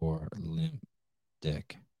for limp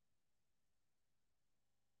dick?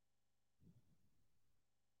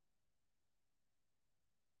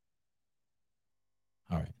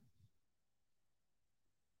 All right.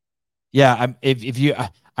 Yeah, if you,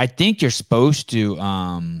 I think you're supposed to,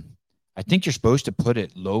 I think you're supposed to put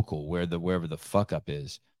it local wherever the fuck up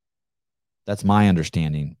is. That's my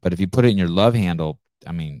understanding. But if you put it in your love handle,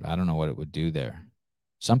 I mean, I don't know what it would do there.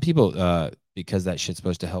 Some people, because that shit's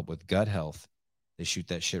supposed to help with gut health, they shoot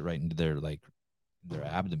that shit right into their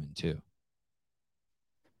abdomen too.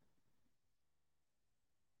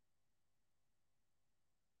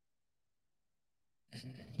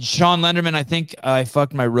 Sean Lenderman, I think I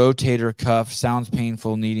fucked my rotator cuff. Sounds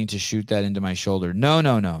painful, needing to shoot that into my shoulder. No.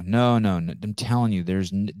 I'm telling you,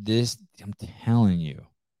 this. I'm telling you,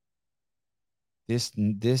 this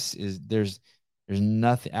is there's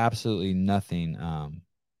nothing, absolutely nothing.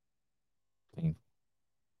 Painful.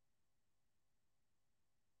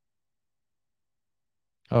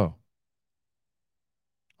 Oh,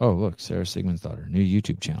 look, Sara Sigmundsdóttir, new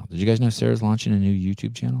YouTube channel. Did you guys know Sara's launching a new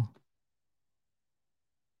YouTube channel?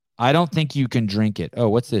 I don't think you can drink it. Oh,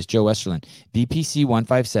 what's this? Joe Westerland. BPC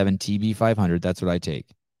 157, TB 500. That's what I take.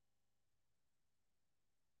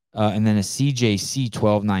 And then a CJC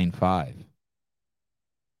 1295.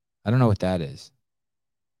 I don't know what that is.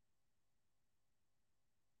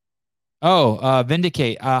 Oh,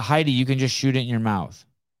 Vindicate. Heidi, you can just shoot it in your mouth.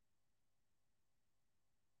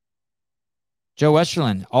 Joe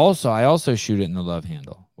Westerland. I also shoot it in the love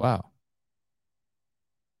handle. Wow.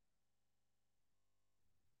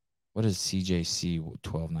 What is CJC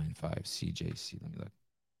 1295? CJC. Let me look.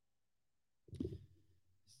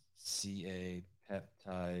 CA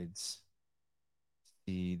peptides.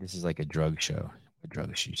 This is like a drug show. What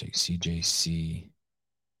drug should you take? CJC.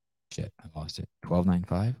 Shit, I lost it.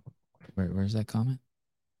 1295? Where's that comment?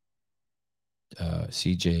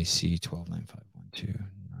 CJC 1295.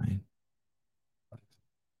 129.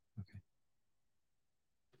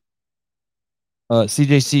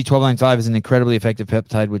 CJC 1295 is an incredibly effective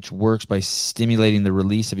peptide which works by stimulating the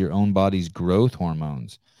release of your own body's growth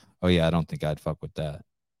hormones. Oh, yeah, I don't think I'd fuck with that. Let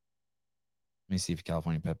me see if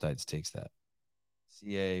California Peptides takes that.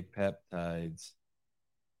 CA Peptides.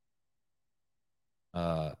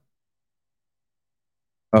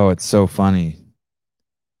 Oh, it's so funny.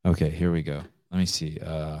 Okay, here we go. Let me see.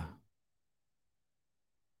 I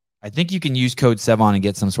think you can use code Sevon and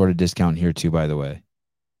get some sort of discount here too, by the way.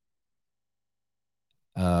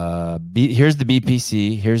 Here's the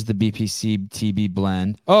BPC. Here's the BPC TB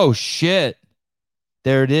blend. Oh shit.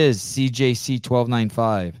 There it is. CJC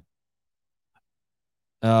 1295.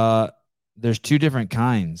 There's two different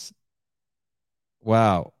kinds.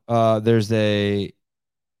 Wow. There's a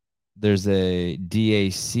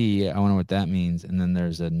DAC. I wonder what that means. And then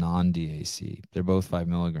there's a non-DAC. They're both 5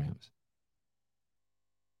 milligrams.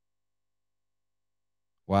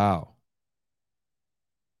 Wow.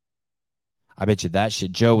 I bet you that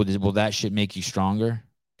shit, Joe, will that shit make you stronger?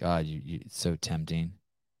 God, it's so tempting.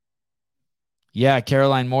 Yeah,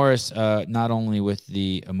 Caroline Morris, not only with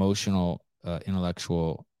the emotional,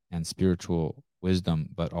 intellectual, and spiritual wisdom,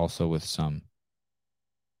 but also with some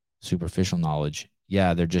superficial knowledge.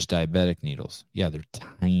 Yeah, they're just diabetic needles. Yeah, they're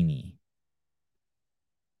tiny.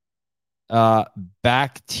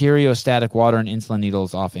 Bacteriostatic water and insulin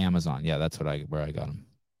needles off Amazon. Yeah, that's where I got them.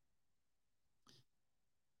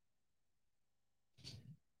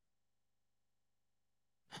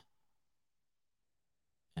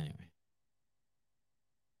 Anyway.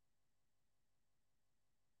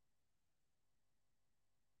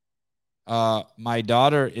 My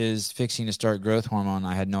daughter is fixing to start growth hormone.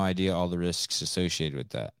 I had no idea all the risks associated with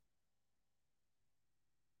that.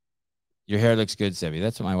 Your hair looks good, Sebi.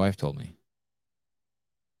 That's what my wife told me.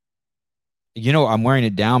 You know, I'm wearing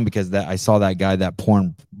it down because I saw that guy, that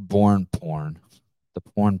porn, the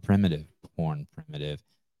porn primitive.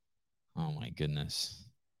 Oh my goodness.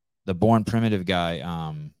 The born primitive guy,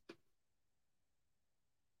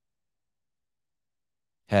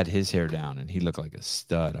 had his hair down and he looked like a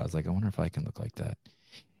stud. I was like, I wonder if I can look like that.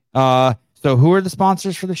 So who are the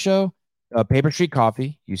sponsors for the show? Paper Street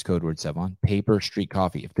Coffee. Use code word Sevon. Paper Street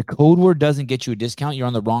Coffee. If the code word doesn't get you a discount, you're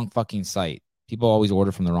on the wrong fucking site. People always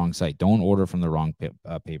order from the wrong site. Don't order from the wrong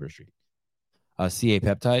Paper Street. CA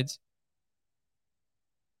Peptides.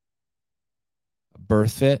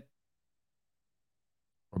 Birth Fit.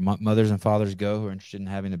 Where mothers and fathers go who are interested in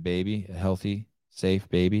having a baby, a healthy, safe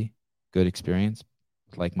baby, good experience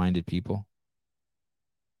with like-minded people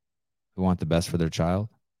who want the best for their child,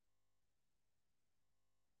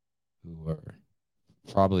 who are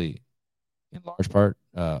probably in large part,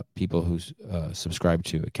 people who subscribe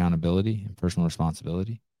to accountability and personal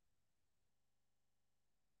responsibility.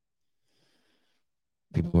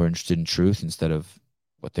 People who are interested in truth instead of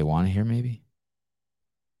what they want to hear, maybe.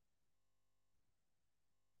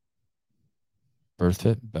 Birth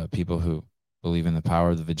fit, but people who believe in the power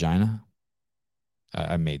of the vagina.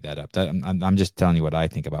 I made that up. I'm just telling you what I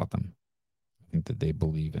think about them. I think that they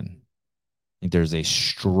believe in. I think there's a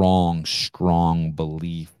strong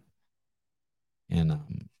belief in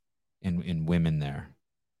women there,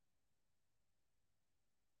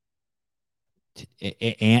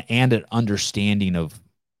 and an understanding of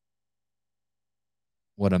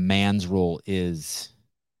what a man's role is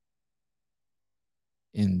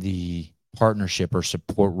in the partnership or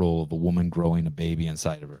support role of a woman growing a baby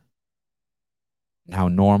inside of her. And how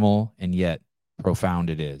normal and yet profound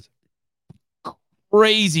it is.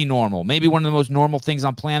 Crazy normal. Maybe one of the most normal things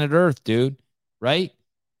on planet Earth, dude. Right?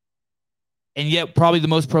 And yet probably the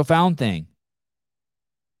most profound thing.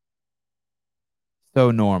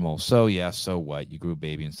 So normal. So yeah, so what? You grew a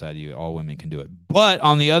baby inside of you. All women can do it. But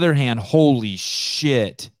on the other hand, holy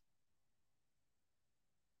shit.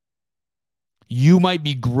 You might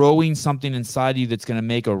be growing something inside of you that's going to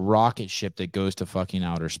make a rocket ship that goes to fucking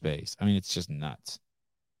outer space. I mean, it's just nuts.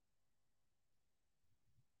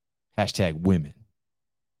 Hashtag women.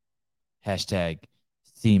 Hashtag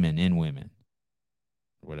semen in women.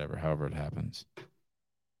 Whatever, however it happens. I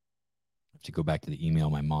have to go back to the email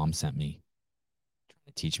my mom sent me trying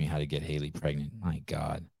to teach me how to get Haley pregnant. My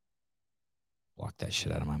God. Block that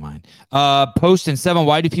shit out of my mind. Post in 7.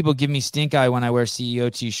 Why do people give me stink eye when I wear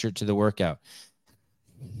CEO t-shirt to the workout?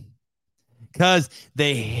 Because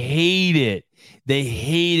they hate it. They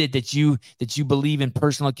hate it that you believe in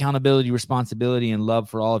personal accountability, responsibility, and love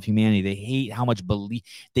for all of humanity. They hate how much belief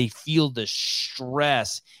they feel the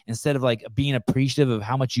stress instead of like being appreciative of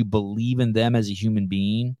how much you believe in them as a human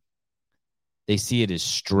being. They see it as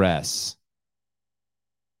stress.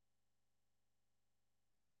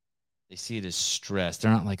 They see it as stress.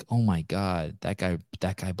 They're not like, oh my God, that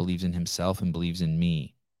guy believes in himself and believes in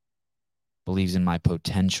me, believes in my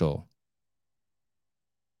potential.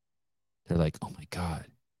 They're like, oh my God,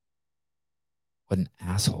 what an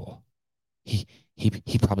asshole. He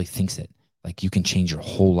probably thinks that like you can change your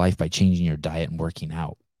whole life by changing your diet and working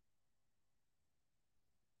out.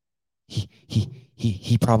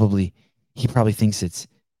 He probably thinks it's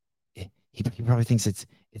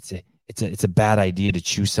a bad idea to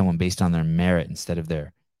choose someone based on their merit instead of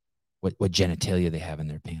their what genitalia they have in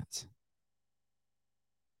their pants.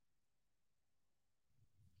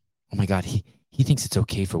 Oh my God, he thinks it's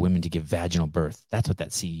okay for women to give vaginal birth. That's what that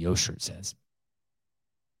CEO shirt says.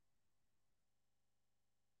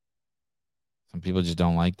 Some people just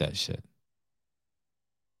don't like that shit.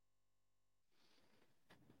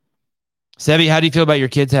 Sebi, how do you feel about your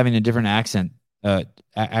kids having a different accent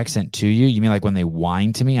to you? You mean like when they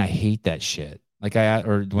whine to me? I hate that shit. Like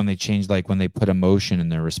or when they change, like when they put emotion in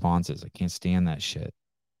their responses. I can't stand that shit.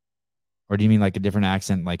 Or do you mean like a different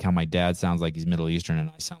accent, like how my dad sounds like he's Middle Eastern and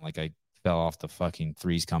I sound like I fell off the fucking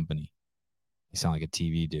Three's Company? You sound like a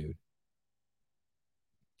TV dude.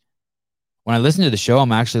 When I listen to the show,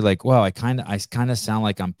 I'm actually like, wow, I kind of sound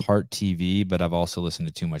like I'm part TV, but I've also listened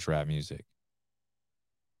to too much rap music.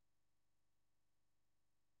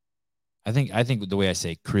 I think the way I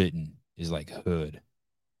say Critton is like hood.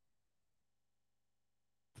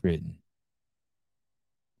 Critton.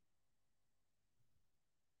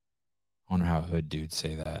 I wonder how hood dudes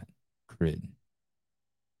say that. Critton.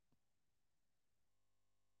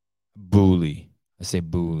 Bully. I say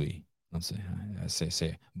bully. I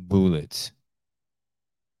say bullets.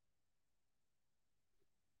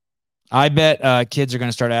 I bet kids are going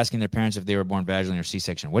to start asking their parents if they were born vaginally or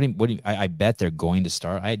C-section. I bet they're going to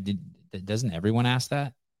start. Doesn't everyone ask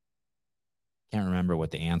that? Can't remember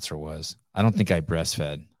what the answer was. I don't think I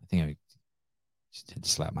breastfed. I think I just had to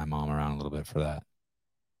slap my mom around a little bit for that.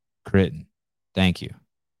 Critton. Thank you.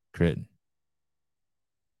 Critton.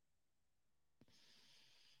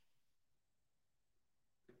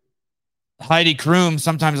 Heidi Kroom.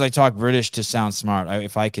 Sometimes I talk British to sound smart.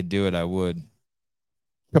 If I could do it, I would.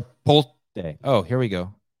 Chipotle. Oh, here we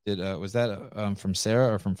go. Was that from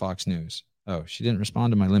Sara or from Fox News? Oh, she didn't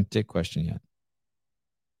respond to my limp dick question yet.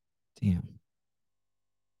 Damn.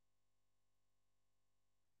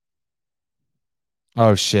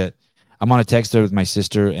 Oh shit. I'm on a text thread with my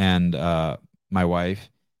sister and my wife.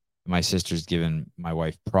 My sister's given my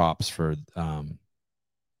wife props for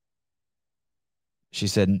she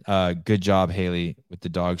said, good job, Haley, with the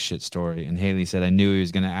dog shit story. And Haley said, I knew he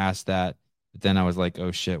was gonna ask that, but then I was like,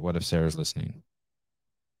 oh shit, what if Sara's listening?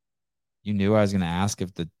 You knew I was going to ask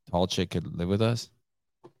if the tall chick could live with us?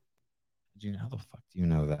 How the fuck do you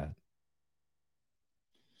know that?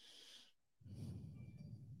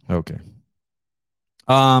 Okay.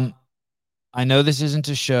 I know this isn't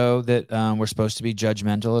a show that we're supposed to be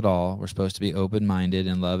judgmental at all. We're supposed to be open-minded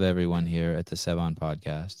and love everyone here at the Sevon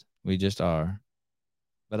podcast. We just are.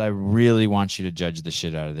 But I really want you to judge the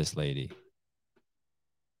shit out of this lady.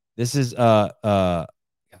 This is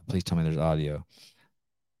please tell me there's audio.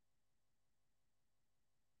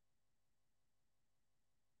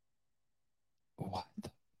 What the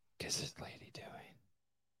fuck is this lady doing?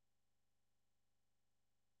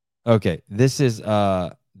 Okay, this is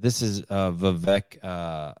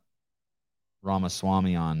Vivek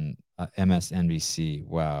Ramaswamy on MSNBC.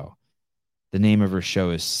 Wow. The name of her show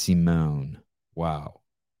is Simone. Wow.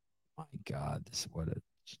 My God, this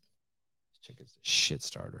chick is a shit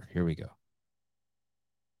starter. Here we go.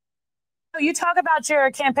 You talk about your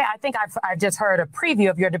campaign. I think I've just heard a preview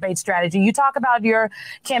of your debate strategy. You talk about your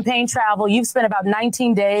campaign travel. You've spent about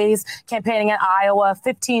 19 days campaigning in Iowa,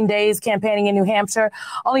 15 days campaigning in New Hampshire,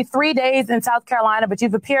 only 3 days in South Carolina, but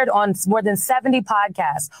you've appeared on more than 70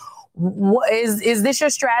 podcasts. Is this your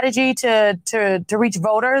strategy to reach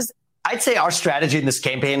voters? I'd say our strategy in this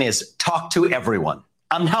campaign is talk to everyone.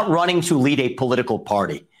 I'm not running to lead a political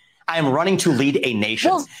party. I am running to lead a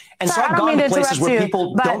nation. Well, and so I've gone to places where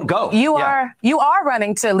people don't go. You are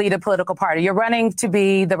running to lead a political party. You're running to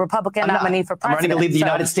be the Republican nominee for president. I'm running to lead the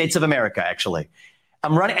United States of America, actually.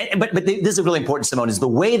 I'm running, but this is really important, Simone, is the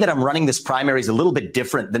way that I'm running this primary is a little bit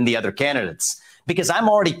different than the other candidates because I'm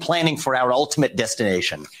already planning for our ultimate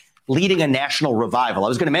destination, leading a national revival. I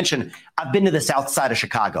was going to mention, I've been to the south side of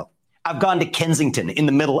Chicago. I've gone to Kensington in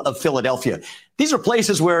the middle of Philadelphia. These are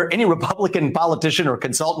places where any Republican politician or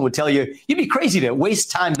consultant would tell you, you'd be crazy to waste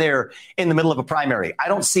time there in the middle of a primary. I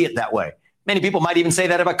don't see it that way. Many people might even say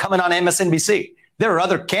that about coming on MSNBC. There are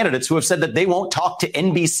other candidates who have said that they won't talk to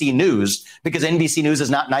NBC News because NBC News is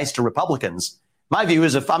not nice to Republicans. My view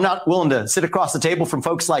is if I'm not willing to sit across the table from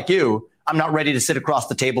folks like you, I'm not ready to sit across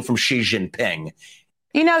the table from Xi Jinping.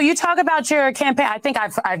 You know, you talk about your campaign. I think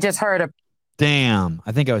I've just heard of. Damn,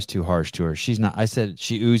 I think I was too harsh to her. She's not. I said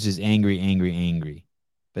she oozes angry,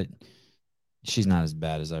 but she's not as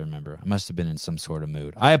bad as I remember. I must have been in some sort of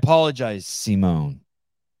mood. I apologize, Simone.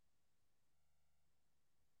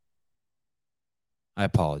 I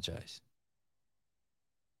apologize.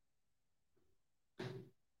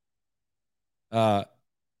 Cave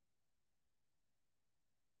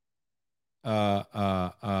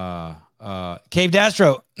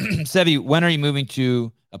Dastro, Sevi, when are you moving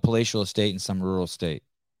to a palatial estate in some rural state?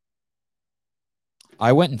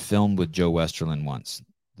 I went and filmed with Joe Westerlin once,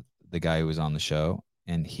 the guy who was on the show,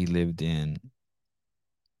 and he lived in,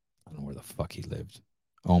 I don't know where the fuck he lived,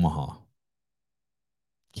 Omaha,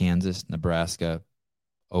 Kansas, Nebraska,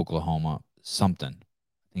 Oklahoma, something.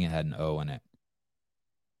 I think it had an O in it.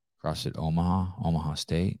 Across at Omaha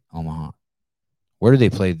State, Omaha. Where do they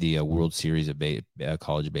play the World Series of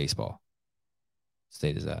college baseball? What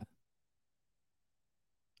state is that?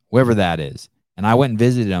 Wherever that is. And I went and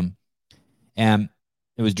visited him, and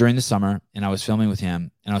it was during the summer, and I was filming with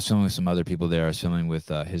him, and I was filming with some other people there. I was filming with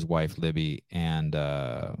his wife, Libby, and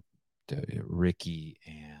Ricky,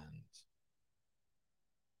 and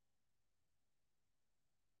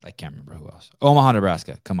I can't remember who else. Omaha,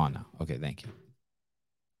 Nebraska. Come on now. Okay, thank you.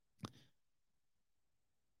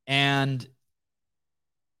 And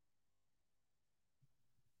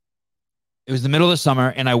it was the middle of the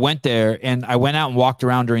summer, and I went there, and I went out and walked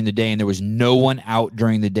around during the day, and there was no one out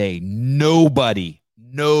during the day. Nobody.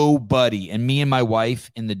 And me and my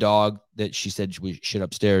wife and the dog that she said we should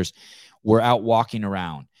upstairs were out walking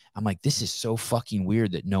around. I'm like, this is so fucking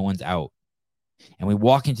weird that no one's out. And we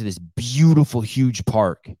walk into this beautiful, huge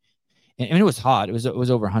park. And it was hot. It was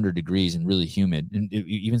over 100 degrees and really humid, and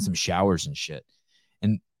even some showers and shit.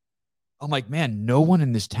 And I'm like, man, no one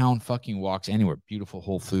in this town fucking walks anywhere. Beautiful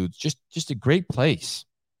Whole Foods. Just a great place.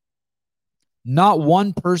 Not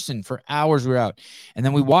one person for hours we were out. And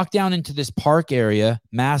then we walked down into this park area,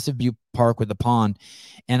 massive park with a pond.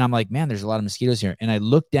 And I'm like, man, there's a lot of mosquitoes here. And I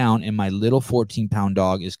look down, and my little 14-pound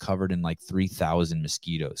dog is covered in like 3,000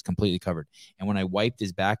 mosquitoes, completely covered. And when I wiped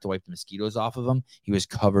his back to wipe the mosquitoes off of him, he was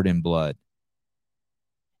covered in blood.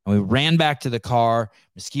 And we ran back to the car,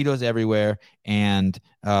 mosquitoes everywhere. And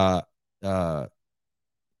the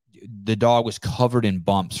dog was covered in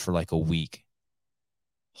bumps for like a week.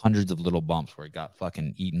 Hundreds of little bumps where it got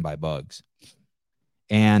fucking eaten by bugs.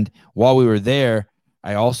 And while we were there,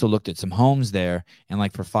 I also looked at some homes there, and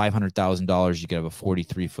like for $500,000, you could have a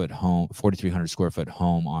 4,300 home, 4,300 square foot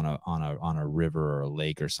home on a river or a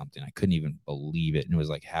lake or something. I couldn't even believe it, and it was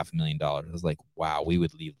like $500,000. I was like, wow, we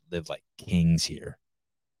would live like kings here.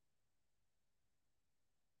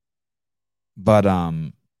 But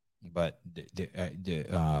the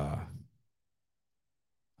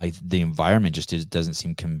environment just doesn't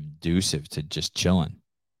seem conducive to just chilling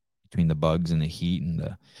between the bugs and the heat and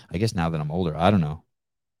the. I guess now that I'm older, I don't know.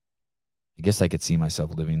 I guess I could see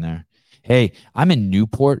myself living there. Hey, I'm in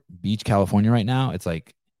Newport Beach, California right now. It's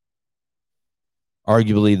like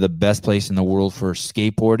arguably the best place in the world for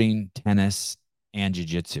skateboarding, tennis, and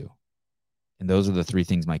jiu-jitsu. And those are the three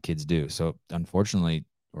things my kids do. So unfortunately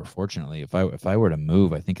or fortunately, if I were to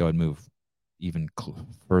move, I think I would move even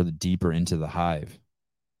further deeper into the hive.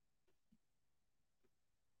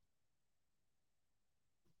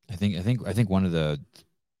 I think one of the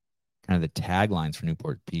kind of the taglines for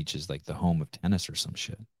Newport Beach is like the home of tennis or some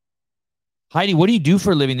shit. Heidi, what do you do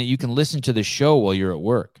for a living that you can listen to the show while you're at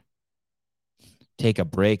work? Take a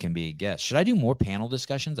break and be a guest. Should I do more panel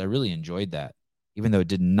discussions? I really enjoyed that, even though it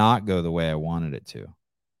did not go the way I wanted it to.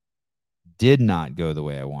 Did not go the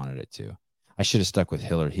way I wanted it to. I should have stuck with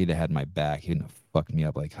Hiller. He'd have had my back. He wouldn't have fucked me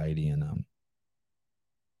up like Heidi and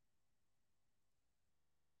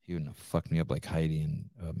he wouldn't have fucked me up like Heidi and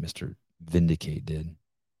Mr. Vindicate did.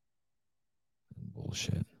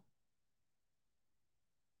 Bullshit.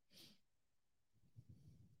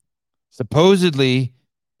 Supposedly,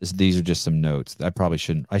 these are just some notes. I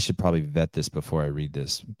should probably vet this before I read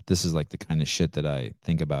this. This is like the kind of shit that I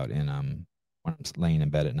think about when I'm laying in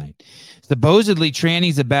bed at night. Supposedly,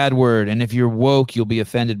 tranny's a bad word, and if you're woke, you'll be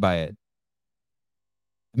offended by it.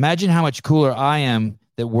 Imagine how much cooler I am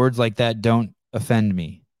that words like that don't offend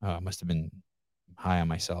me. Oh, I must have been high on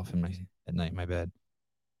myself at night in my bed.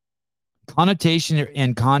 Connotation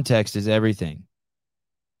and context is everything.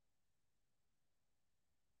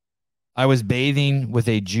 I was bathing with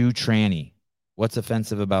a Jew tranny. What's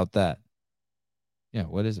offensive about that? Yeah,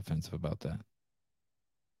 what is offensive about that?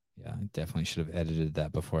 Yeah, I definitely should have edited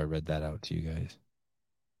that before I read that out to you guys.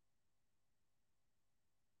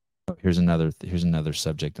 Oh, here's another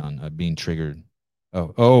subject on being triggered.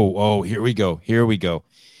 Oh, here we go.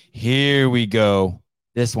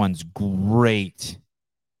 This one's great.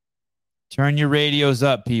 Turn your radios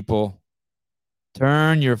up, people.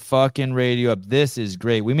 Turn your fucking radio up. This is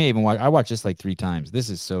great. We may even watch. I watched this like 3 times. This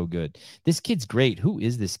is so good. This kid's great. Who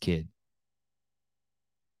is this kid?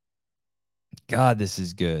 God, this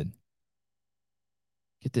is good.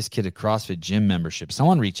 Get this kid a CrossFit gym membership.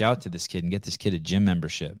 Someone reach out to this kid and get this kid a gym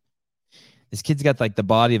membership. This kid's got like the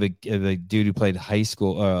body of a dude who played high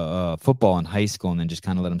school football in high school and then just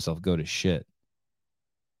kind of let himself go to shit.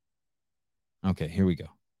 Okay, here we go.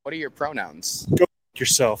 What are your pronouns? Go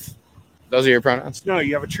yourself. Those are your pronouns? No,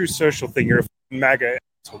 you have a true social thing. You're a MAGA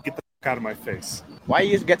asshole. Get the fuck out of my face. Why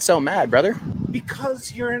you get so mad, brother?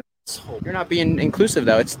 Because you're an asshole. You're not being inclusive,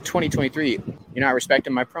 though. It's 2023. You're not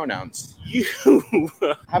respecting my pronouns. You.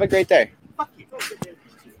 Have a great day. Fuck you.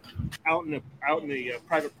 Out in the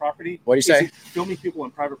private property. What do you say? Filming people on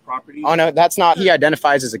private property. Oh, no, that's not. He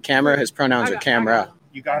identifies as a camera. His pronouns are camera.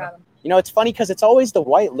 You got him. You know, it's funny because it's always the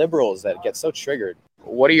white liberals that get so triggered.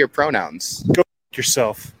 What are your pronouns? Go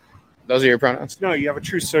yourself. Those are your pronouns? No, you have a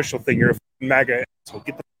true social thing. You're a MAGA asshole.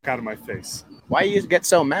 Get the fuck out of my face. Why you get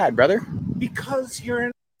so mad, brother? Because you're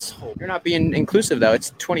an asshole. You're not being inclusive, though. It's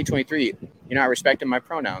 2023. You're not respecting my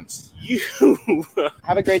pronouns. You.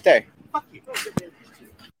 Have a great day. Fuck you.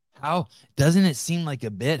 How doesn't it seem like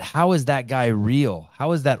a bit? How is that guy real?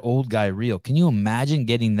 How is that old guy real? Can you imagine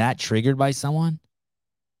getting that triggered by someone?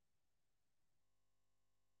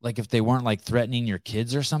 Like if they weren't like threatening your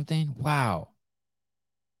kids or something? Wow.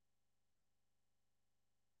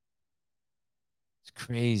 It's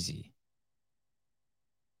crazy.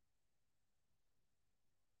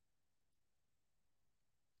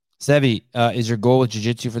 Sevi, is your goal with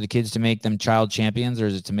jiu-jitsu for the kids to make them child champions, or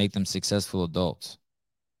is it to make them successful adults?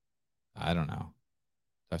 I don't know.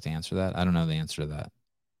 Do I have to answer that? I don't know the answer to that.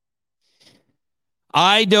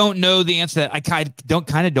 I don't know the answer to that. I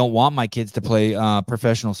kind of don't want my kids to play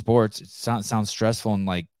professional sports. It sounds stressful and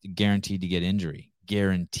like guaranteed to get injury.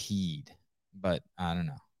 Guaranteed. But I don't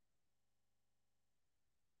know.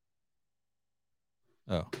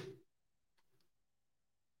 Oh.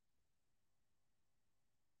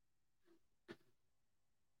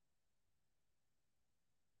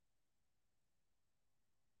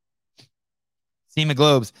 Seema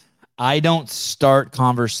Globes, I don't start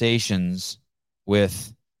conversations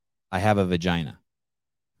with I have a vagina.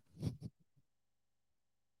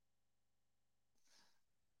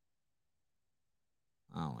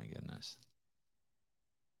 Oh my goodness.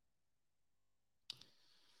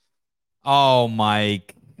 Oh,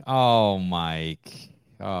 Mike. Oh, Mike.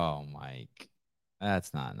 Oh, Mike.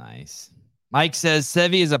 That's not nice. Mike says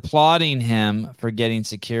Sevi is applauding him for getting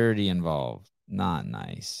security involved. Not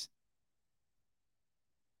nice.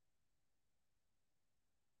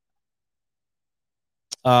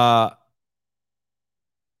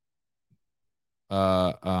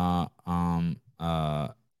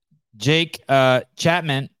 Jake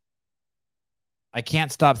Chapman. I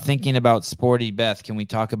can't stop thinking about Sporty Beth. Can we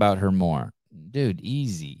talk about her more? Dude,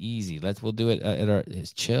 easy. We'll do it at our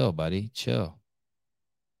chill, buddy. Chill.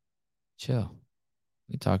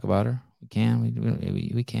 We talk about her. We can.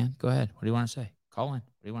 We can. Go ahead. What do you want to say? Call in. What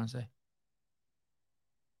do you want to say?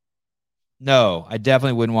 No, I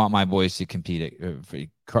definitely wouldn't want my boys to compete.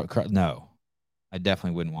 No, I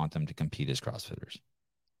definitely wouldn't want them to compete as CrossFitters.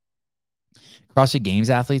 CrossFit Games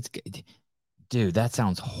athletes, dude, that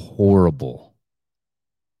sounds horrible.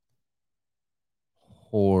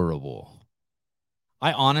 Horrible.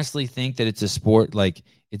 I honestly think that it's a sport like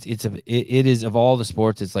it is of all the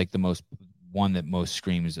sports, it's like the most one that most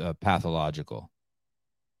screams pathological.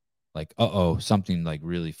 Like, something like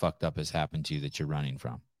really fucked up has happened to you that you're running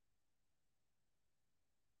from.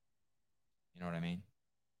 You know what I mean?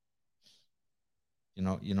 You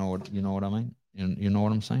know what I mean? You know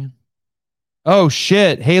what I'm saying? Oh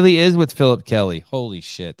shit, Haley is with Philip Kelly. Holy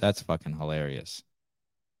shit, that's fucking hilarious.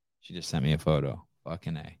 She just sent me a photo.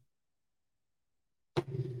 Fucking A.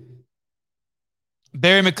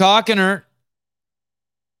 Barry McCockiner.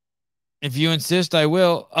 If you insist, I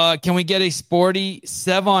will. Can we get a sporty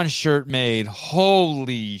Sevon shirt made?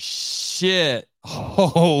 Holy shit.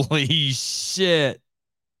 Holy shit.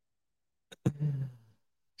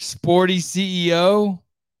 Sporty CEO?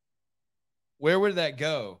 Where would that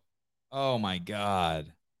go? Oh my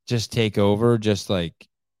God. Just take over. Just like,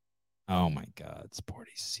 oh my God.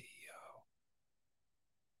 Sporty CEO.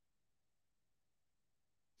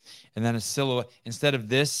 And then a silhouette instead of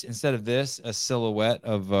this, a silhouette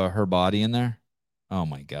of her body in there. Oh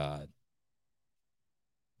my God.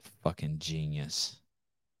 Fucking genius.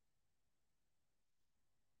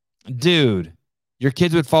 Dude, your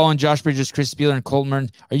kids would follow in Josh Bridges, Chris Spieler, and Colton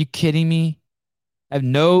Mertens. Are you kidding me? I have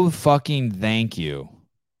no fucking thank you.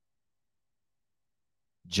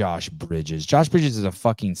 Josh Bridges. Josh Bridges is a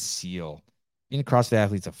fucking seal. Being a CrossFit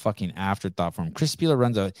athlete's a fucking afterthought for him. Chris Spieler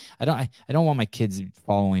runs a. I don't want my kids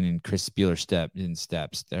following in Chris Spieler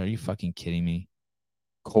steps. Are you fucking kidding me?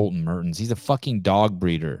 Colton Mertens. He's a fucking dog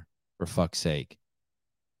breeder, for fuck's sake.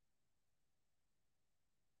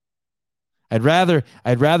 I'd rather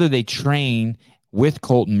they train with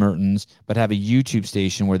Colton Mertens, but have a YouTube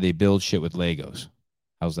station where they build shit with Legos.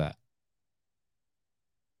 How's that?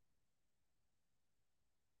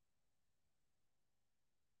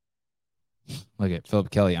 Look at Philip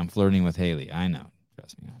Kelly. I'm flirting with Haley. I know.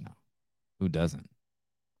 Trust me, I know. Who doesn't?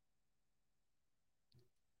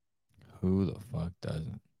 Who the fuck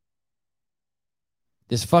doesn't?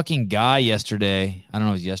 This fucking guy yesterday. I don't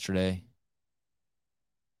know if it was yesterday.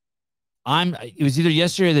 It was either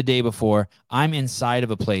yesterday or the day before. I'm inside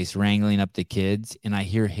of a place wrangling up the kids, and I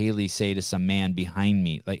hear Haley say to some man behind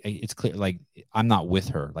me, like it's clear, like I'm not with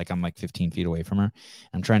her, like I'm like 15 feet away from her.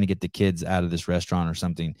 I'm trying to get the kids out of this restaurant or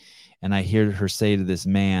something, and I hear her say to this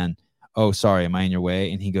man, "Oh, sorry, am I in your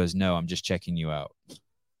way?" And he goes, "No, I'm just checking you out."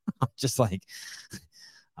 I'm just like,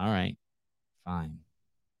 all right, fine.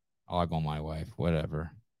 I'll go my wife,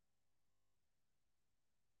 whatever.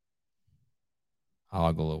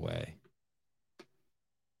 I'll go away.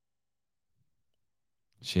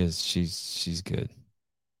 She's good.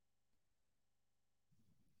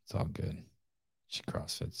 It's all good. She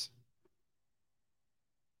CrossFits.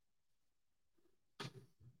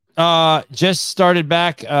 Just started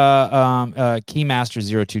back Keymaster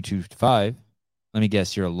 0225. Let me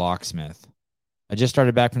guess, you're a locksmith. I just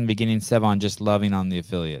started back from the beginning, Sevon, just loving on the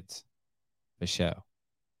affiliates. The show.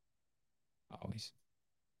 Always.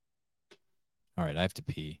 All right, I have to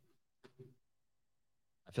pee.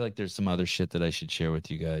 I feel like there's some other shit that I should share with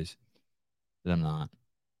you guys that I'm not.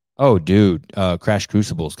 Oh, dude, Crash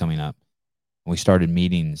Crucible's coming up. We started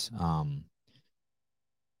meetings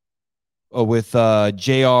with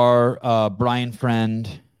JR, Brian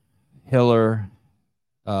Friend, Hiller,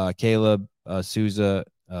 Caleb, Souza,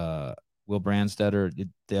 Will Brandstetter.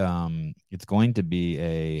 It's going to be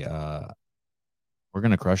we're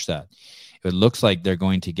going to crush that. It looks like they're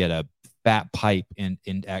going to get a fat pipe in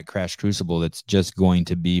at Crash Crucible that's just going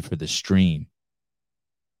to be for the stream.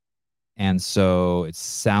 And so it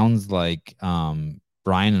sounds like Brian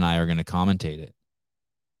and I are going to commentate it.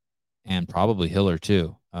 And probably Hiller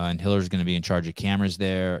too. And Hiller's going to be in charge of cameras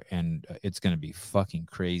there, and it's going to be fucking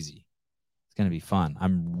crazy. It's going to be fun.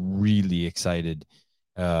 I'm really excited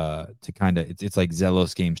to kind of it's like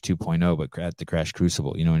Zelos Games 2.0, but at the Crash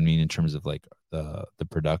Crucible. You know what I mean? In terms of like the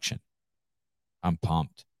production, I'm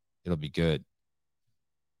pumped. It'll be good.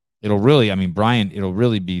 It'll really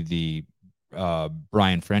be the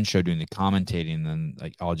Brian Friend show doing the commentating, and then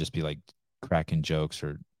like I'll just be like cracking jokes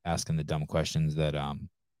or asking the dumb questions that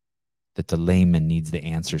the layman needs the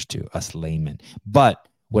answers to, us laymen. But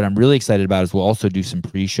what I'm really excited about is we'll also do some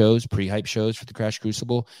pre-hype shows for the Crash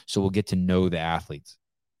Crucible, so we'll get to know the athletes.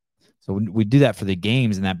 So we do that for the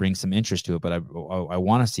games, and that brings some interest to it. But I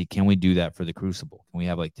want to see, can we do that for the Crucible? Can we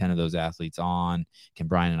have like 10 of those athletes on? Can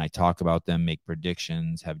Brian and I talk about them, make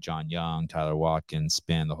predictions, have John Young, Tyler Watkins,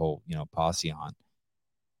 spin the whole posse on?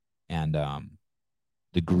 And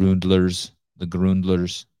the Grundlers,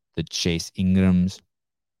 the Chase Ingrams.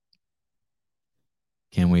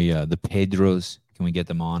 Can we the Pedros? Can we get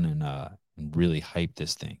them on and really hype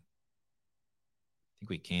this thing? I think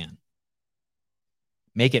we can.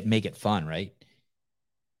 Make it fun, right?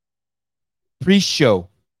 Pre-show.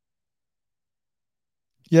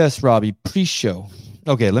 Yes, Robbie, pre-show.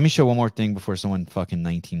 Okay, let me show one more thing before someone fucking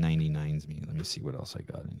 1999s me. Let me see what else I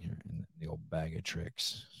got in here in the old bag of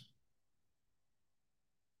tricks.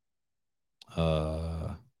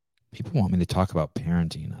 People want me to talk about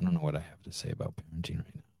parenting. I don't know what I have to say about parenting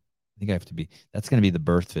right now. I think I have to be. That's going to be the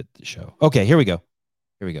birth fit show. Okay, here we go.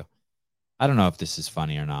 I don't know if this is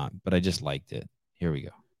funny or not, but I just liked it. Here we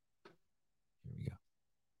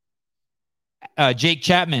go. Jake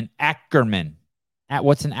Chapman, Ackerman.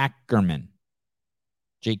 What's an Ackerman?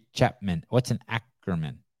 Jake Chapman. What's an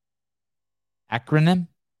Ackerman? Acronym?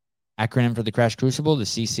 Acronym for the Crash Crucible, the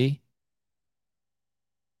CC?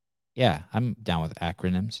 Yeah, I'm down with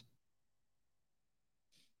acronyms.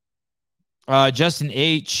 Justin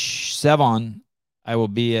H. Sevon, I will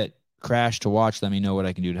be at Crash to watch. Let me know what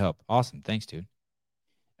I can do to help. Awesome. Thanks, dude.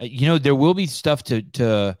 There will be stuff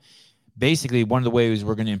to basically, one of the ways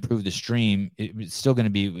we're going to improve the stream, it's still going to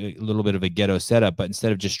be a little bit of a ghetto setup, but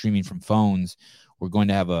instead of just streaming from phones, we're going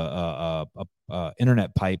to have a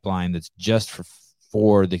internet pipeline that's just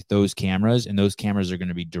for those cameras, and those cameras are going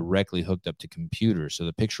to be directly hooked up to computers. So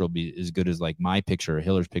the picture will be as good as like my picture, or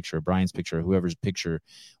Hiller's picture, or Brian's picture, or whoever's picture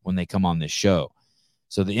when they come on this show.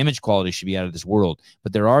 So the image quality should be out of this world.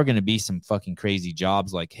 But there are going to be some fucking crazy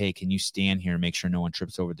jobs like, hey, can you stand here and make sure no one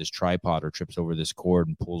trips over this tripod or trips over this cord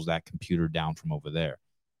and pulls that computer down from over there?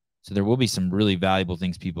 So there will be some really valuable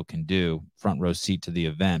things people can do, front row seat to the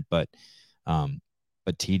event, but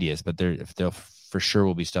tedious. But there for sure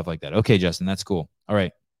will be stuff like that. Okay, Justin, that's cool. All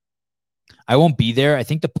right. I won't be there. I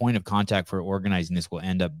think the point of contact for organizing this will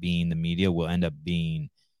end up being the media, will end up being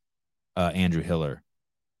Andrew Hiller.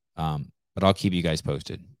 But I'll keep you guys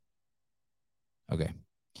posted. Okay,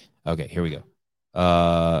 here we go.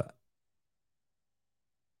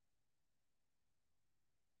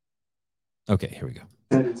 Okay, here we go.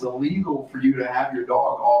 That it's illegal for you to have your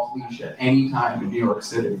dog off leash at any time in New York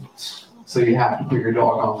City. So you have to put your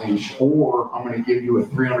dog on leash, or I'm going to give you a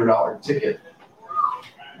 $300 ticket.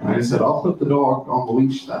 And I said, I'll put the dog on the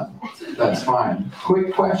leash then. That's fine.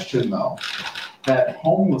 Quick question though. That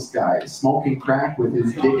homeless guy smoking crack with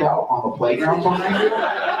his dick out on the playground behind you?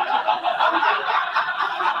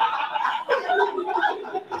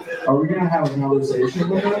 Are we going to have a conversation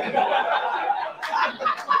with him?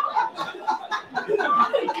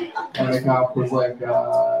 And the cop was like,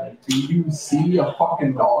 do you see a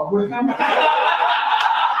fucking dog with him?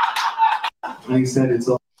 And he said it's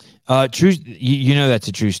a... True. You know that's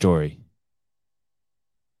a true story.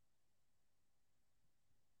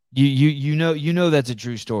 You know that's a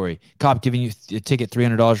true story. Cop giving you a ticket,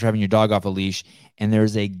 $300 for having your dog off a leash, and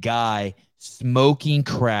there's a guy smoking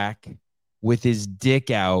crack with his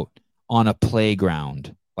dick out on a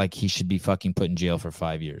playground. Like he should be fucking put in jail for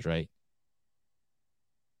 5 years, right?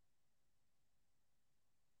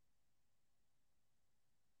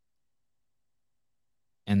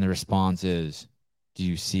 And the response is, do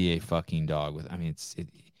you see a fucking dog with? I mean,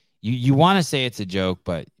 you want to say it's a joke,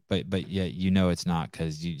 but yeah, you know it's not,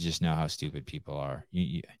 because you just know how stupid people are.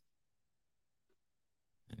 Anyway,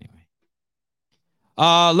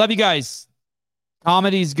 love you guys.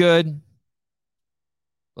 Comedy's good.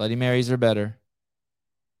 Bloody Marys are better.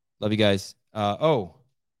 Love you guys.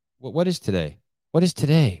 What is today? What is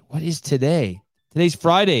today? Today's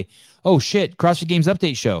Friday. Oh shit! CrossFit Games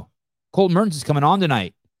update show. Colton Mertens is coming on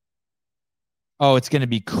tonight. Oh, it's going to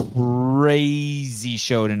be crazy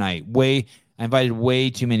show tonight. I invited way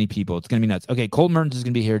too many people. It's going to be nuts. Okay, Colton Mertens is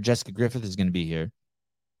going to be here. Jessica Griffith is going to be here.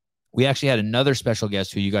 We actually had another special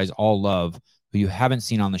guest who you guys all love, who you haven't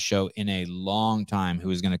seen on the show in a long time,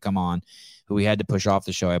 who is going to come on, who we had to push off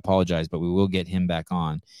the show. I apologize, but we will get him back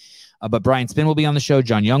on. But Brian Spinn will be on the show.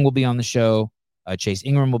 John Young will be on the show. Chase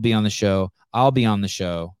Ingram will be on the show. I'll be on the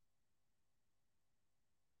show.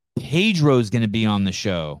 Pedro's going to be on the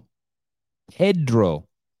show. Pedro.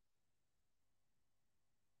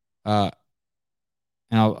 And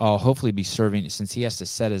I'll hopefully be serving, since he has to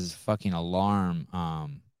set his fucking alarm.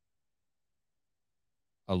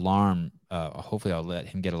 Hopefully I'll let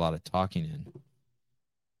him get a lot of talking in.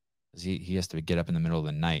 He has to get up in the middle of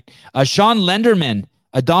the night. Sean Lenderman.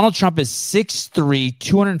 Donald Trump is 6'3",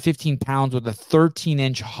 215 pounds with a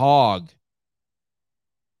 13-inch hog.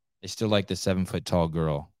 I still like the 7-foot tall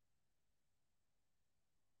girl.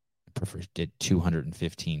 I prefer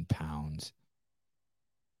 215 pounds.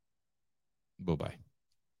 Bye-bye.